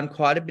done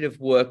quite a bit of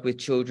work with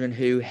children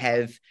who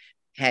have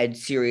had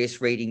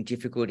serious reading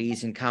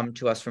difficulties and come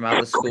to us from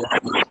other schools,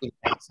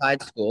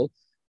 outside school.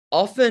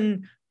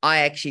 Often I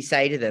actually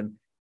say to them,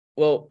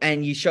 well,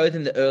 and you show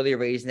them the earlier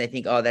readers and they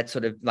think, oh, that's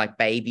sort of like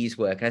baby's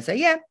work. And I say,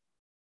 yeah,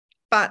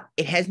 but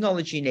it has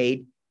knowledge you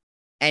need.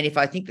 And if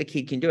I think the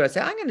kid can do it, I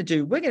say,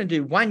 we're going to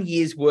do 1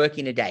 year's work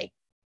in a day.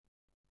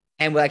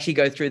 And we'll actually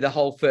go through the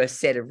whole first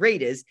set of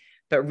readers,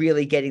 but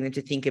really getting them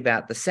to think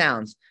about the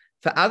sounds.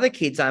 For other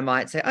kids, I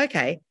might say,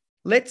 okay,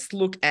 let's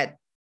look at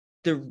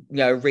the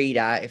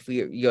reader. If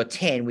you're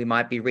 10, we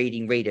might be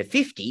reading reader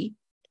 50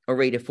 or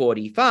reader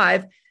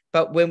 45.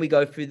 But when we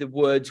go through the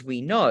words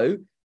we know,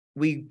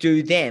 we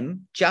do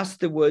them, just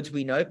the words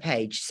we know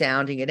page,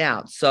 sounding it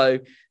out. So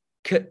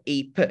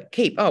keep.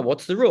 Oh,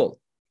 what's the rule?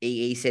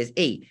 EE says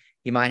E.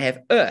 You might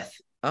have earth.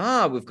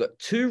 We've got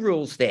 2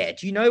 rules there.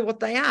 Do you know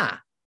what they are?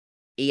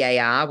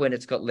 EAR, when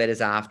it's got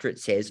letters after it,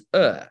 says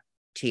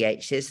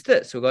TH says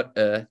th. So we've got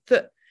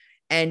th.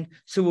 And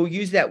so we'll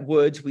use that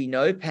words we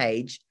know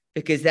page,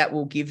 because that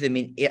will give them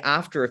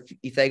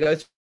if they go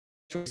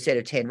through a set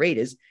of 10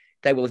 readers,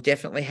 they will have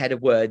definitely had a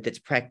word that's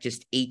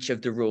practiced each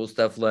of the rules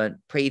they've learned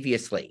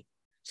previously.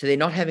 So they're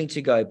not having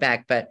to go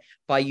back, but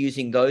by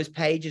using those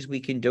pages, we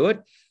can do it.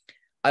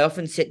 I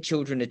often set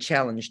children a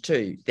challenge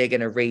too. They're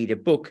going to read a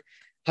book.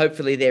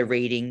 Hopefully they're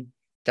reading,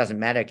 doesn't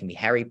matter. It can be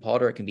Harry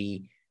Potter. It can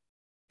be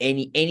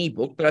any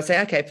book. But I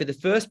say, okay, for the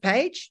first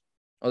page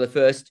or the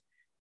first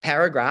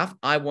paragraph,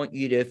 I want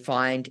you to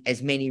find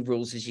as many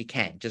rules as you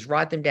can. Just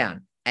write them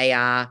down.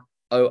 AR,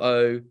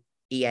 OO,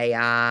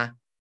 EAR,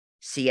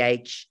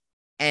 CH,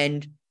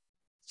 and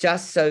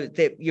just so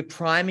that you're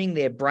priming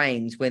their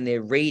brains when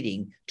they're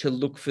reading to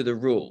look for the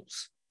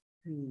rules.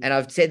 And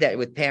I've said that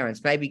with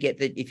parents, maybe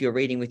if you're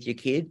reading with your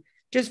kid,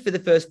 just for the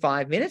first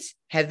 5 minutes,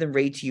 have them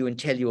read to you and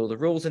tell you all the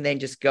rules, and then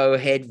just go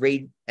ahead,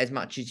 read as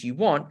much as you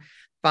want.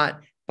 But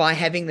by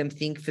having them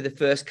think for the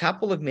first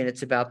couple of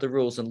minutes about the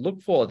rules and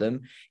look for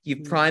them,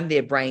 you've primed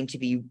their brain to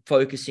be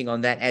focusing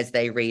on that as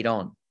they read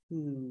on.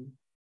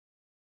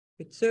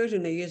 It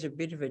certainly is a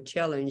bit of a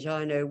challenge.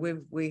 I know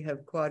we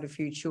have quite a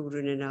few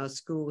children in our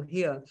school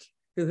here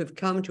who have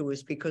come to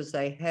us because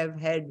they have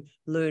had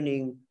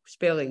learning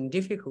spelling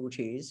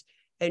difficulties,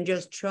 and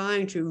just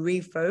trying to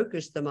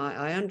refocus them.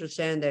 I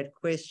understand that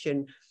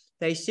question.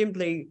 They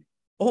simply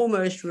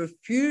almost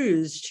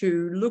refuse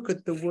to look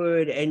at the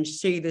word and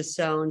see the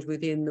sound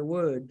within the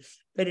word.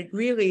 but it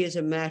really is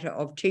a matter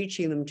of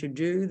teaching them to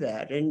do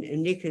that. And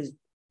Nick has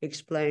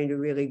explained a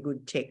really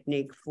good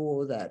technique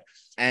for that.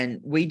 And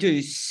we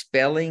do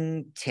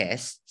spelling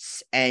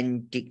tests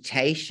and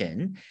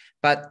dictation,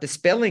 but the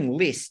spelling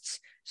lists.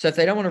 So if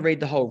they don't want to read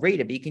the whole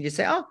reader, but you can just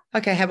say, oh,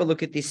 okay, have a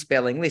look at this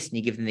spelling list. And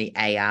you give them the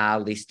AR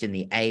list and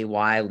the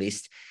AY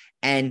list.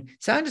 And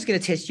so I'm just going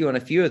to test you on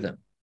a few of them.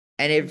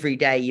 And every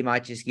day you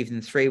might just give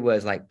them 3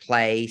 words like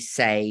play,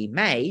 say,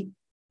 may,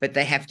 but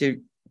they have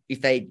to,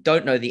 if they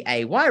don't know the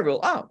AY rule,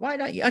 oh, why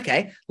don't you?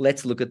 Okay,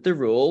 let's look at the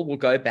rule. We'll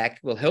go back.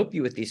 We'll help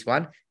you with this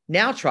one.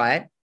 Now try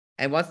it.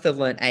 And once they've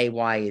learned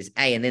AY is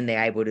A, and then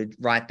they're able to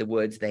write the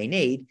words they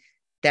need,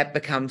 that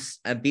becomes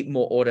a bit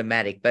more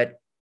automatic. But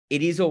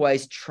it is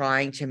always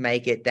trying to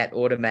make it that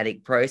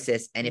automatic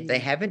process. And if they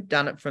haven't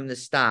done it from the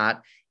start,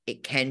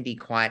 it can be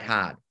quite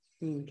hard.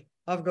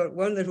 I've got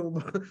one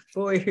little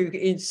boy who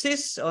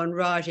insists on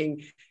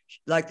writing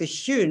like the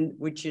shun,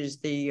 which is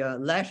the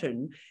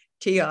Latin,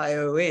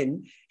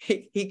 T-I-O-N.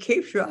 He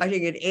keeps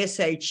writing it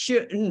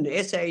S-H-N,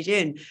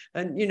 S-H-N.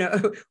 And, you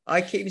know,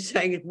 I keep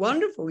saying it's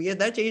wonderful. Yeah,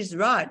 that is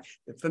right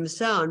from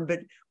sound, but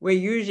we're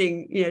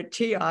using, you know,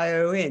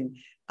 T-I-O-N.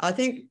 I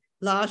think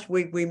last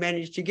week we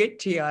managed to get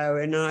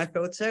T-I-O-N and I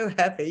felt so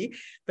happy,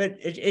 but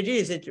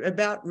it's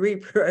about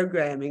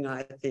reprogramming,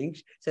 I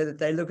think, so that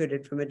they look at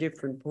it from a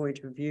different point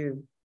of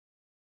view.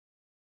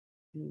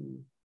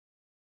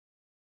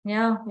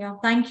 Yeah.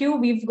 Thank you.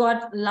 We've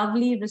got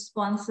lovely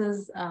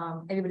responses.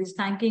 Everybody's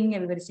thanking,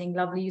 everybody's saying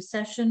lovely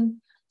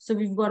session. So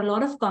we've got a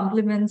lot of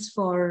compliments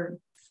for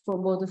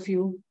both of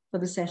you for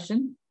the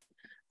session.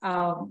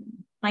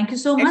 Thank you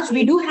so much.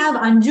 We do have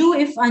Anju.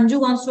 If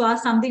Anju wants to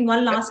ask something,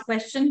 one last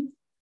question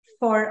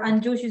for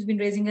Anju. She's been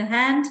raising her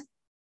hand.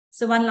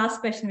 So one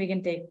last question we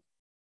can take.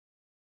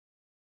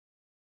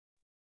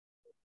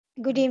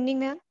 Good evening,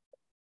 ma'am.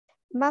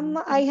 Ma'am,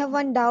 I have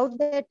one doubt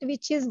that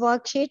which is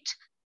worksheet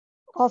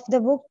of the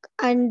book,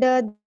 and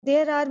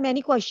there are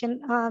many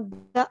questions.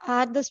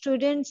 Are the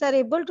students are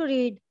able to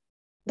read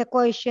the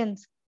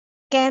questions?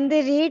 Can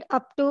they read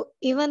up to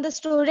even the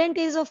student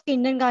is of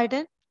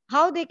kindergarten?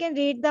 How they can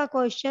read the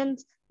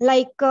questions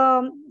like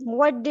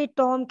what did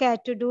Tom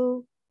cat to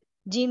do?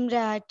 Jim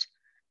rat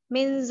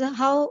means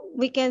how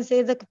we can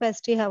say the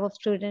capacity have of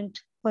student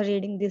for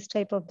reading this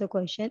type of the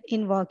question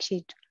in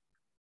worksheet.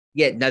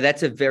 Yeah, no,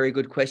 that's a very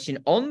good question.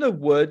 On the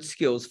word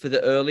skills for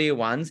the earlier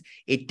ones,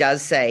 it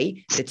does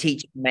say the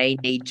teacher may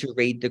need to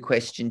read the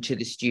question to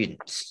the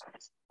students.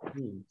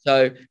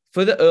 So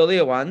for the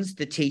earlier ones,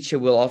 the teacher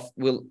will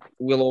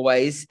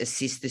always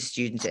assist the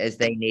students as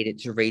they need it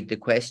to read the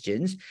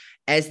questions.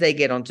 As they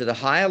get onto the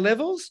higher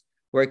levels,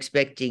 we're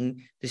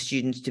expecting the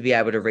students to be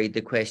able to read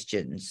the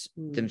questions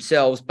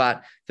themselves.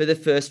 But for the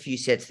first few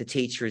sets, the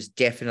teacher is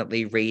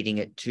definitely reading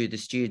it to the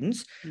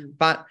students.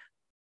 But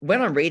when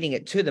I'm reading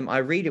it to them, I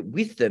read it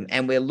with them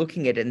and we're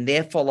looking at it and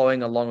they're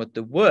following along with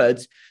the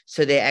words.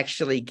 So they're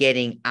actually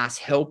getting us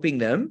helping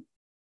them,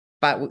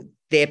 but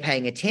they're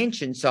paying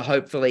attention. So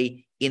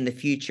hopefully in the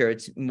future,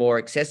 it's more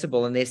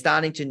accessible and they're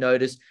starting to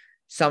notice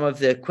some of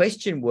the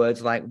question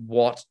words like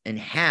what and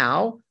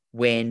how,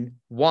 when,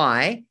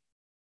 why,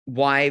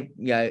 you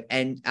know,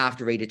 and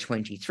after reader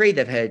 23,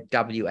 they've heard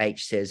WH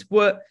says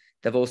what.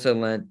 They've also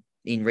learned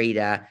in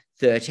reader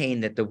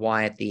 13 that the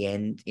Y at the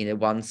end in a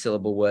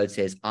 1-syllable word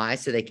says I,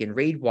 so they can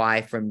read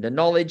Y from the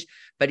knowledge,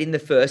 but in the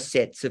first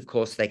sets, of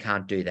course, they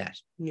can't do that.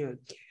 Yeah,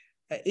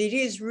 it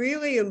is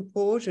really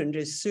important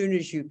as soon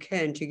as you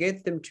can to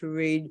get them to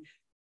read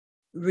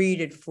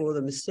it for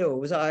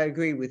themselves. I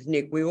agree with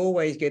Nick. We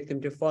always get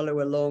them to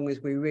follow along as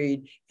we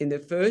read in the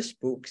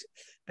first books.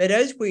 But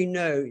as we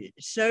know,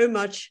 so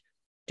much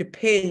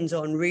depends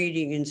on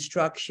reading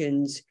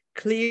instructions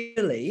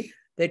clearly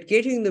that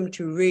getting them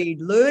to read,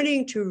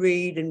 learning to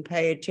read and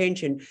pay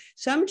attention,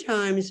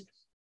 sometimes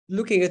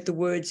looking at the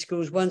word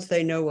skills, once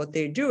they know what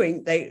they're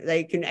doing,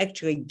 they can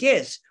actually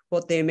guess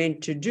what they're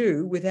meant to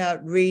do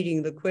without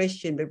reading the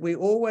question. But we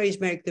always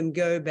make them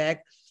go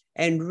back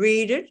and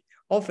read it,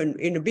 often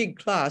in a big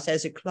class,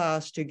 as a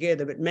class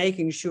together, but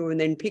making sure and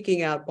then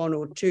picking out 1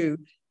 or 2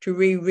 to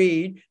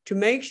reread, to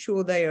make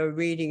sure they are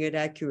reading it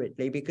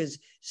accurately, because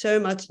so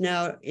much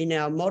now in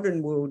our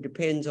modern world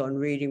depends on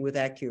reading with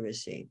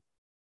accuracy.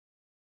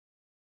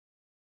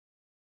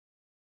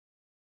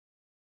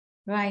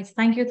 Right.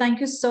 Thank you. Thank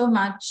you so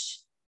much.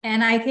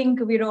 And I think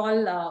we're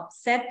all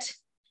set.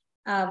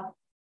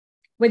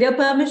 With your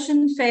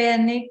permission, Faye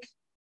and Nick,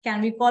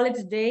 can we call it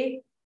a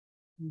day?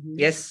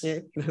 Yes. Yeah.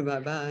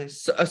 Bye-bye.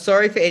 So,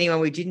 sorry for anyone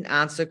we didn't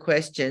answer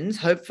questions.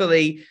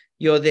 Hopefully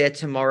you're there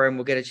tomorrow and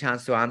we'll get a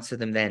chance to answer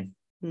them then.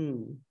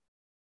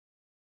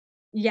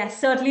 Yes,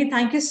 certainly.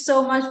 Thank you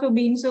so much for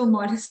being so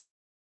modest.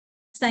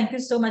 Thank you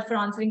so much for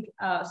answering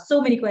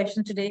so many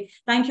questions today.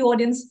 Thank you,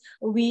 audience.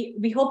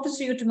 We hope to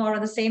see you tomorrow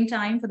at the same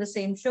time for the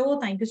same show.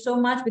 Thank you so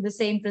much with the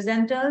same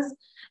presenters.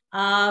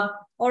 All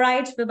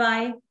right.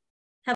 Bye-bye.